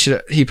see that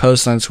shit he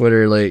posts on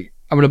Twitter. Like,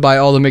 I'm gonna buy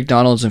all the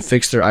McDonald's and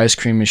fix their ice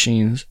cream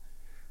machines.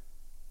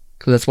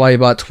 Cause that's why he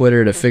bought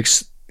Twitter, to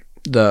fix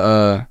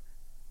the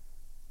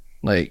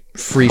like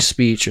free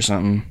speech or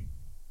something.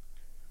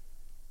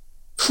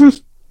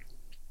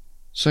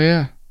 So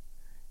yeah,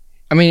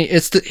 I mean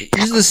he's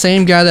the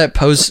same guy that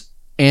posts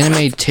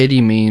anime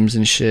titty memes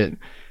and shit.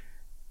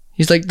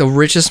 He's like the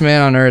richest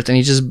man on earth, and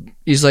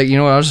he's like, you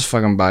know what? I'll just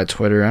fucking buy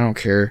Twitter. I don't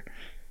care.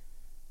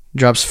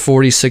 Drops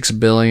 $46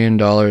 billion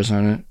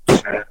on it.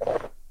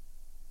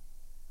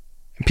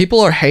 And people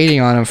are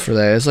hating on him for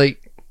that. It's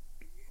like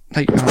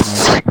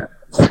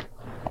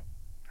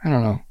I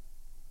don't know.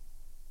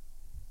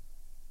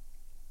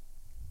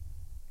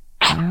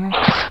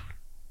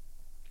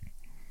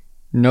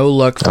 No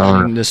luck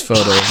finding this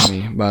photo of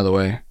me, by the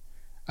way.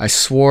 I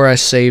swore I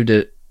saved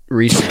it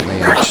recently,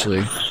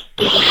 actually.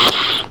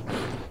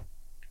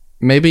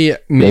 Maybe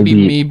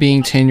me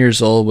being 10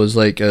 years old was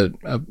like a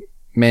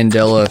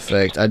Mandela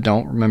effect. I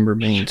don't remember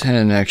being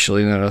 10,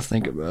 actually, now that I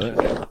think about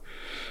it.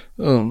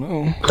 Oh,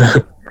 no.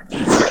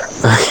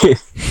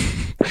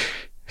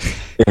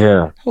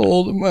 Yeah. How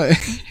old am I?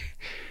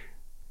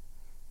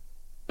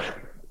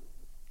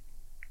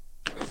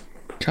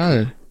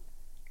 God.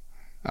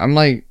 I'm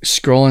like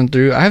scrolling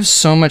through. I have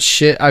so much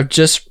shit. I'm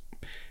just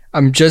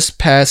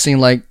passing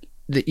like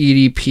the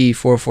EDP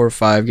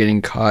 445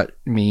 getting caught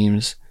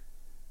memes.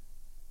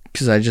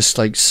 Cause I just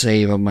like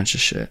save a bunch of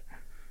shit.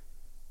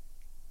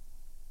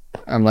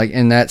 I'm like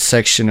in that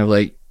section of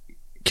like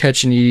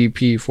catching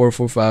EDP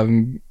 445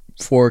 and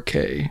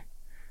 4K.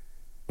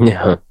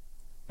 Yeah.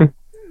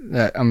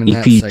 That I'm in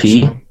that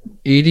section.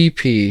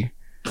 EDP.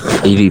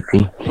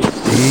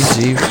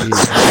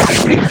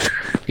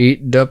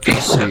 Eat the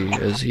pussy,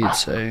 as he'd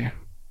say.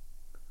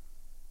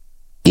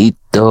 Eat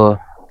the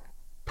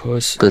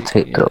pussy.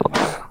 Potato.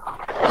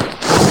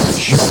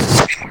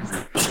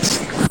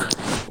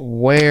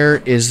 Where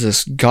is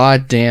this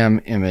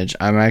goddamn image?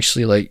 I'm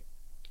actually like...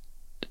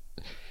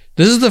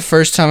 This is the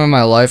first time in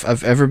my life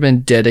I've ever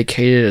been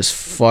dedicated as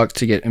fuck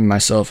to getting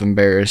myself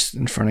embarrassed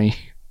in front of you.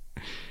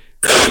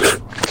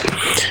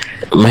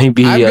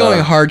 Maybe I'm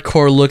going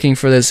hardcore looking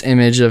for this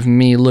image of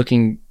me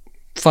looking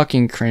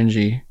fucking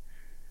cringy.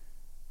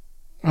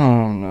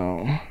 Oh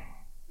no.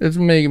 It's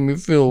making me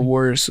feel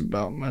worse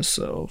about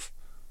myself.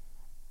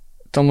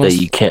 It's almost,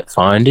 that you can't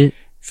find it?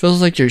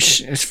 Feels like it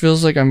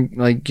feels like I'm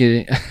like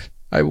getting...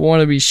 I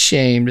want to be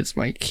shamed. It's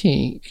my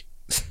kink.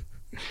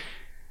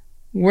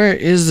 Where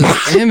is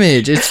this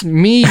image? It's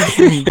me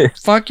from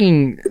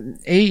fucking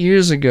 8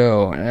 years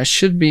ago. And I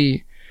should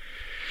be...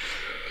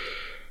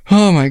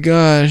 Oh my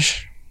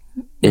gosh.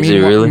 Is it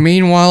really?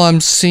 Meanwhile, I'm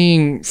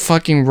seeing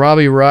fucking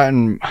Robbie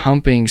Rotten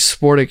humping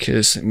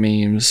Sporticus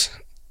memes.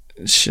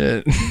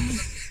 Shit.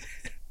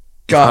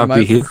 God,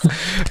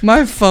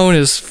 my phone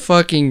is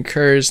fucking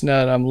cursed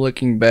now that I'm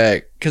looking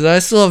back. Because I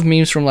still have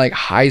memes from like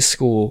high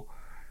school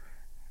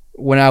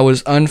when I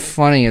was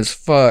unfunny as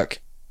fuck.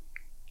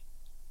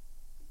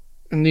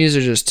 And these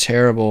are just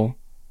terrible.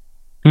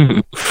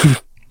 I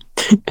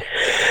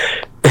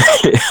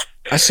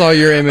saw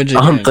your image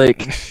again.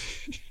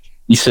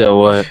 You said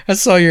what? I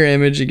saw your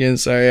image again.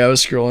 Sorry, I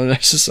was scrolling. I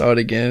just saw it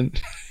again.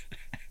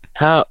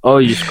 How? Oh,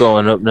 you're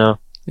scrolling up now?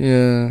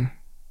 Yeah.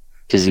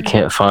 Because you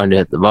can't find it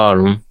at the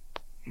bottom.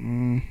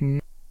 Mm-hmm.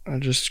 I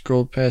just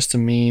scrolled past a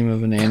meme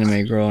of an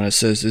anime girl and it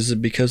says, "Is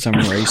it because I'm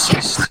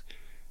racist?"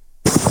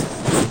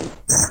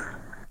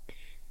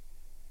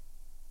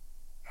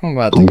 I'm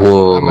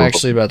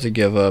actually about to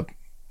give up.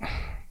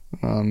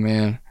 Oh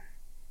man.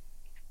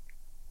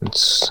 It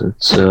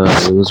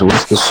was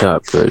worth the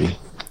shot, buddy.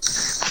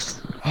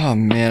 Oh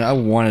man, I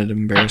wanted to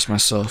embarrass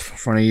myself in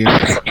front of you.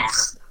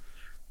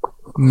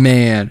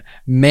 Man, oh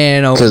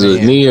man. Because it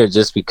was me, or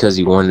just because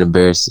you wanted to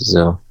embarrass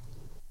yourself?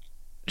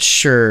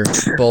 Sure,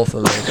 both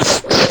of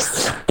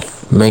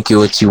those. Make it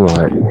what you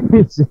want.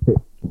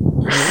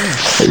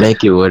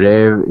 Make it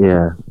whatever,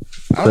 yeah.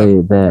 Play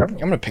it back. I'm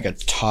gonna pick a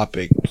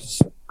topic.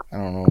 I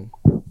don't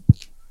know.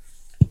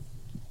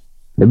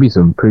 There'd be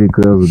some pretty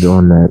girls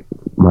doing that.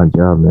 My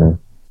job, man.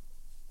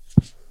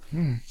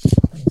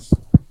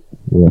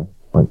 Yeah,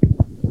 like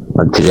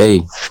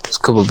today, it's a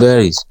couple of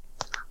baddies.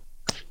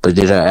 But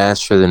did I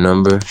ask for the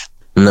number?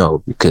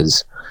 No,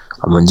 because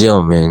I'm a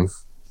gentleman.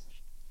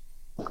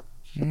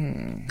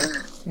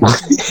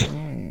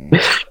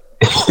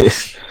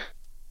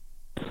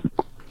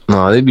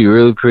 No, they'd be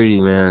really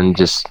pretty, man.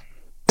 Just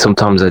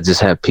sometimes I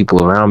just have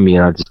people around me,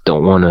 and I just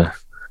don't want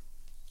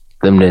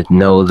them to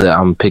know that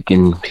I'm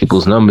picking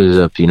people's numbers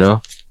up. Yeah.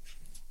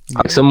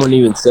 Like someone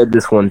even said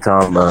this one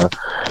time.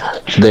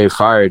 They're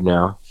fired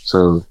now,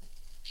 so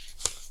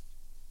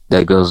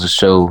that goes to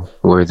show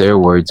where their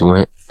words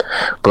went.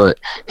 But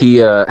they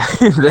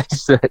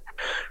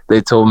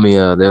told me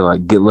they're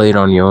like, get laid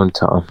on your own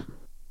time.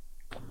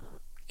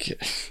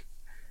 Get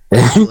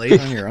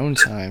laid on your own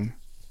time.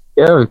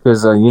 Yeah,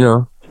 because I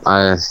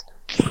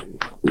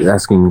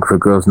asking for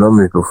girls'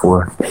 numbers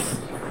before.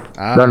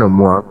 Not no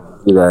more.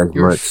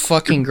 You're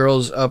fucking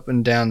girls up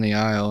and down the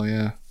aisle,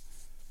 yeah.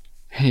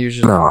 You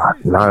just not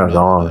at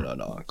all.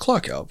 No.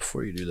 Clock out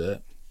before you do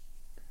that.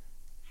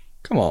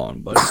 Come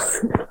on, buddy.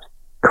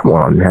 Come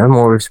on, man. Have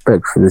more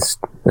respect for this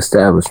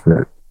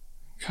establishment.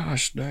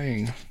 Gosh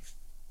dang.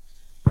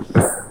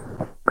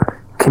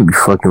 Can't be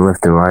fucking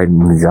left and right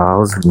in these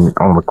aisles and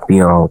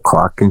be on the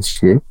clock and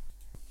shit.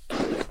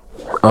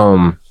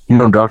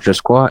 Dr.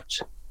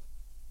 Squatch?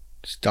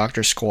 It's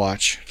Dr.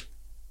 Squatch.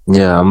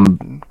 Yeah,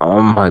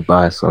 I might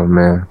buy some,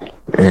 man.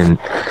 And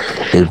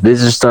if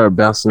bitches start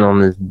bouncing on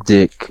this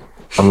dick,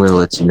 I'm gonna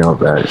let you know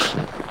about it.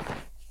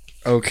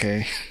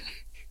 Okay.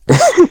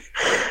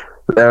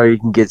 Or you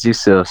can get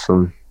yourself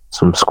some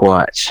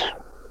Squatch.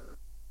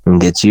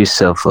 And get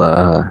yourself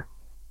I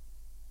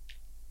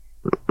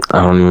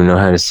don't even know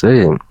how to say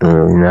it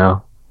really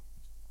now.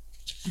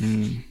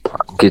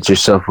 Get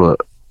yourself Some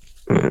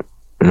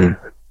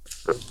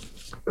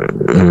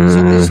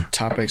of these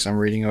topics I'm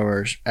reading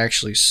over are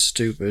actually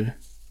stupid.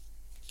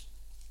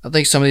 I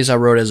think some of these I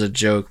wrote as a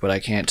joke, but I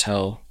can't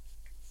tell.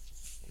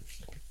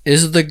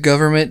 Is the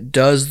government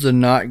does the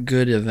not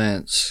good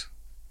events?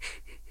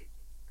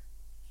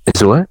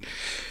 It's what?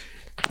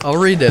 I'll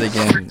read that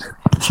again.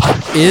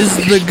 Is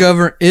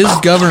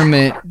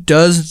government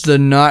does the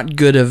not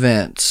good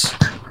events?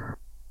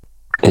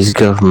 Is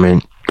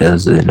government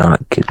does the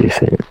not good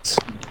events?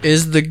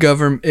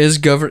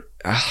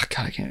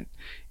 I can't.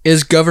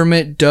 Is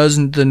government does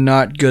the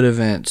not good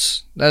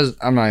events?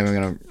 I'm not even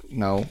gonna.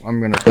 No,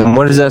 I'm gonna. And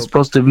what is that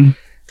supposed to be?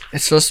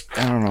 It's supposed.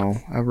 I don't know.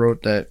 I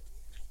wrote that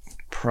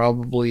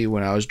probably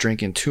when I was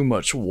drinking too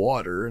much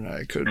water and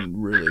I couldn't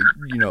really,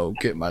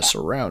 get my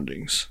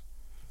surroundings.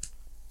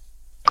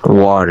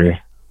 Water.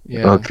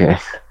 Yeah. Okay.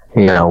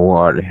 Yeah,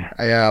 water.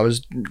 I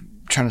was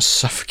trying to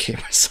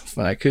suffocate myself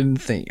and I couldn't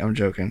think. I'm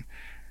joking,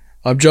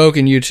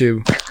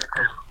 YouTube.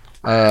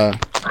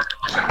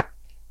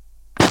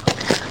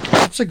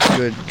 That's a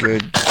good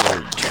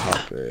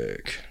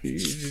topic.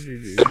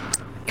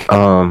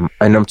 And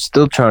I'm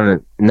still trying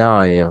to. Now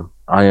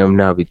I am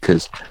now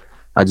because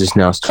I just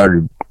now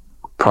started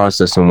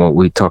processing what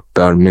we talked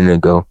about a minute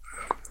ago.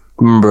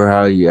 Remember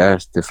how you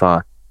asked if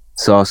I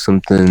saw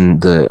something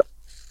that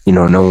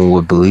no one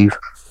would believe?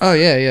 Oh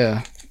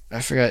yeah. I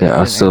forgot. Yeah,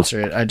 I didn't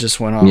answer it. I just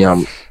went off.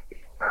 Yeah,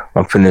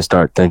 I'm finna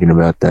start thinking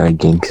about that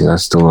again because I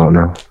still don't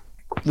know.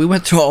 We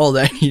went through all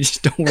that. You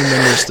just don't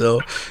remember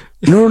still.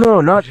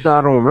 No, not that I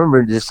don't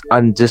remember.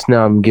 I'm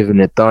giving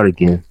it thought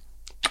again.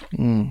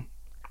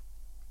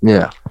 Yeah.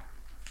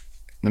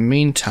 In the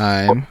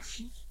meantime,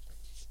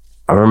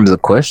 I remember the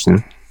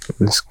question.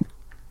 This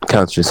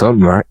counts for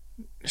something, right?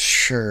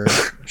 Sure,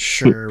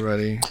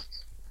 buddy.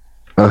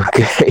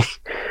 Okay.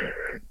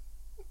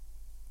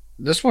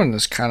 This one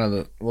is kind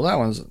of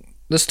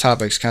this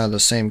topic's kind of the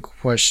same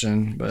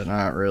question, but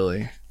not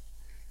really.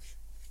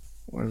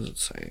 What does it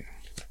say?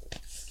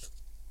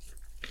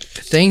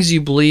 Things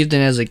you believed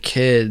in as a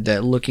kid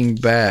that looking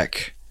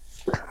back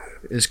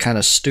is kind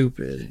of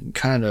stupid and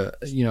kind of,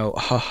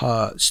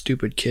 haha,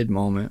 stupid kid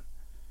moment.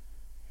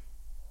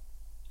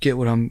 Get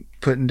what I'm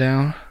putting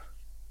down?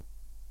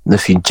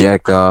 If you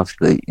jack off,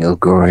 you'll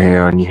grow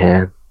hair on your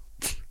head.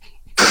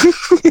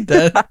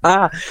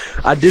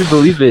 I did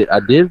believe it. I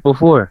did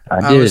before.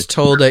 I was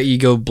told that you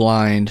go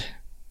blind.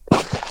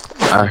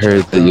 I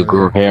heard that you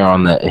grow hair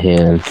on that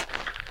hand.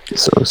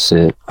 So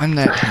sick. On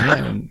that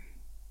hand?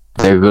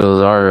 There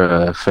goes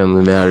our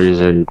family matters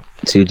are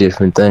two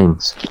different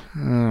things.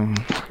 Oh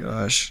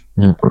gosh.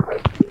 Well,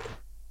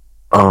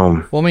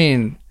 I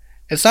mean,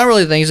 it's not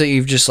really things that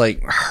you've just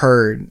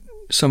heard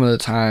some of the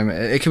time.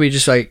 It could be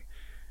just I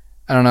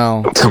don't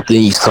know, something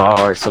you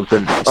saw or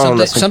something.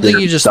 Something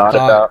you just thought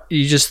about.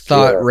 You just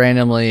thought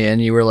randomly,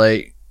 and you were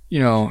and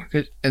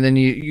then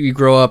you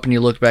grow up and you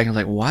look back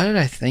and why did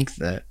I think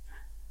that?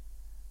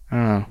 I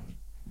don't know.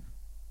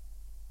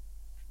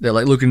 That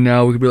looking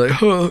now, we could be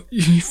oh,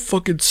 you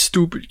fucking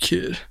stupid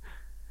kid.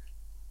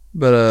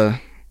 But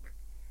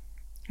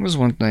was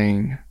one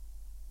thing.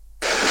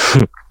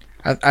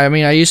 I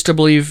mean, I used to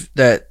believe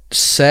that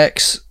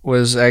sex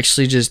was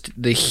actually just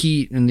the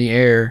heat in the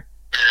air.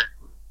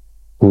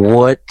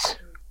 What?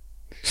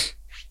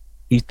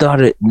 You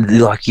thought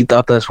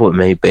that's what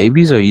made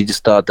babies, or you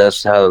just thought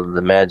that's how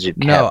the magic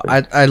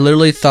happened? No, I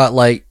literally thought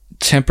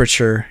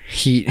temperature,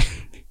 heat.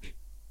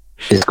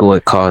 is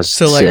what caused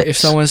So like, sex. if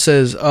someone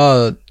says,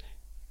 "Oh,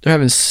 they're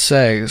having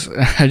sex,"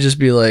 I'd just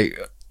be like,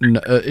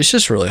 no, "It's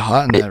just really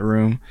hot in that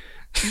room.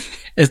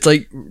 It's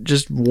like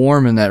just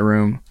warm in that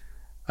room."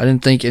 I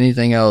didn't think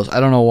anything else. I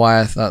don't know why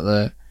I thought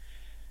that.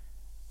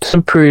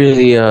 Some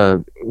pretty,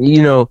 to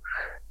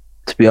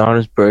be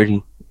honest,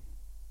 Birdie,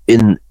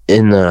 in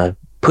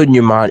putting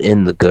your mind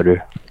in the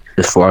gutter,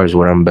 as far as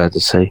what I'm about to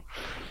say,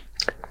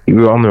 you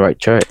were on the right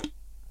track,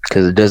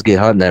 because it does get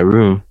hot in that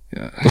room.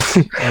 Yeah.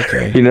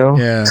 Okay.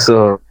 Yeah.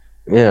 So,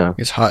 yeah.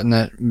 It's hot in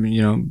that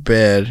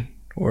bed,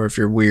 or if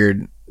you're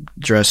weird,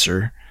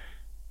 dresser,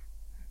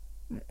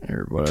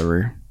 or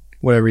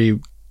whatever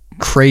you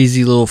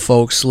crazy little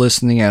folks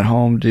listening at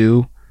home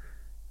do.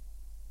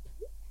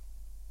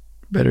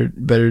 Better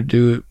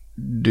do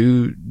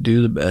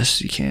the best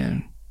you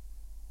can.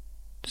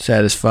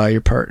 Satisfy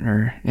your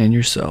partner and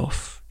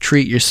yourself.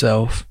 Treat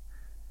yourself.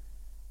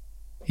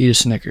 Eat a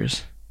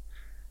Snickers.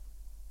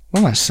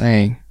 What am I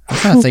saying? I'm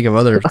trying to think of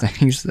other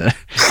things that.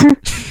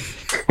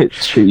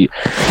 treat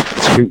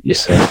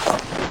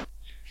yourself.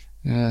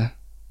 Yeah.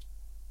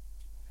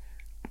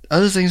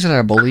 Other things that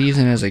I believed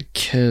in as a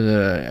kid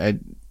that I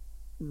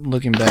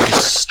looking back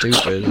is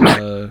stupid.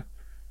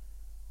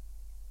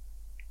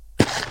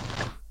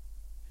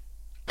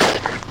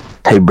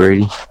 Hey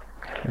Brady.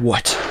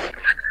 What?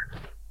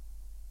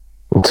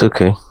 It's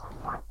okay.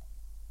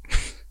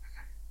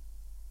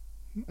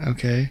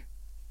 Okay.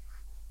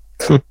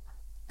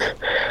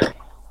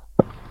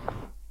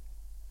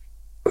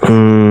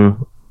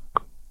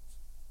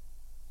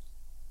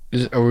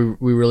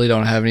 We really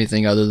don't have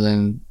anything other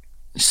than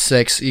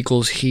sex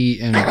equals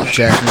heat and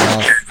jacking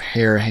off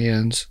hair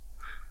hands.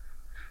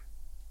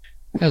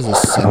 That's a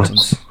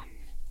sentence.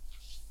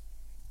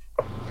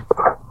 I'm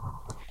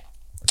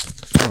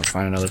gonna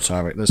find another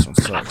topic. This one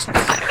sucks.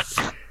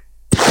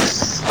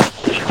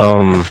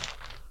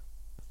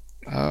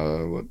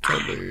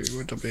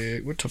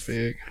 What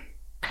topic?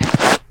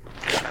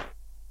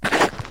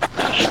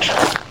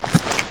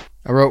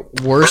 I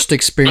wrote worst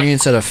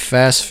experience at a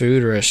fast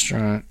food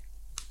restaurant.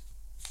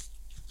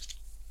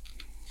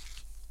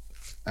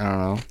 I don't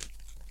know.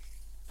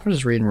 I'm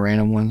just reading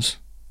random ones.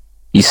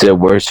 You said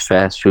worst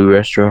fast food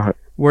restaurant?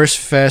 Worst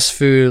fast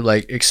food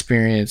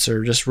experience,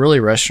 or just really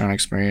restaurant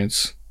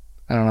experience.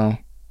 I don't know.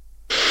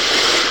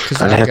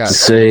 I'd have to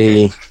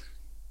say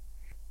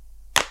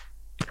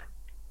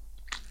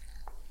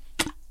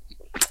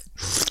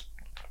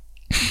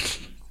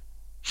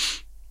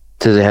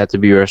does it have to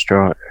be a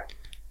restaurant?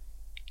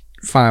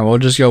 Fine, we'll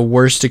just go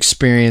worst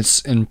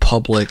experience in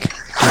public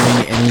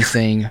doing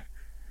anything.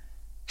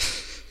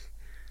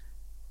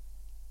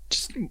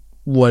 Just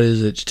what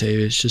is it,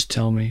 Jatavius? Just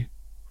tell me.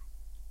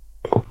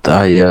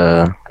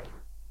 I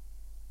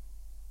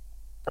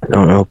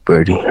don't know,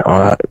 Birdie.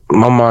 My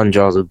mind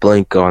draws a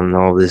blank on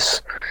all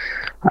this.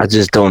 I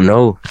just don't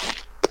know.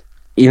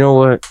 You know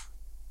what?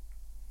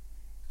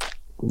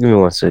 Give me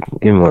one second.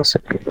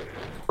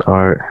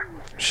 All right.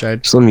 Should I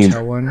just let me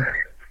tell one?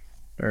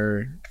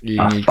 Or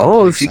you need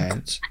if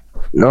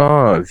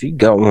you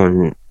got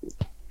one,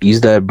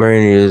 use that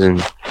brain ears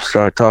and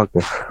start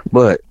talking.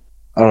 But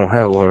I don't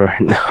have one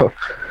right now.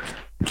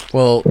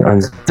 Well, I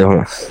just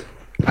don't.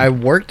 I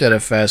worked at a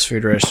fast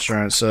food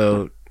restaurant,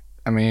 so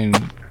I mean,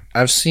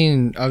 I've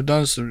seen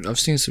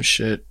some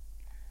shit.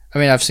 I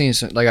mean, I've seen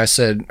some, like I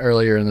said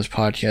earlier in this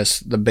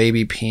podcast, the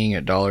baby peeing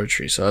at Dollar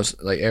Tree. So I was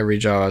every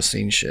job I've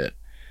seen shit.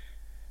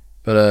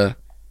 But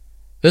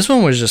this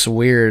one was just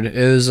weird.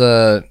 It was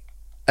a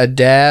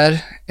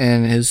dad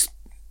and his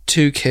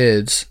two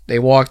kids. They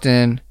walked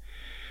in.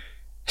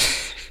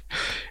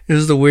 It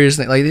was the weirdest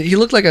thing. He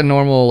looked like a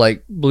normal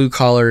blue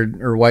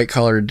collared or white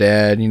collared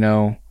dad.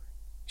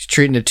 He's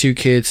treating the two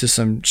kids to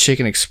some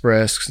Chicken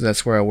Express because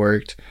that's where I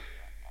worked.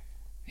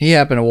 He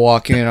happened to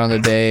walk in on the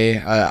day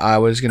I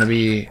was going to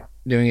be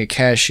doing a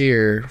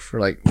cashier for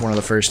one of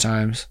the first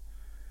times.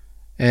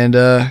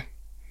 And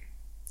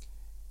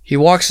he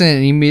walks in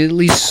and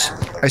immediately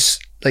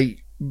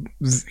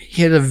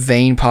he had a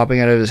vein popping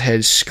out of his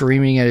head,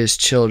 screaming at his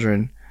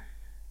children.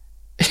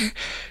 I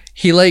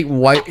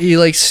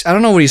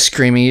don't know what he's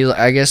screaming.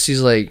 I guess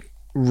he's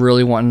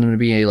really wanting them to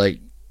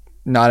be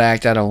not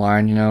act out of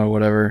line, or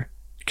whatever,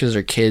 because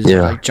they're kids,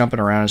 jumping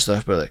around and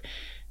stuff. But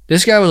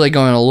this guy was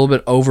going a little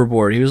bit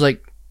overboard. He was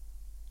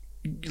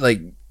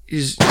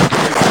he's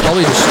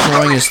probably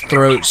destroying his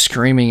throat,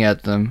 screaming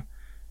at them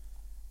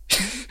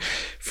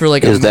for a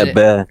minute. Is that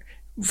bad?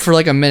 For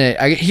a minute.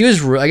 I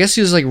guess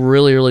he was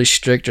really, really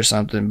strict or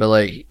something.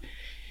 But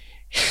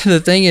the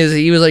thing is,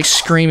 he was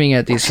screaming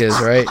at these kids,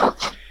 right?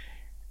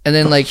 And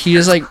then he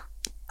just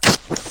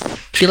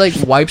he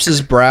wipes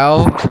his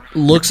brow,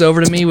 looks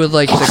over to me with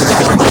the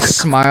biggest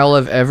smile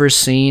I've ever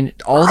seen.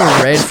 All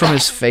the red from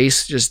his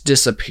face just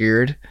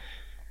disappeared.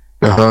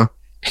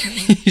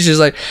 He's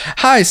just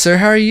 "Hi, sir,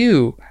 how are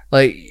you?"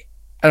 I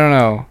don't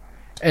know.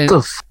 And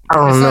I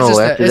don't know.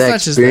 After that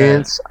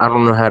experience, I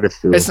don't know how to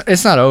feel.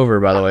 It's not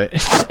over, by the way.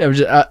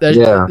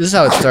 This is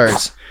how it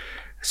starts.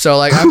 So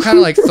I'm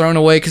kind of thrown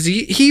away because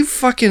he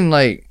fucking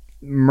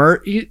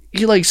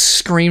he like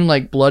screamed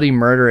like bloody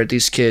murder at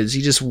these kids.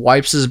 He just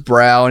wipes his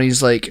brow and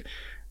he's like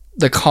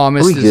the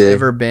calmest he's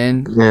ever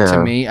been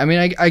to me. I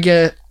mean,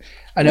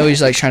 I know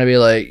he's like trying to be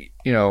like,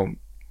 you know,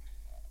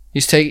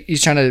 he's trying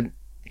to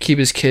keep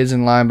his kids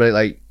in line, but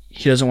like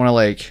he doesn't want to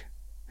like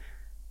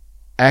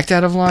act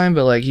out of line,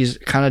 but like he's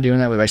kind of doing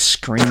that by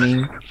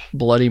screaming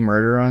bloody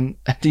murder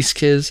at these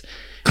kids.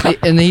 And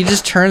then he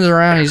just turns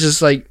around, he's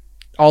just like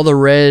all the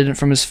red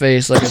from his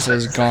face, like I said,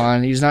 is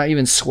gone. He's not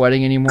even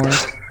sweating anymore.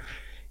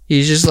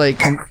 He's just like,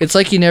 it's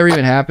like he never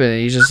even happened.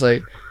 He's just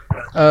like,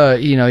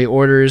 you know, he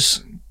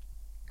orders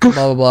blah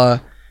blah blah.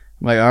 I'm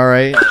like, all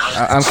right.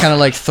 I'm kind of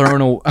like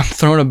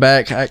thrown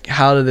aback.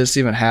 How did this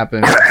even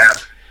happen?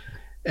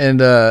 And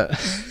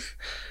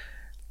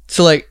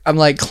so like I'm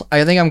like,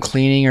 I think I'm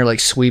cleaning or like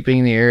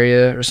sweeping the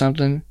area or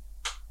something,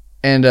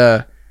 and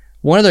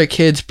one of their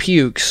kids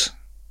pukes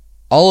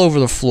all over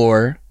the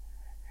floor,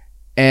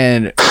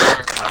 and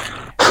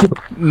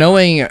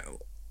knowing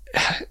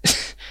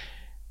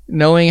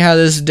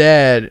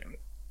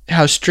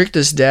how strict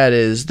this dad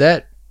is,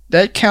 that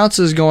counts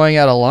as going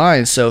out of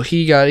line. So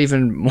he got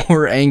even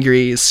more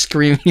angry,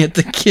 screaming at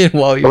the kid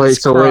while he was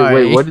crying.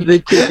 Wait, what did the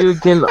kid do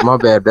again? My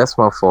bad, that's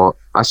my fault.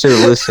 I should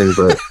have listened,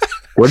 but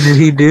what did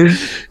he do?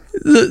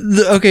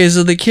 Okay,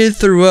 so the kid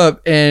threw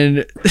up,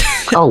 and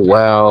oh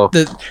wow.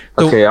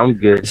 Okay, I'm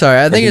good.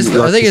 Sorry, I think it's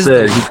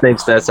he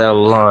thinks that's out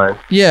of line.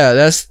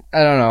 Yeah,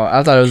 I don't know.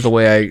 I thought it was the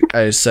way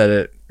I said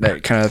it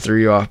that kind of threw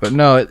you off, but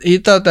no, he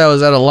thought that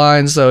was out of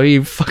line, so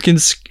he's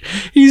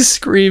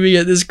screaming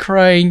at this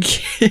crying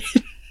kid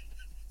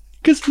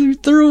because he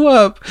threw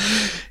up,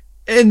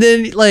 and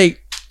then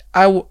like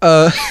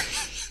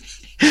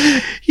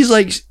he's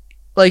he's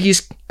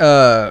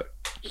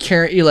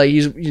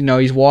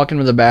walking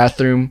to the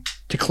bathroom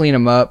to clean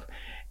him up,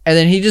 and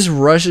then he just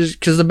rushes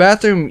because the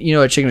bathroom, you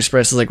know, at Chicken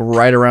Express is like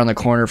right around the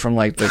corner from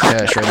like the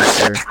cash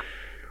register.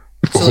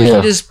 So like,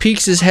 he just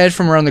peeks his head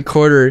from around the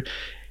corner.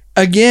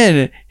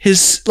 Again,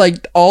 his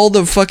like all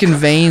the fucking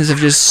veins have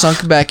just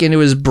sunk back into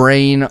his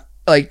brain.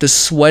 Like the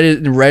sweat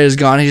and red is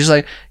gone. He's just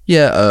like,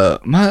 yeah,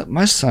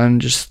 my son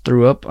just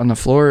threw up on the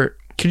floor.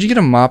 Could you get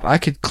a mop? I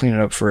could clean it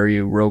up for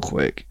you real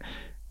quick.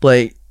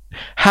 Like,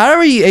 how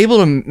are you able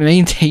to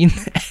maintain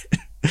that?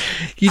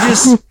 He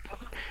just,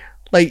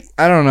 like,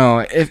 I don't know.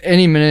 If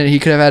any minute he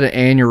could have had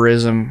an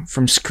aneurysm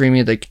from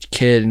screaming at the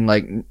kid, and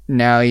like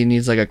now he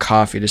needs like a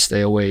coffee to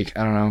stay awake.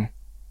 I don't know.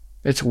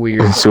 It's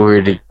weird. It's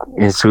weird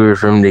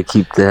for him to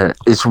keep that.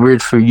 It's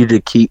weird for you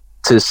to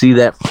see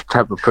that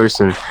type of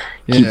person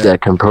keep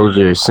that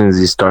composure as soon as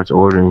he starts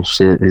ordering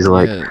shit. He's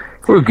like,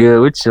 we're good,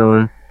 we're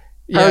chilling.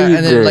 Yeah,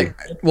 and then like,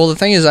 well, the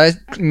thing is, I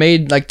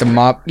made like the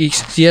mop. You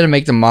had to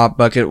make the mop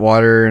bucket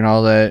water and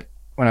all that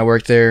when I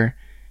worked there.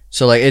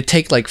 So like, it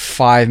take like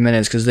 5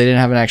 minutes because they didn't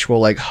have an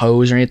actual like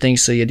hose or anything.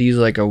 So you had to use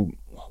like a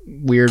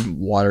weird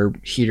water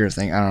heater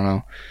thing. I don't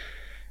know.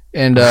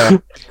 And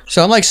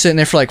so I'm like sitting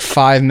there for like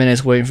 5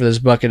 minutes waiting for this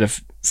bucket of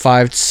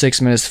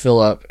 5-6 minutes to fill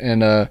up,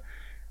 and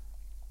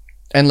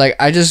like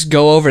I just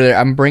go over there.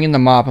 I'm bringing the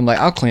mop. I'm like,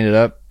 I'll clean it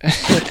up,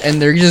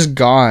 and they're just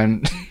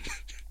gone.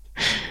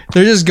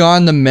 They're just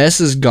gone. The mess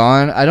is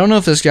gone. I don't know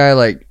if this guy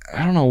like,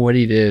 I don't know what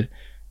he did.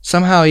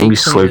 Somehow he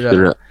slurped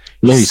it up.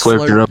 Maybe he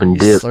slurped it up and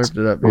dipped. Slurped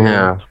it up.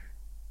 Yeah.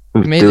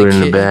 He made the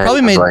kid.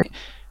 Probably made. Like,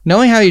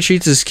 knowing how he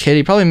treats his kid,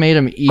 he probably made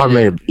him eat. Probably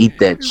made him eat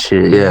that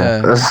shit.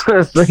 Yeah. That's what I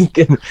was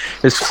thinking.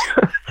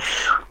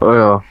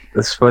 Well,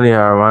 it's funny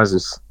how our minds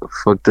just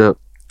fucked up.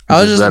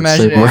 I was just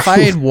imagining if I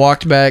had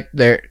walked back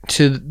there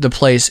to the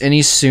place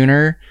any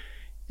sooner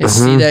and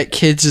see that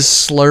kid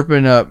just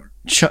slurping up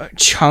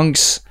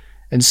chunks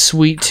and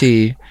sweet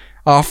tea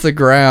off the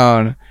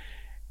ground.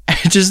 I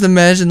just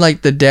imagine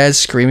like the dad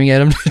screaming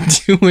at him to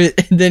do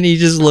it, and then he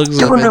just looks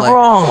at me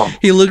like,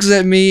 he looks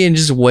at me and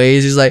just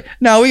waves. He's like,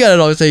 "No, we got it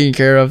all taken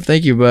care of.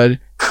 Thank you, bud.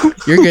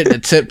 You're getting a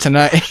tip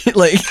tonight."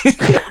 Like,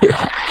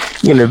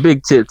 getting a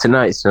big tip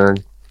tonight, son.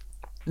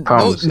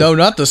 No,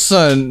 not the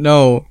son.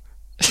 No.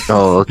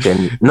 Oh,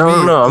 okay. No.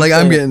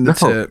 I'm getting the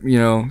tip. You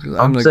know,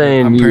 I'm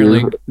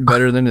apparently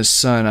better than his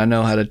son. I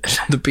know how to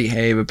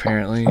behave.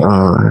 Apparently.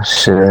 Oh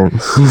shit.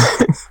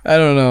 I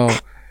don't know.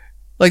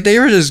 Like they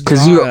were just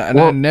gone, and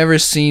I've never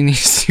seen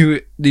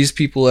these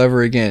people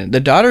ever again.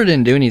 The daughter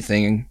didn't do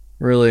anything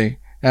really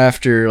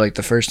after like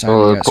the first time.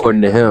 Well,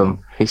 according to him,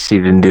 she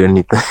didn't do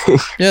anything.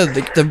 Yeah,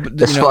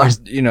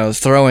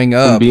 throwing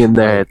up, being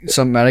there,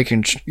 something out of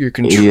your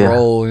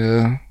control.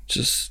 Yeah,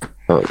 just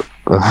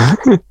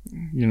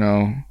you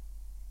know.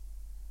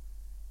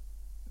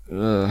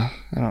 I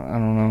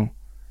don't know.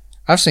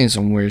 I've seen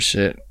some weird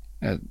shit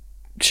at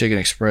Chicken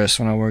Express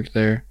when I worked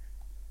there.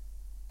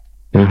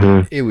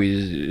 Mm-hmm. It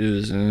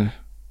was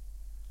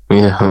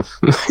yeah.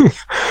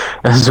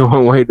 That's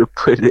one way to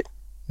put it.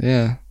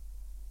 Yeah.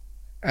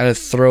 I had to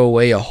throw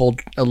away a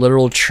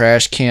literal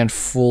trash can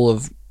full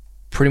of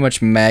pretty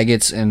much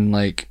maggots and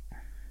like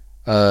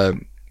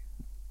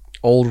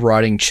old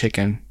rotting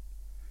chicken,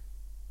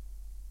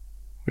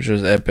 which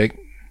was epic.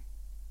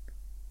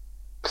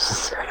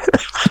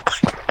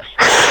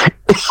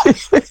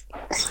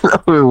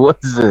 No, it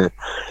wasn't.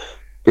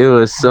 it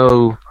was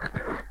so.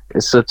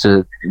 It's such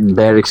a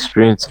bad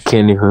experience. I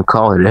can't even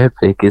call it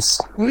epic.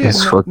 It's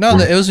no,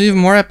 it was even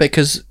more epic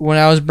because when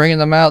I was bringing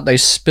them out, they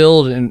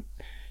spilled and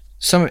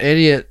some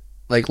idiot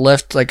like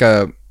left like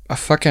a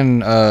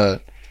fucking I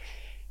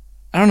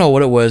don't know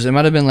what it was. It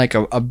might have been like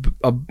a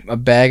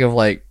bag of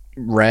like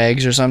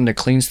rags or something to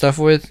clean stuff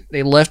with.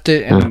 They left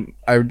it and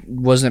I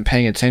wasn't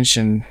paying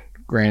attention.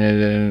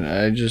 Granted, and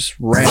I just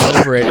ran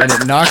over it, and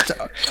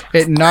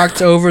it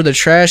knocked over the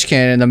trash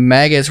can, and the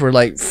maggots were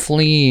like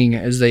fleeing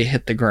as they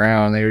hit the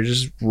ground. They were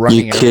just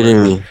running. You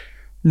kidding me?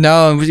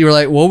 No, you were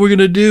like, "What are we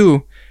gonna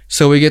do?"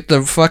 So we get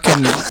the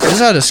fucking. This is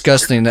how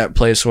disgusting that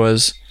place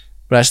was,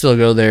 but I still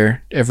go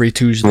there every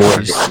Tuesday.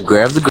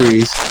 Grab the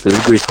grease. There's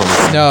the grease one.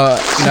 No,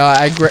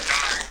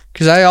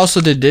 because I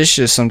also did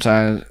dishes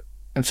sometimes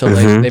until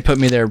they put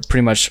me there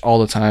pretty much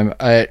all the time.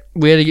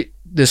 We had to get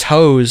this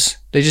hose.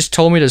 They just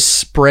told me to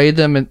spray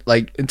them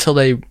until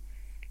they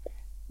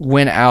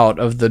went out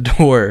of the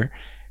door,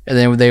 and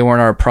then they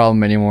weren't our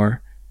problem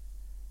anymore.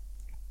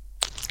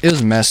 It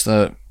was messed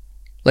up.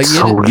 Like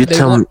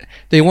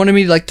they wanted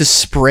me to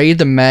spray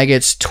the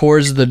maggots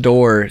towards the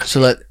door,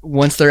 so that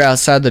once they're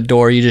outside the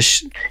door, you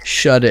just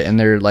shut it, and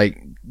they're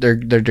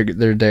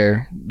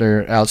there.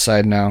 They're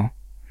outside now.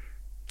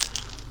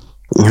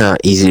 How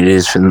easy it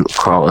is for them to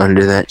crawl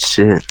under that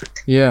shit.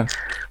 Yeah.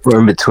 Or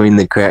in between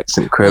the cracks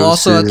and crevices. Well,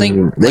 also, I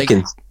think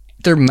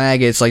they're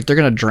maggots. They're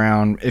gonna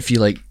drown if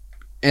you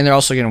and they're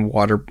also getting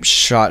water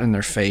shot in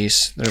their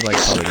face. They're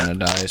probably gonna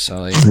die.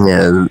 So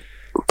yeah,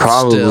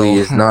 probably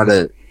is not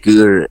a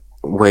good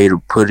way to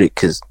put it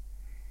because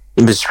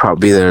it was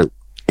probably there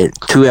in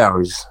 2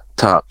 hours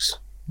tops,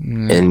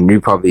 and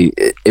it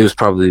was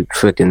probably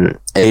freaking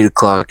 8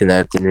 o'clock in the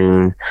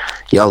afternoon.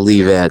 Y'all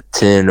leave at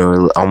 10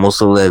 or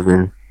almost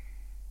 11.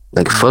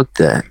 Fuck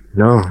that.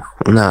 No,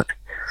 I'm not.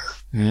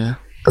 Yeah.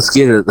 Let's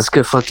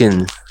get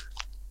fucking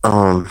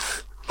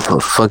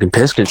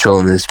pest control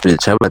in this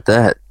bitch. How about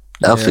that?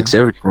 That'll fix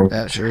everything.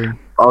 That's true.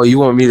 Oh, you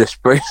want me to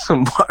spray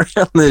some water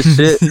on this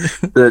shit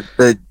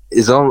that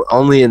is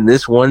only in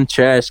this one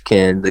trash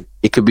can?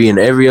 It could be in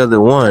every other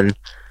one.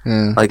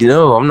 Yeah.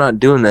 No, I'm not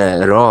doing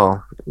that at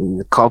all.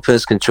 Call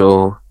pest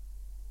control.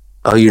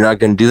 Oh, you're not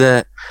gonna do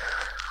that?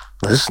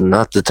 This is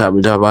not the type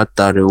of job I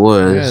thought it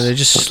was. Yeah, they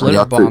just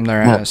slitter bomb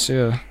their ass.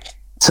 Yeah.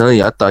 Telling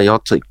you, I thought y'all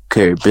took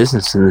care of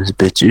business in this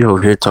bitch. You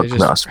over here talking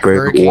about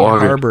spray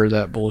water. Harbor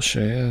that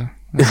bullshit, yeah.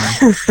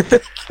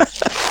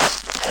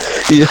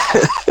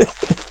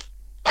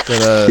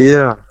 But,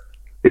 yeah,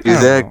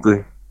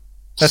 exactly.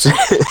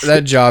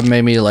 That job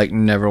made me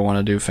never want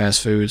to do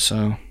fast food,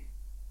 so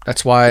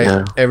that's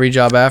why every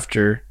job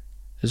after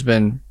has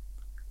been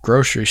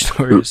grocery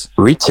stores.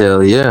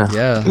 Retail,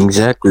 yeah,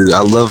 exactly.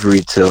 I love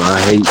retail.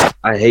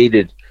 I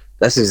hated.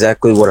 That's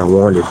exactly what I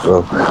wanted,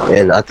 bro.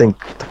 And I think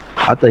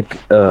I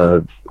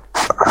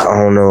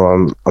don't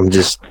know. I'm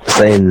just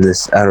saying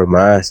this out of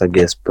my ass, I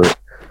guess, but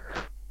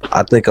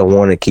I think I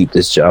want to keep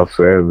this job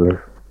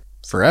forever.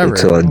 Forever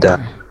until I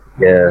die.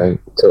 Yeah,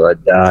 until I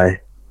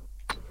die.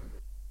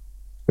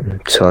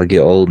 Until I get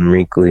old and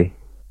wrinkly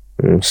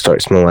and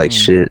start smelling like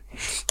shit.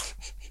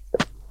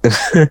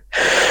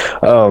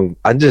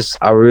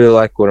 I really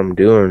like what I'm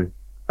doing.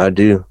 I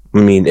do. I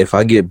mean, if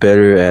I get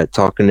better at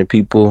talking to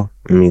people,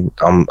 I mean,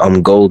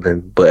 I'm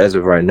golden. But as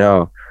of right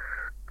now,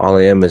 all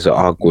I am is an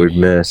awkward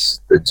mess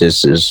that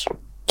just is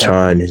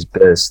trying his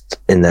best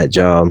in that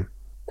job.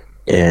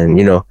 And,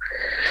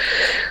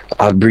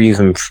 I'd be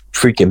even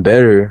freaking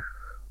better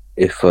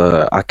if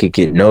I could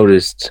get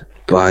noticed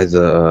by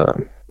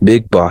the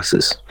big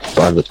bosses,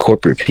 by the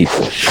corporate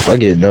people. If I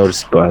get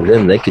noticed by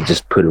them, they could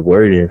just put a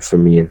word in for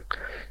me and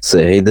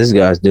say, hey, this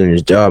guy's doing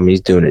his job and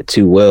he's doing it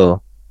too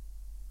well.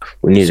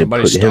 We need to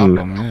put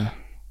him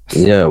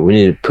we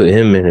need to put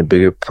him in a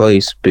bigger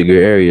place,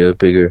 bigger area,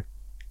 bigger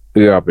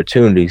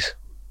opportunities.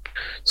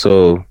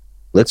 So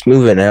let's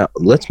move him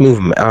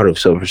out of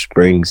Silver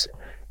Springs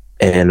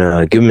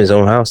and give him his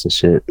own house and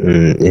shit.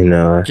 And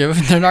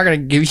they're not gonna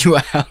give you a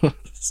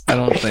house, I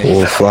don't think.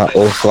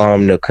 We'll fly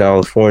him to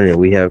California.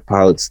 We have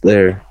pilots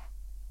there.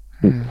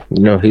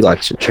 He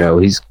likes to travel.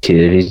 He's a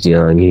kid. He's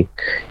young. He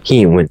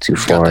ain't went too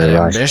far in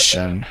life.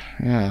 Ambition.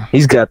 Yeah.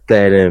 He's got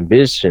that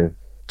ambition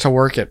to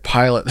work at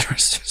pilot the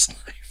rest of his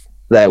life.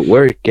 That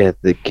work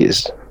ethic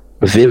is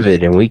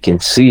vivid, and we can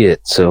see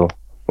it. So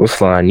we're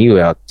flying you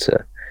out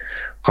to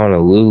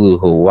Honolulu,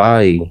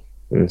 Hawaii,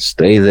 and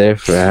stay there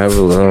for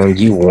however long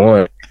you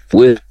want.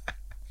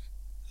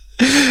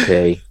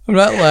 Okay. I'm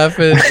not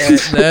laughing at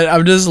that.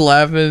 I'm just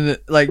laughing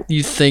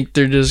you think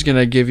they're just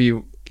gonna give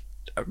you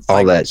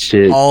all that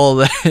shit, all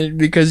that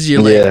because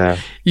you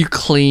you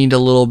cleaned a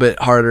little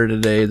bit harder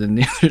today than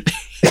the other day.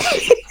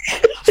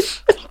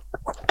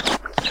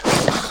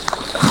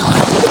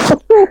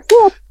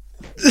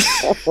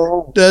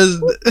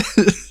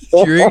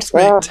 Your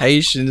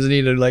expectations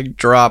need to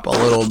drop a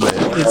little bit.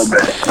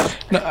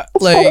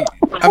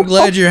 I'm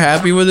glad you're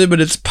happy with it,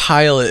 but it's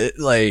pilot.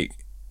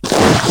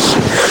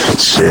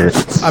 Shit.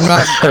 I'm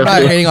not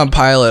hating on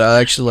pilot. I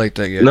actually like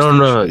that.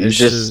 No. It's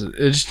just not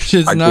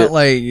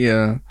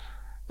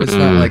it's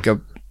not like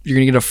a you're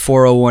gonna get a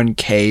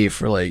 401k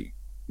for like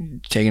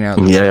taking out.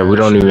 Yeah, we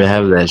don't even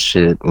have that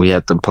shit. We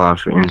have to apply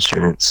for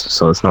insurance,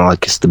 so it's not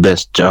like it's the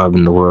best job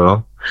in the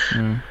world.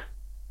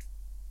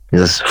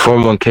 Because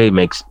 401k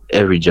makes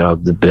every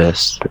job the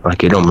best.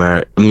 Like, it don't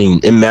matter. I mean,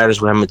 it matters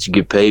how much you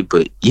get paid,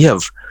 but you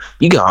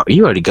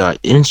already got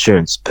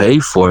insurance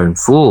paid for in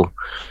full.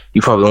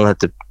 You probably don't have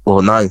to.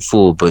 Well, not in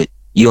full, but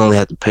you only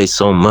have to pay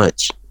so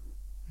much.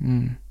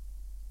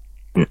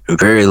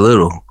 Very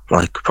little.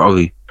 Like,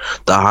 probably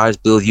the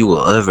highest bill you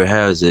will ever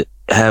have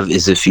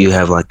is if you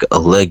have like a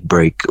leg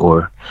break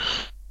or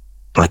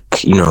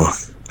like, you know,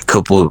 a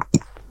couple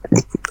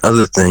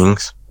other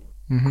things.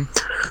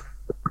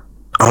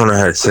 I don't know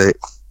how to say it.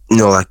 You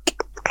know, like,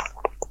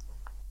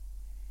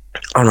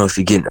 I don't know if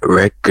you're getting a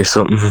wreck or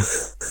something.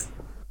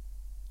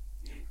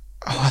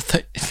 Oh, I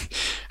thought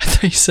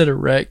you said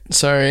erect.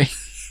 Sorry.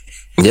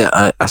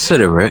 Yeah, I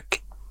said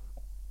erect.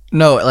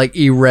 No, like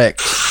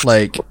erect,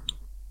 like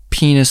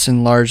penis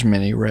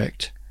enlargement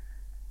erect.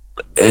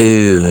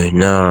 Ew,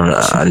 no,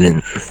 I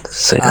didn't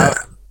say that.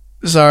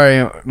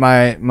 Sorry,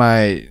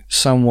 my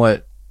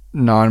somewhat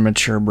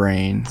non-mature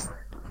brain.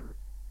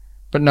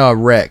 But no, a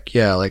wreck.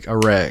 Yeah, like a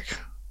wreck.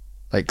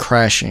 Like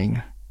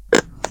crashing.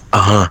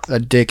 A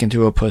dick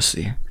into a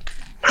pussy.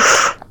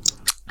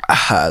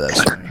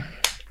 That's funny.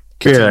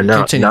 Continue,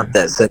 not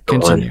that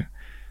second one.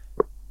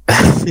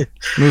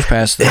 Move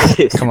past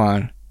that. Come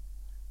on.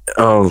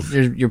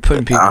 You're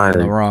putting people in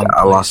the wrong place.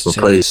 I lost my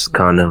place,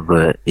 kind of,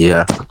 but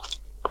yeah.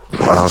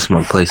 I lost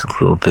my place a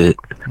little bit.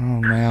 Oh,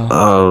 man.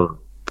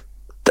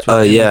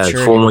 Yeah,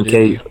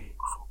 401k.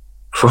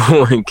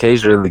 401k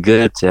is really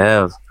good to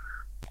have.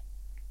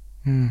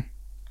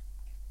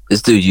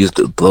 This dude used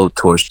a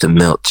blowtorch to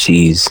melt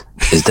cheese.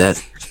 Is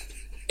that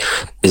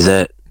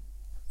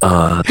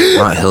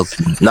not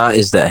healthy? Not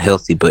is that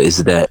healthy, but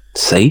is that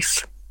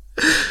safe?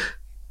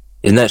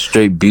 Isn't that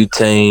straight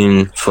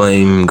butane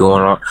flame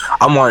going on?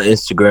 I'm on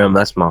Instagram.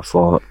 That's my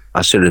fault.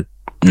 I should have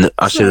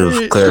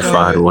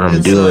clarified what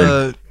I'm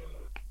doing.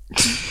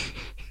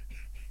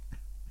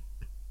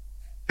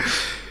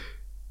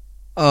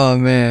 Oh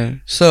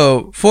man.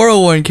 So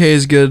 401k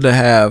is good to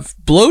have.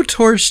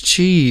 Blowtorch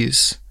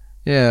cheese.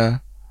 Yeah.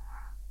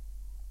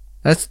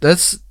 That's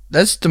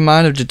the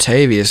mind of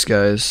Jatavius,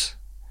 guys.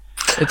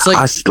 It's like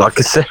I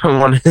said,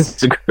 I'm on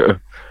Instagram.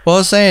 Well, I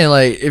was saying,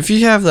 like, if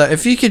you have that,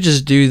 if you could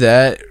just do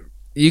that,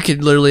 you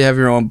could literally have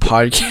your own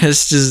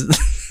podcast. Just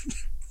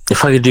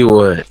if I could do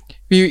what?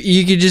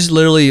 You could just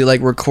literally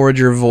like record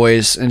your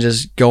voice and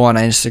just go on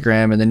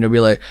Instagram, and then you'll be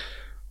like,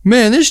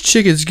 "Man, this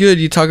chicken's good."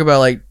 You talk about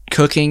like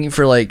cooking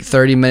for like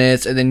 30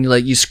 minutes, and then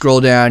like you scroll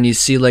down, you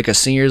see like a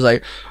singer's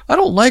like, "I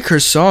don't like her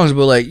songs,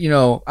 but like, you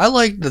know, I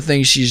like the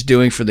things she's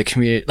doing for the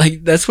community."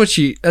 Like that's what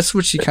you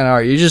kind of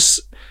are.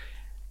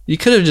 You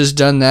could have just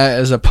done that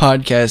as a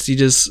podcast. You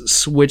just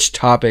switch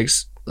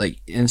topics like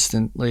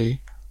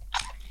instantly.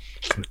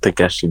 I think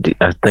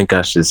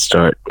I should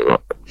start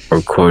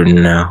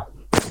recording now.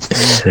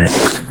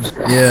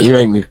 Yeah.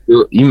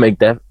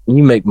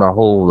 You make my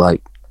whole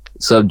like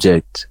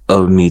subject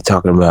of me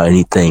talking about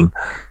anything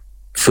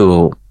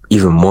feel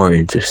even more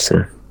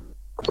interesting.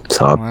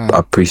 So I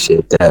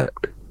appreciate that.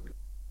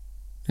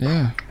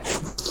 Yeah.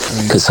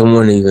 Because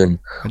someone even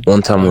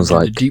one time was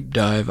like, the deep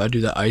dive. I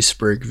do the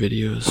iceberg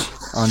videos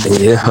on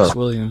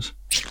Williams.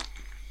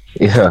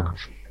 Yeah.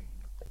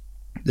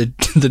 The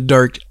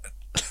dark.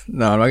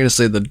 No, I'm not gonna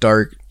say the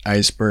dark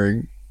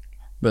iceberg,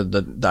 but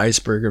the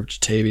iceberg of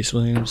Jatavius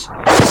Williams.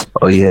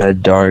 Oh yeah,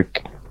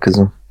 dark. Cause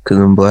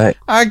I'm black.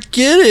 I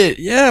get it.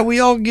 Yeah, we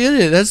all get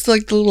it. That's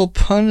like the little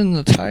pun in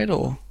the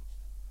title.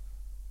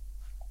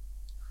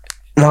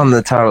 Not on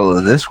the title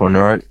of this one,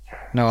 right?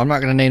 No, I'm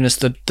not gonna name this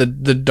the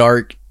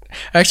dark.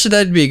 Actually,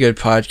 that'd be a good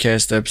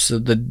podcast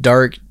episode. The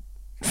dark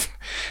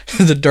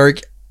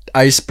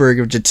iceberg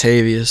of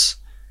Jatavius.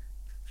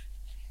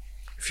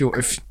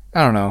 If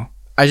I don't know,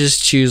 I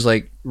just choose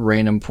like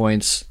random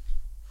points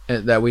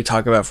that we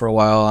talk about for a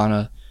while on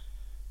a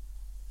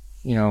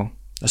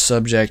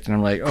subject, and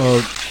I'm like,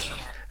 oh,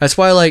 that's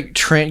why like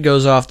Trent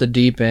Goes Off the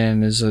Deep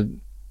End is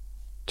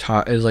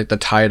like the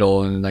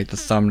title and like the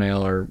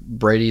thumbnail, or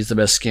Brady's the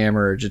Best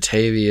Scammer, or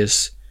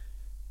Jatavius.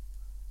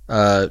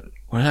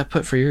 What did I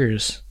put for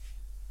yours?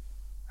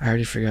 I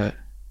already forgot.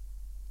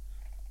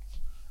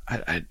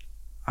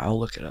 I'll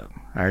look it up.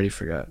 I already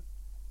forgot.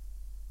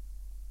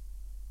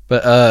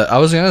 But I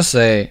was gonna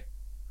say,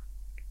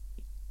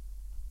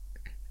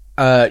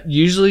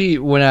 usually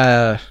when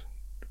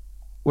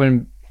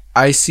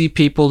I see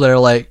people that are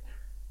like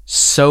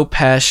so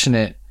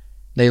passionate,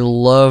 they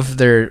love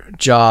their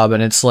job,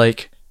 and it's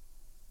like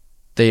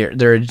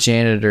they're a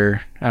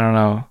janitor. I don't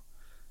know.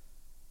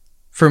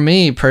 For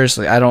me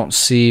personally, I don't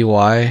see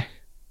why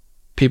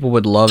people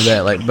would love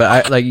that. Like, but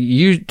I like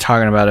you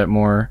talking about it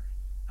more.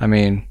 I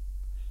mean,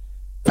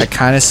 I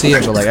kind of see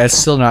it, but like, it's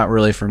still not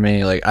really for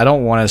me. Like, I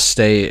don't want to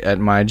stay at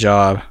my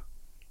job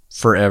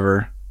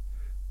forever.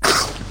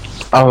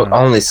 I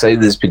only say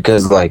this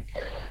because like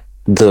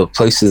the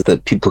places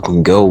that people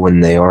can go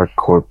when they are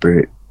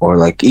corporate, or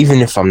like even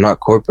if I'm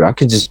not corporate, I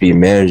could just be a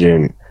manager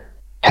and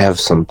have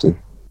something.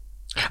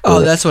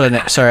 Oh, that's what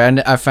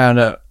I found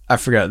out. I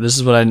forgot. This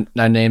is what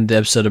I named the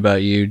episode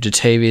about you. The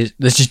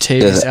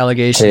Jatavius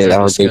allegations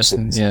are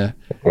disgusting. Yeah.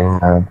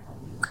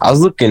 I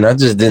was looking. I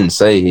just didn't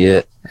say it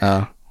yet.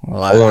 Oh,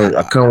 well,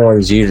 I kind of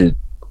wanted you to.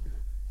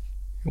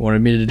 You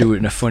wanted me to do it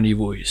in a funny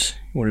voice.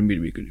 You wanted me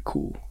to be good,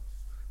 cool.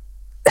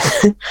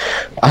 I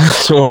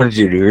just wanted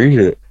you to read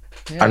it.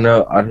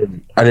 Yeah.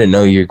 I didn't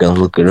know you were gonna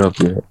look it up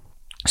yet.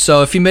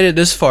 So if you made it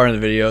this far in the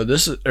video, the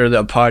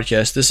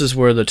podcast, this is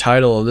where the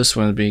title of this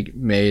one is being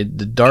made: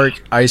 "The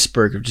Dark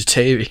Iceberg of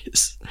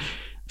Jatavius."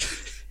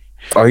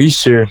 Are you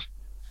sure?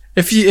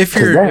 If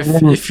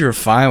you're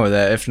fine with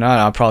that, if not,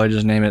 I'll probably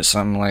just name it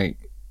something like,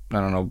 I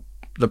don't know,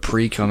 the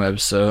pre-cum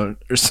episode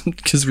or something,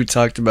 because we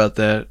talked about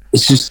that.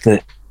 It's just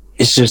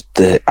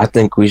that I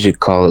think we should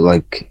call it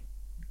like.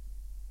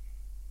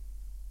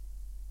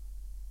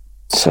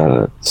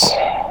 So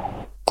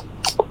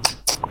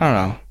I don't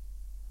know.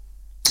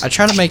 I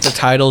try to make the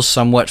titles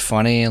somewhat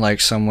funny and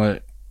like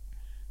somewhat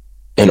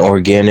an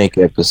organic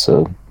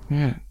episode.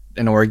 Yeah,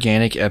 an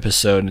organic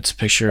episode. It's a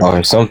picture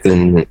or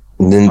something.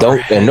 Then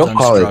don't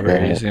call it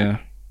that. Yeah,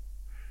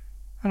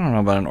 I don't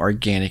know about an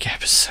organic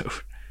episode.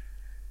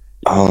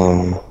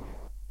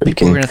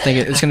 People are gonna think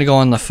it's gonna go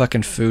on the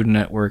fucking Food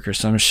Network or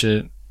some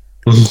shit.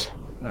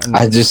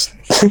 I just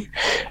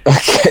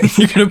okay.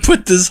 You're gonna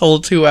put this whole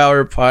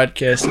 2-hour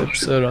podcast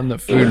episode on the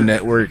Food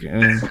Network,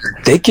 and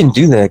they can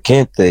do that,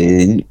 can't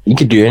they? You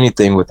can do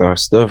anything with our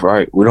stuff,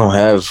 right? We're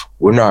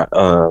not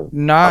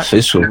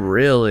official.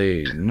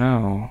 Really,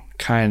 no,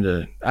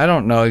 kinda. I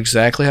don't know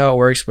exactly how it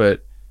works,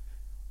 but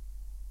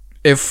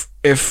if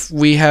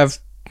we have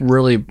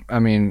really, I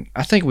mean,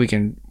 I think we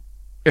can.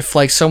 If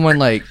like someone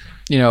like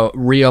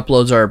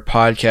re-uploads our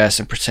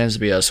podcast and pretends to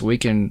be us, we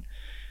can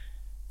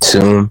sue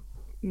them.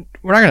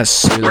 We're not gonna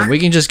sue them. We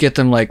can just get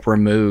them like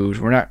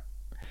removed. We're not.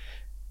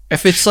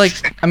 If it's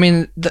like, I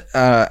mean,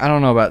 I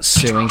don't know about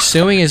suing.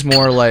 Suing is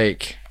more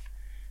like,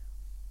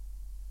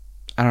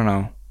 I don't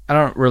know. I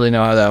don't really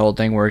know how that whole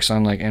thing works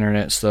on like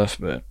internet stuff,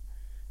 but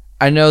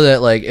I know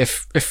that like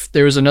if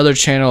there was another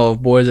channel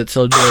of boys that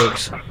tell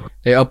jokes,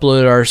 they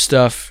uploaded our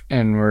stuff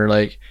and we're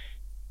like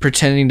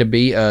pretending to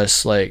be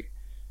us, like,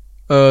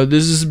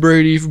 this is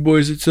Brady for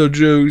Boys That Tell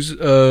Jokes.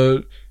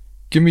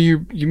 Give me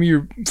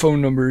your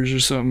phone numbers or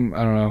something.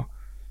 I don't know.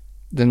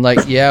 Then like,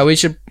 yeah, we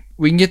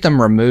can get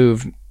them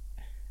removed.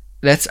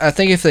 I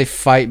think if they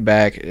fight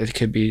back, it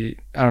could be.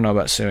 I don't know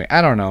about suing.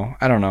 I don't know.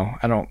 I don't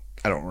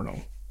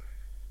know.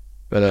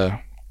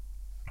 But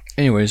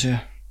anyways,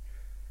 yeah.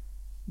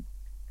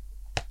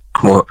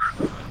 Well,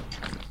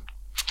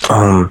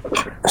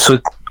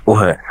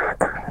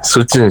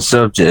 switching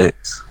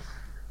subjects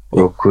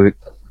real quick,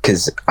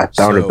 because I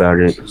thought about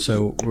it.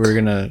 So we're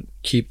gonna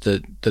keep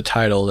the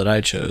title that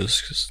I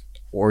chose, because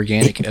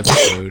organic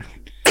episode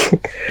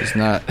is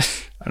not.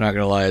 I'm not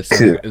gonna lie,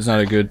 it's not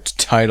a good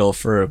title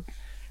for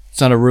it's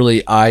not a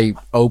really eye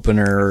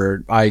opener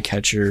or eye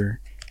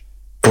catcher.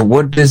 But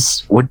what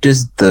does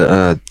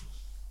the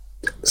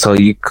so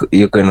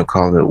you're gonna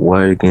call it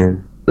what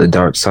again? The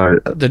dark side.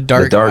 The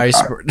dark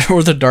iceberg,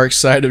 or the dark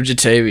side of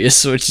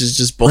Jatavius, which is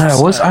just both.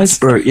 Yeah, what's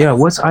iceberg? Yeah,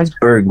 what's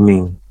iceberg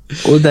mean?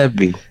 What would that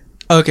be?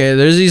 Okay,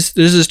 there's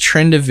this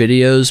trend of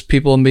videos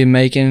people be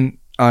making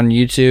on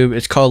YouTube.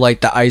 It's called like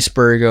the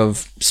iceberg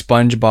of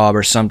SpongeBob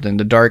or something,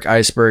 the dark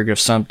iceberg of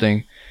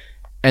something.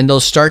 And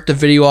they'll start the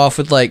video off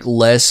with like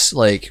less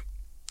like,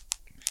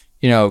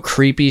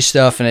 creepy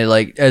stuff, and it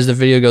like as the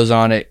video goes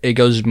on, it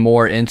goes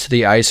more into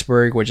the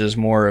iceberg, which is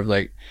more of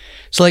like,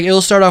 so like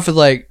it'll start off with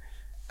like,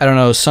 I don't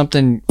know,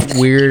 something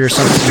weird or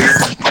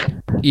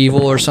something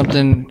evil or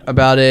something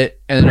about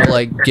it, and then it'll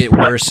like get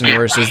worse and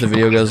worse as the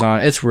video goes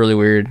on. It's really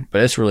weird,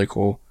 but it's really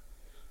cool.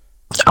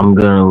 I'm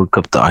gonna look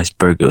up the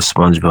iceberg of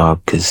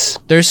SpongeBob, because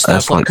there's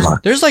stuff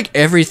there's like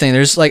everything.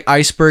 There's like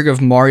iceberg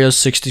of Mario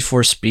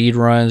 64 speed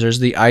runs. There's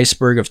the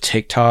iceberg of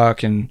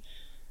TikTok and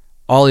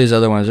all these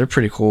other ones. They're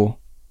pretty cool.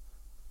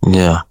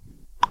 Yeah.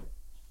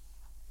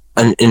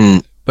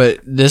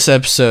 But this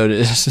episode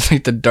is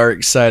like the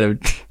dark side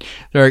of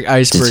dark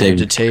iceberg of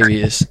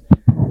Jatavius.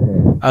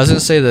 I was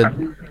gonna say that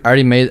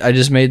I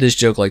just made this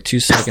joke like 2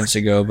 seconds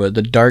ago, but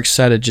the dark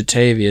side of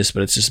Jatavius,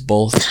 but it's just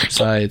both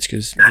sides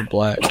because you're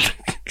black.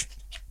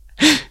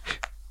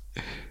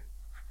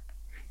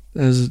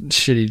 That was a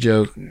shitty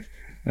joke.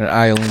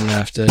 I only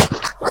laughed at.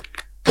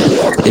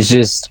 It's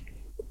just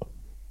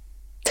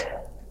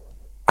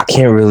I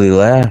can't really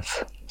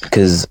laugh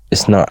because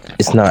it's not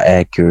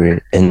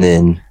accurate, and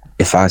then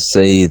if I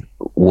say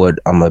what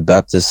I'm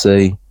about to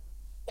say,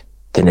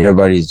 then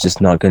everybody's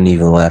just not gonna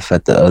even laugh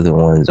at the other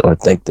ones or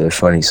think they're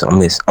funny. So I'm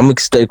gonna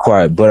stay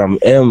quiet, but I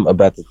am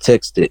about to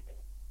text it.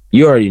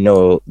 You already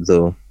know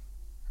though.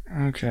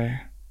 Okay.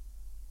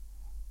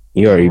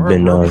 You already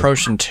been on. We're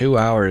approaching 2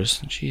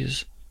 hours.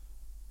 Jeez.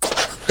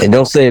 And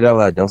don't say it out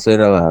loud. Don't say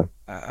it out loud.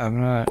 I'm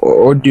not.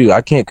 Or do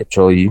I can't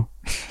control you,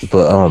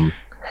 but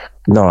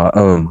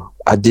no.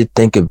 I did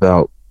think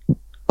about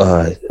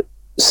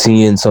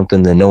seeing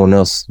something that no one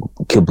else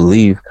could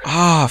believe.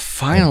 Ah,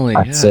 finally.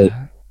 I'd say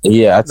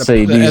these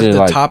are the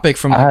like topic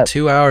from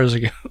 2 hours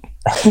ago.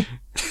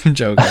 I'm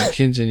joking.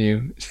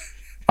 Continue.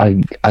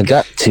 I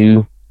got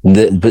two,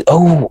 but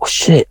oh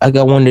shit, I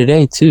got one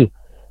today too.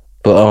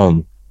 But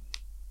I'm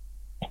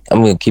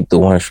gonna keep the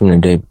one from the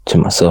day to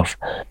myself.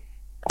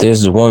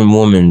 There's one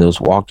woman that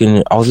was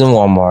walking. I was in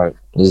Walmart.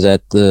 It was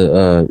at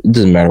the it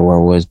doesn't matter where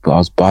I was, but I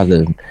was by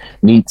the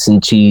meats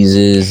and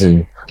cheeses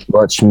and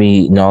lunch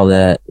meat and all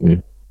that.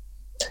 And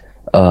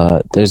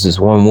there's this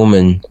one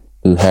woman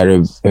who had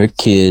her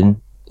kid.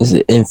 It's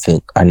an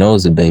infant. I know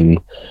it's a baby,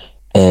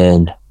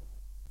 and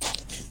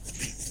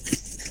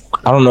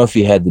I don't know if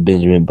he had the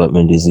Benjamin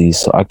Button disease,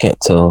 so I can't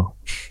tell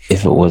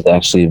if it was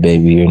actually a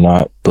baby or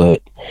not.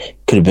 But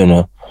could have been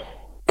a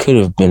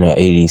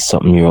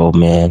 80-something-year-old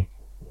man.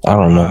 I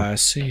don't know. I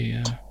see.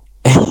 Yeah.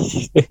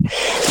 That's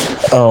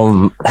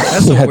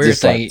a weird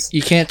thing.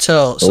 You can't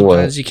tell.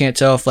 Sometimes you can't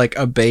tell if like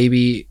a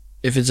baby,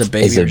 if it's a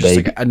baby or just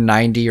like a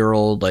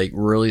 90-year-old, like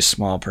really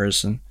small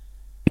person.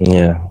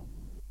 Yeah.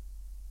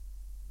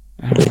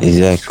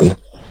 Exactly.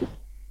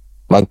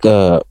 Like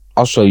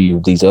I'll show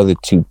you these other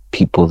two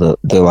people that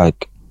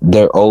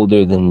they're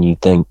older than you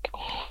think.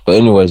 But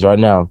anyways, right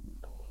now,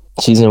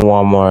 she's in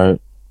Walmart.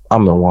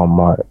 I'm in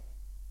Walmart.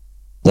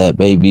 That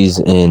baby's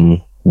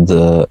in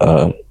the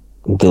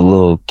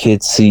little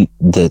kid seat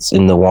that's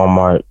in the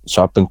Walmart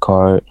shopping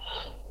cart.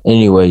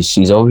 Anyways,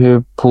 she's over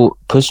here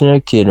pushing her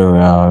kid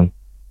around.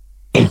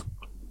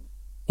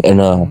 And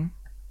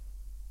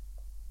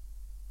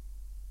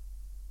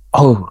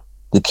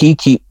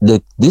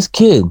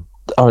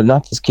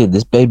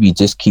this baby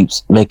just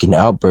keeps making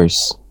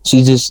outbursts.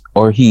 He just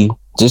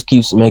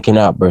keeps making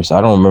outbursts.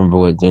 I don't remember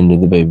what gender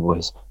the baby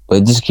was, but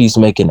it just keeps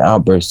making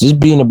outbursts. Just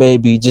being a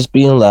baby, just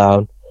being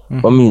loud.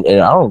 Mm-hmm. I mean,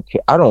 and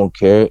I don't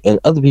care, and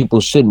other people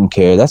shouldn't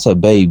care. That's a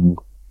baby.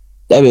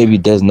 That baby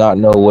does not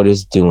know what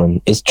it's doing.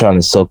 It's trying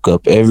to soak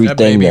up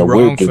everything that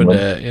we're doing.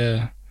 That,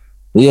 yeah.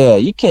 Yeah,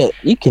 you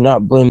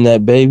cannot blame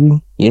that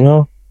baby, you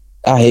know?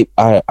 I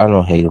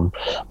don't hate them,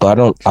 but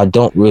I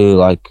don't really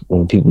like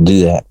when people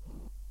do that.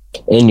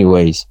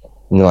 Anyways,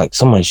 you know, like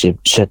somebody should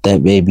shut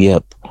that baby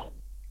up.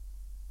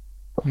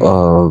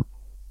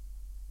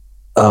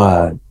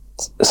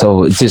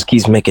 So it just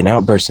keeps making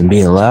outbursts and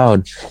being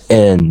loud,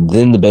 and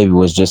then the baby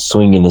was just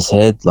swinging his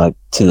head like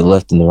to the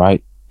left and the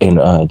right,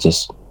 and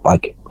just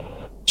like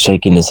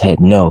shaking his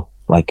head no,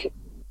 like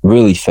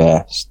really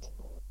fast,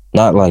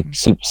 not like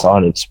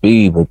supersonic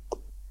speed, but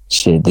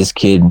shit, this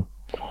kid,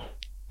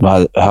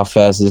 by how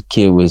fast this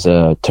kid was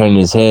turning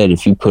his head,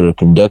 if you put a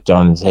conductor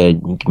on his head,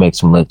 you can make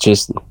some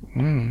electricity.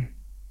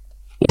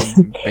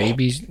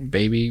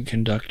 Baby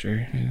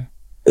conductor.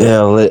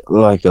 Yeah,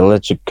 like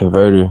electric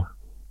converter.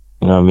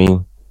 You know what I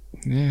mean?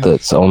 Yeah.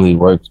 That's only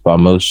works by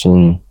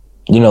motion.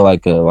 You know,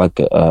 like a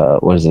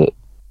what is it?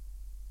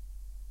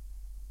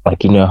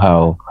 Like, you know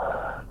how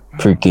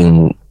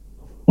freaking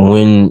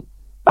wind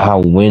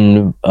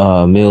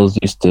mills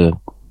used to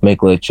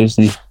make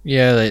electricity?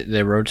 Yeah,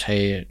 they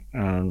rotate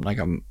like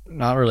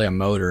not really a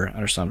motor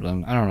or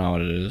something. I don't know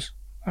what it is.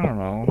 I don't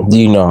know. Do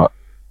you know?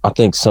 I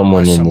think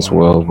someone in this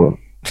world will.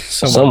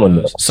 Someone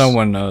knows.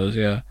 Someone knows,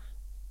 yeah.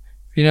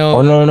 You know,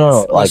 oh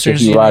no! Like if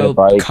you ride a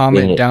bike,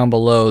 comment down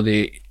below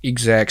the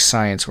exact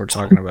science we're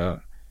talking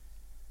about.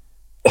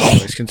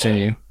 Please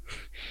continue.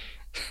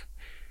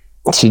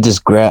 She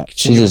just grabs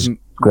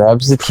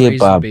the kid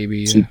by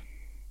baby. She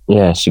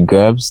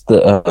grabs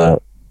the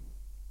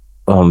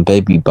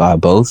baby by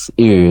both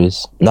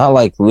ears, not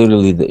like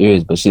literally the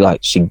ears, but she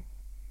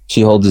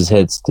holds his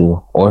head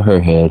still or her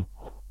head,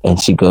 and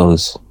she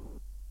goes.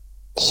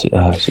 She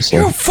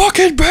said, "You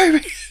fucking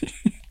baby."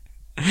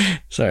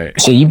 Sorry.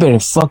 So you better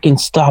fucking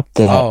stop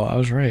that. Oh, I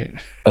was right.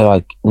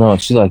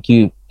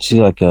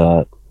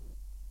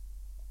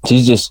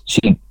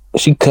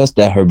 She cussed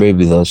at her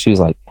baby though. She was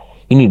like,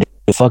 you need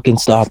to fucking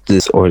stop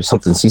this or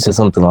something. She said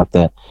something like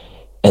that.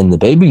 And the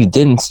baby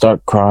didn't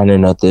start crying or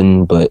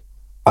nothing, but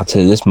I'll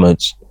tell you this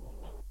much.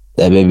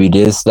 That baby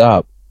did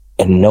stop.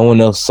 And no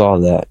one else saw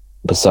that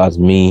besides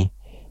me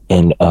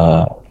and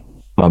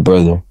my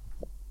brother.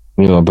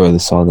 Me and my brother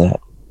saw that.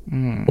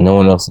 And no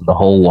one else in the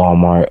whole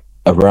Walmart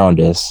around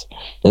us.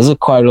 There's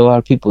quite a lot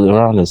of people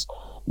around us.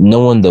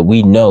 No one that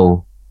we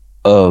know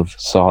of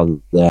saw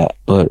that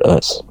but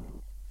us.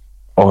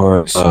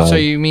 Or so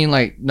you mean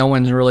like no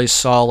one really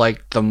saw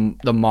like the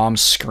mom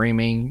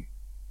screaming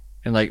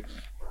and like,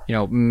 you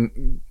know,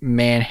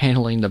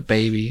 manhandling the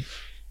baby?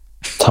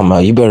 Talking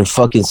about, you better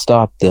fucking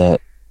stop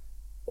that.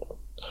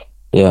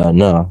 Yeah,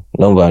 no,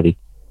 nobody.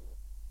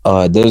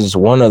 There's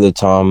one other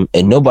time,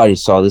 and nobody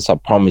saw this, I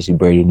promise you,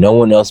 Brady. No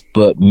one else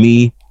but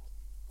me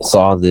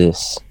saw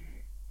this.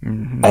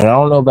 Mm-hmm. And I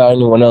don't know about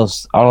anyone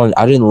else.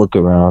 I didn't look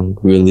around,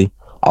 really.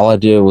 All I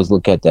did was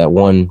look at that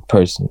one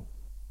person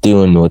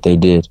doing what they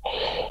did.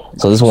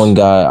 So this one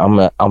guy,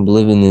 I'm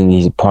living in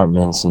these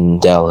apartments in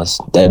Dallas.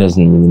 That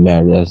doesn't really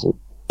matter. That's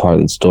part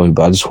of the story,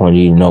 but I just wanted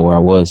you to know where I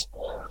was.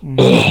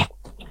 Mm-hmm.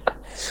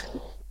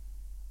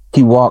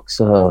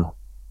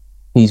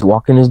 He's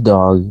walking his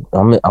dog.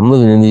 I'm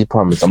living in these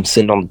apartments. I'm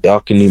sitting on the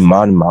balcony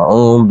minding my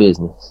own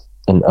business.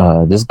 And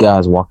this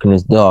guy's walking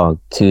his dog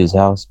to his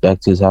house,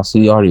 back to his house.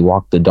 He already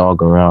walked the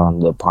dog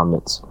around the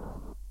apartments.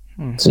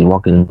 So he's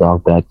walking the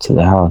dog back to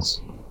the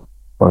house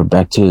or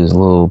back to his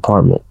little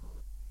apartment.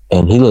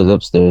 And he lives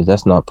upstairs.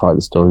 That's not part of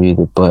the story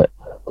either. But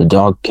the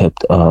dog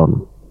kept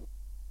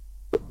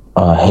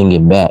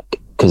hanging back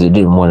because it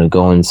didn't want to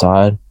go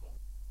inside.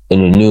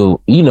 And it knew,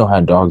 you know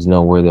how dogs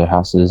know where their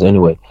house is.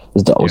 Anyway,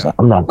 this dog was like,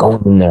 I'm not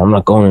going in there. I'm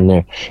not going in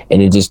there.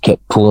 And it just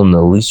kept pulling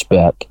the leash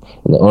back.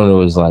 And the owner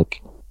was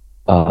like,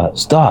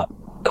 stop.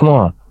 Come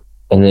on.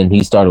 And then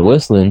he started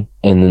whistling.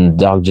 And then the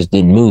dog just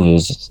didn't move. It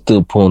was just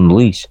still pulling the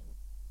leash.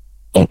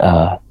 And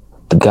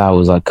the guy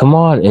was like, come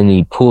on. And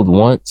he pulled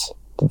once,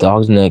 the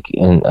dog's neck.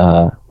 And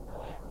then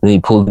he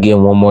pulled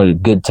again one more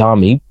good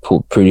time. He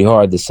pulled pretty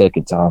hard the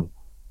second time.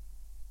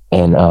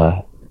 And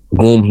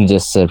then he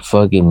just said,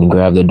 fuck it, and he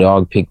grabbed the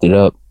dog, picked it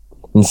up,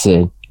 and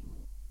said,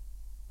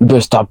 you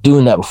better stop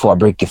doing that before I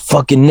break your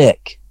fucking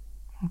neck.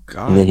 Oh,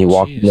 God, and then he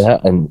walked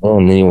out, and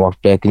then he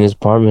walked back in his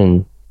apartment,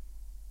 and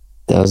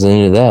that was the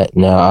end of that.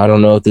 Now, I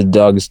don't know if the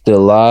dog is still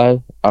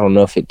alive. I don't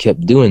know if it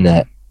kept doing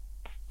that.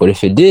 But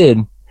if it did,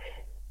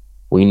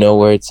 we know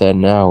where it's at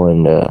now,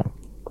 and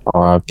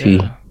R.I.P.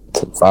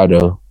 to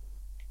Fido.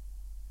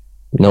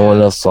 No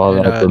one else saw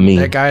that but me.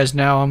 That guy is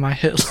now on my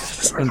hit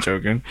list. I'm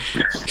joking.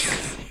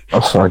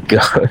 Oh my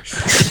God.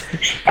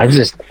 I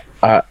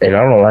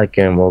don't like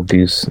animal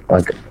abuse.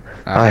 Like,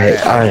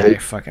 I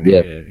fucking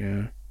hate it.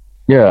 Yeah.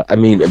 Yeah, I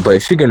mean, but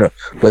if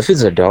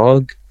it's a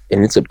dog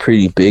and it's a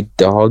pretty big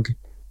dog,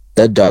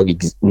 that dog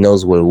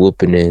knows what a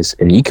whooping is,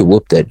 and you can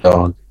whoop that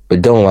dog,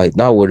 but don't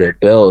not with a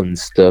belt and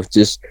stuff.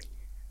 Just,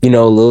 a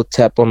little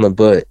tap on the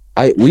butt.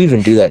 We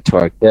even do that to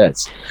our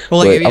cats.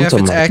 Well, if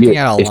it's acting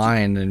out of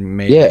line, then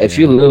maybe. Yeah, if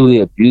you're literally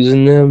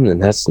abusing them, then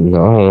that's, I don't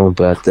know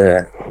about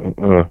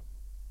that.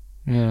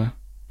 Yeah.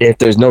 If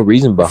there's no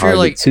reason behind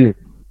it too.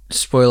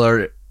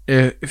 Spoiler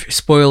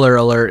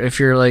alert, if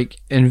you're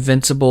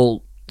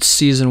Invincible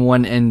season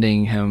 1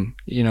 ending him,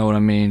 you know what I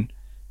mean?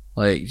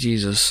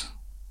 Jesus.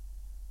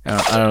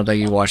 I don't think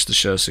you watched the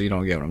show, so you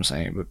don't get what I'm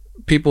saying. But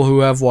people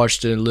who have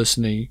watched it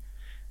listening,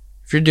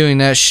 if you're doing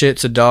that shit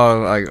to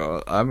dog,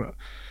 I'm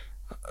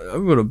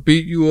gonna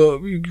beat you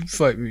up. You can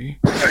fight me.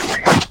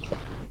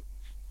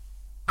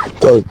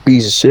 Oh,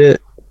 piece of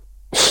shit.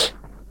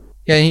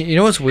 Yeah, you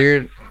know what's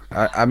weird?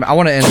 I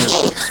want to end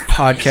this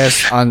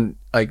podcast on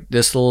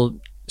this little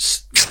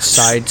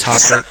side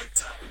topic.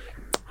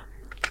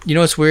 You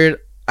know what's weird?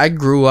 I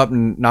grew up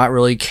not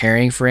really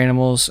caring for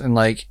animals, and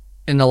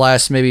in the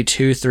last maybe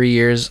 2-3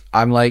 years,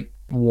 I'm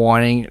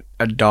wanting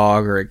a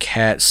dog or a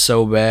cat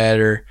so bad,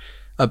 or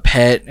a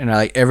pet, and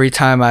every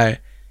time I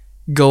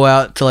go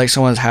out to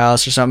someone's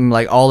house or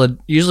something,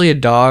 usually a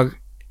dog,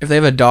 if they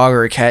have a dog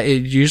or a cat,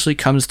 it usually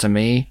comes to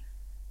me.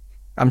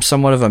 I'm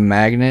somewhat of a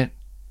magnet.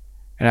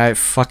 And I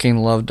fucking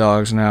love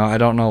dogs now. I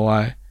don't know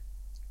why.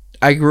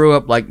 I grew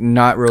up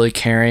not really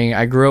caring.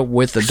 I grew up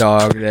with a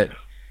dog that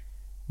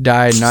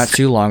died not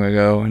too long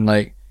ago, and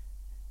I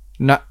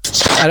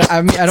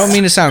don't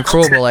mean to sound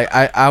cruel, but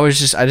I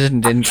just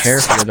didn't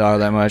care for the dog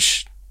that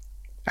much.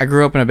 I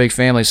grew up in a big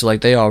family, so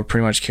they all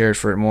pretty much cared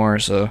for it more.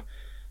 So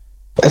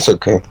that's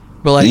okay.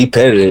 But you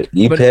petted it.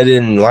 You petted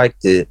it and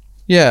liked it.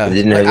 Yeah, it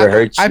didn't ever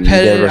hurt you. I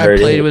petted it. I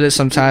played with it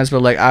sometimes,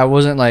 but I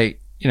wasn't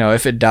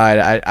if it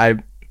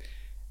died,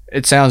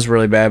 it sounds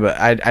really bad, but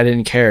I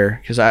didn't care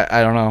because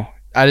I don't know.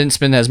 I didn't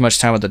spend as much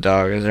time with the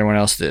dog as everyone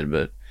else did.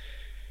 But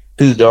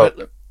whose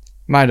dog?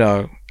 My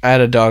dog. I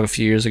had a dog a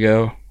few years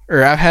ago,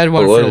 or I've had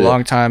one for a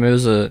long time. It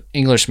was a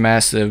English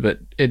Mastiff, but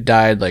it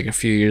died a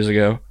few years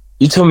ago.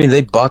 You told me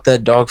they bought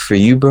that dog for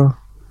you, bro?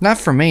 Not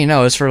for me.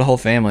 No, it's for the whole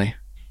family.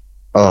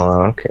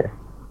 Oh, okay.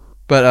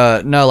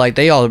 But no,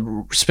 they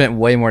all spent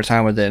way more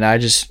time with it, and I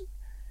just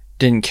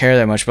didn't care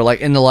that much. But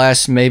in the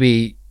last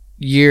maybe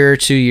year or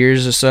 2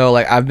 years or so,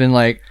 I've been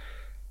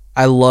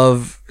I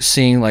love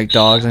seeing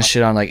dogs and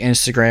shit on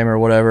Instagram or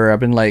whatever. I've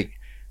been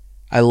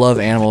I love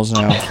animals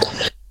now,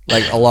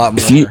 a lot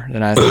more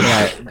than I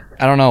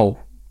don't know.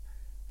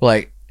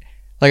 Like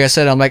I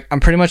said, I'm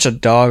pretty much a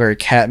dog or a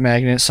cat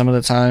magnet some of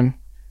the time.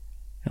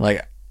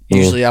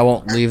 Usually I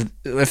won't leave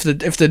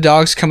if the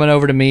dog's coming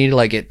over to me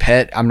to get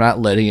pet. I'm not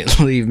letting it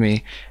leave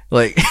me.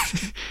 You're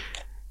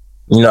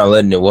not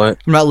letting it what?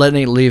 I'm not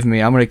letting it leave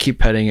me. I'm gonna keep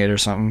petting it or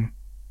something.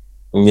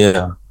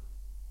 Yeah,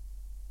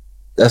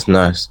 that's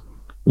nice.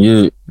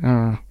 You're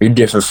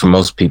different from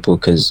most people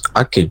because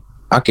I could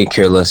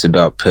care less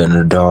about petting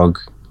a dog.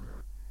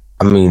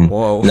 I mean,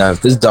 now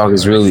if this dog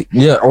is really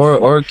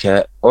or a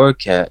cat.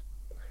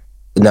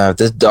 Now if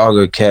this dog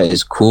or cat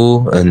is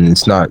cool and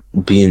it's not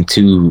being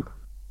too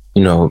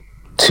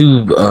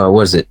too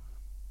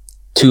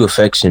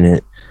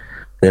affectionate,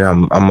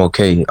 then I'm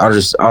okay. I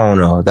don't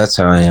know. That's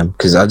how I am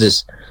because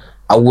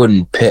I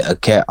wouldn't pet a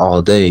cat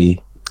all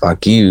day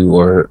like you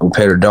or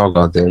pet a dog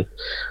all day.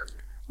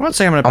 I'm not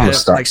saying I'm gonna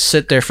pet it,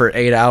 sit there for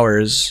 8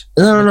 hours.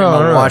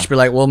 No. Watch, be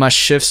well, my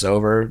shift's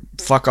over.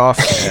 Fuck off,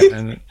 cat.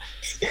 And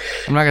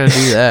I'm not gonna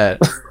do that.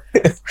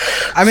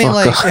 I mean,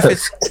 if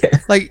it's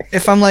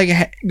if I'm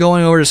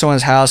going over to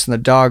someone's house and the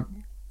dog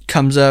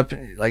comes up,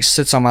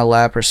 sits on my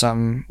lap or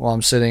something while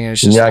I'm sitting, and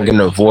it's just you're not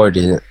gonna avoid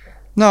it.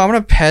 No, I'm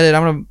gonna pet it.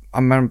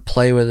 I'm gonna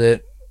play with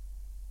it.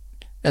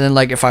 And then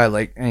like if I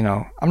like, you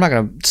know, I'm not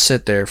gonna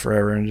sit there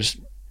forever and just.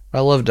 I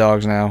love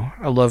dogs now.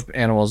 I love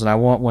animals, and I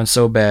want one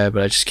so bad,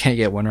 but I just can't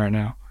get one right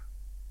now.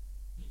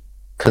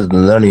 Because the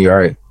money,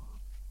 right?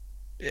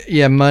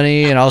 Yeah,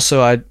 money, and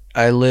also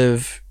I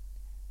live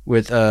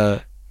with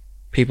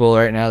people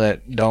right now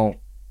that don't.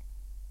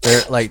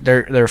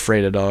 They're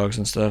afraid of dogs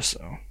and stuff. So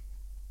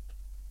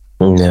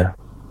Yeah.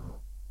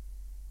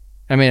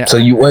 I mean, so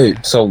you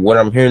wait. So what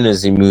I'm hearing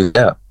is he moved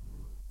out.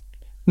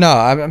 No,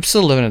 I'm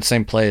still living in the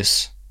same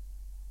place,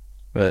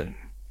 but.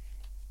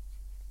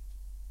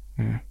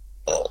 Yeah.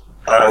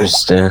 I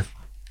understand.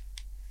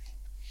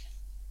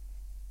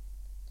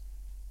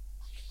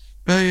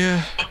 But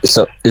yeah.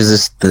 So is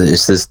this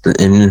the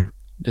end?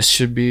 This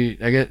should be.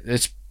 I get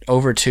it's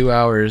over 2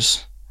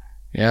 hours.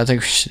 Yeah, I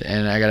think we should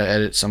end. I gotta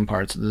edit some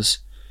parts of this.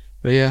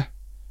 But yeah,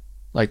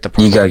 like the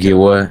part you gotta get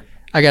what?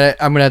 I'm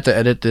gonna have to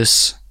edit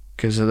this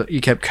because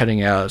you kept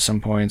cutting out at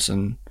some points,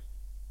 and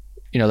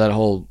you know that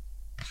whole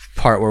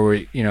part where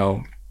we, you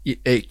know,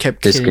 it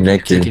kept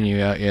kicking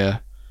you out. Yeah.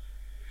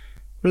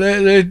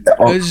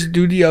 Let's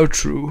do the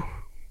outro.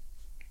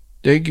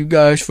 Thank you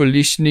guys for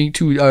listening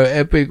to our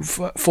epic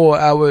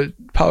 4-hour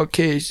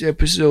podcast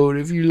episode.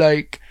 If you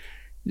like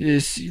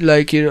this,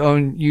 like it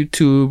on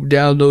YouTube,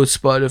 download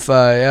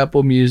Spotify,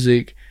 Apple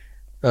Music.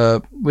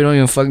 We don't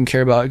even fucking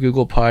care about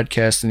Google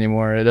Podcasts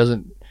anymore. It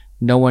doesn't.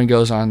 No one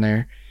goes on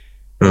there.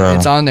 No.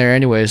 It's on there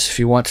anyways. If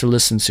you want to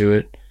listen to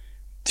it,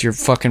 if you're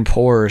fucking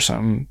poor or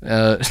something.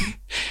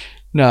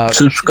 No.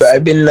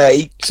 Subscribe and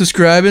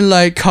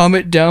like.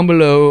 Comment down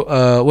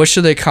below. What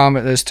should they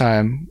comment this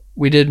time?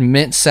 We did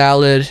mint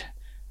salad,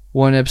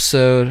 one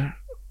episode.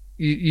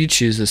 You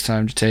choose this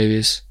time,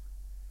 Jatavius.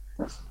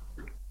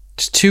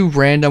 Just 2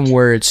 random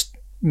words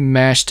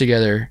mashed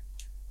together.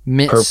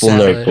 Mint purple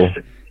salad.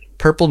 Nurple.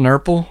 Purple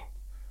Nurple?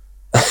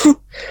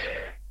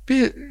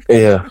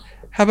 Yeah.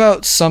 How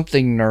about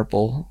something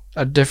Nurple?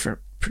 A different...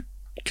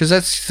 Because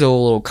that's still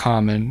a little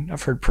common.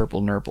 I've heard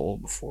purple Nurple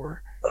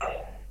before.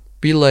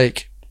 Be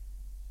like...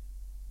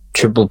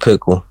 Triple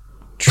pickle.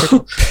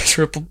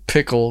 Triple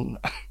pickle.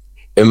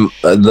 The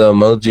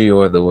emoji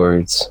or the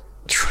words?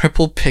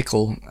 Triple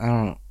pickle. I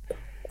don't know.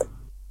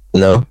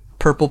 No.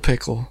 Purple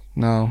pickle.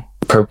 No.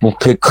 Purple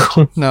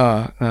pickle.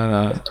 No.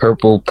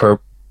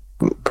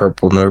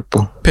 Purple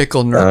Nurple.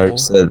 Pickle Nurple. I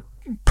said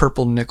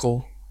purple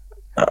nickel.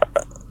 I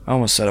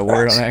almost said a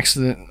word on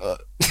accident.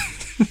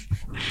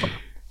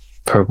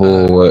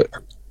 Purple what?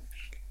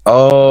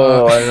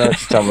 Oh, I know what you're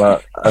talking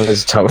about.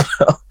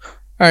 All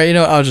right, you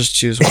know, I'll just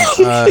choose one.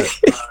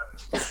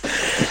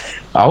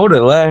 I would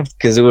have laughed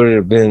because it would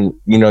have been,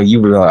 you know,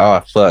 you were like,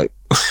 oh, fuck.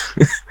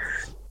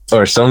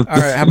 Or something. All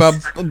right, how about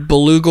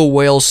beluga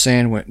whale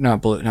sandwich?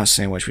 Not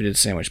sandwich, we did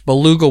sandwich.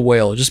 Beluga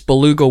whale, just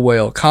beluga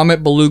whale.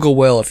 Comment beluga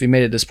whale if you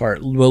made it this part.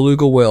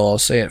 Beluga whale, I'll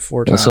say it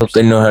 4 times. Let's hope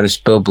they know how to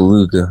spell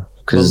beluga.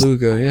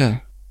 Beluga, yeah.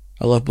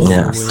 I love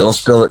beluga whales.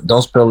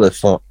 Don't spell it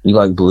font. You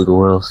like beluga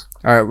whales.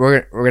 All right,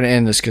 we're gonna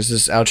end this because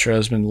this outro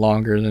has been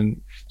longer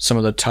than some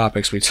of the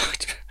topics we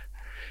talked about.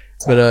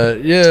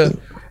 But yeah,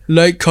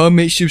 like,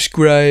 comment,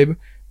 subscribe.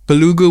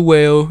 Beluga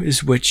whale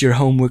is what your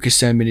homework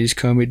assignment is.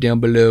 Comment down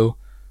below.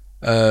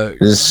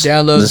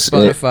 Download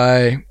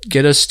Spotify.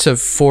 Get us to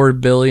 4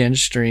 billion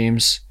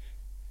streams.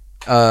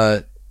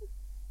 Apple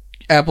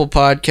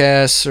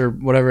Podcasts or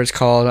whatever it's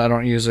called. I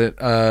don't use it.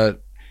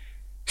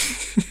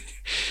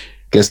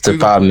 Gets to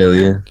 5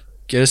 million.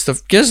 Get us to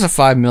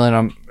 5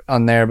 million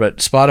on there, but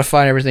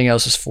Spotify and everything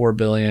else is 4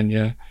 billion.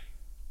 Yeah.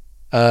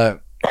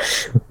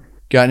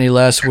 Got any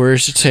last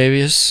words,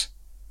 Jatavius?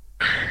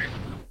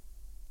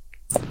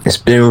 It's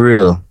been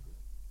real,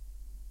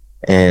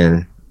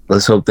 and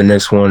let's hope the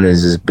next one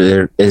is as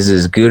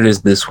good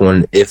as this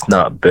one, if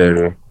not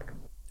better.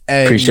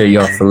 Hey, appreciate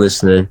y'all for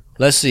listening.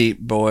 Let's eat,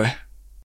 boy.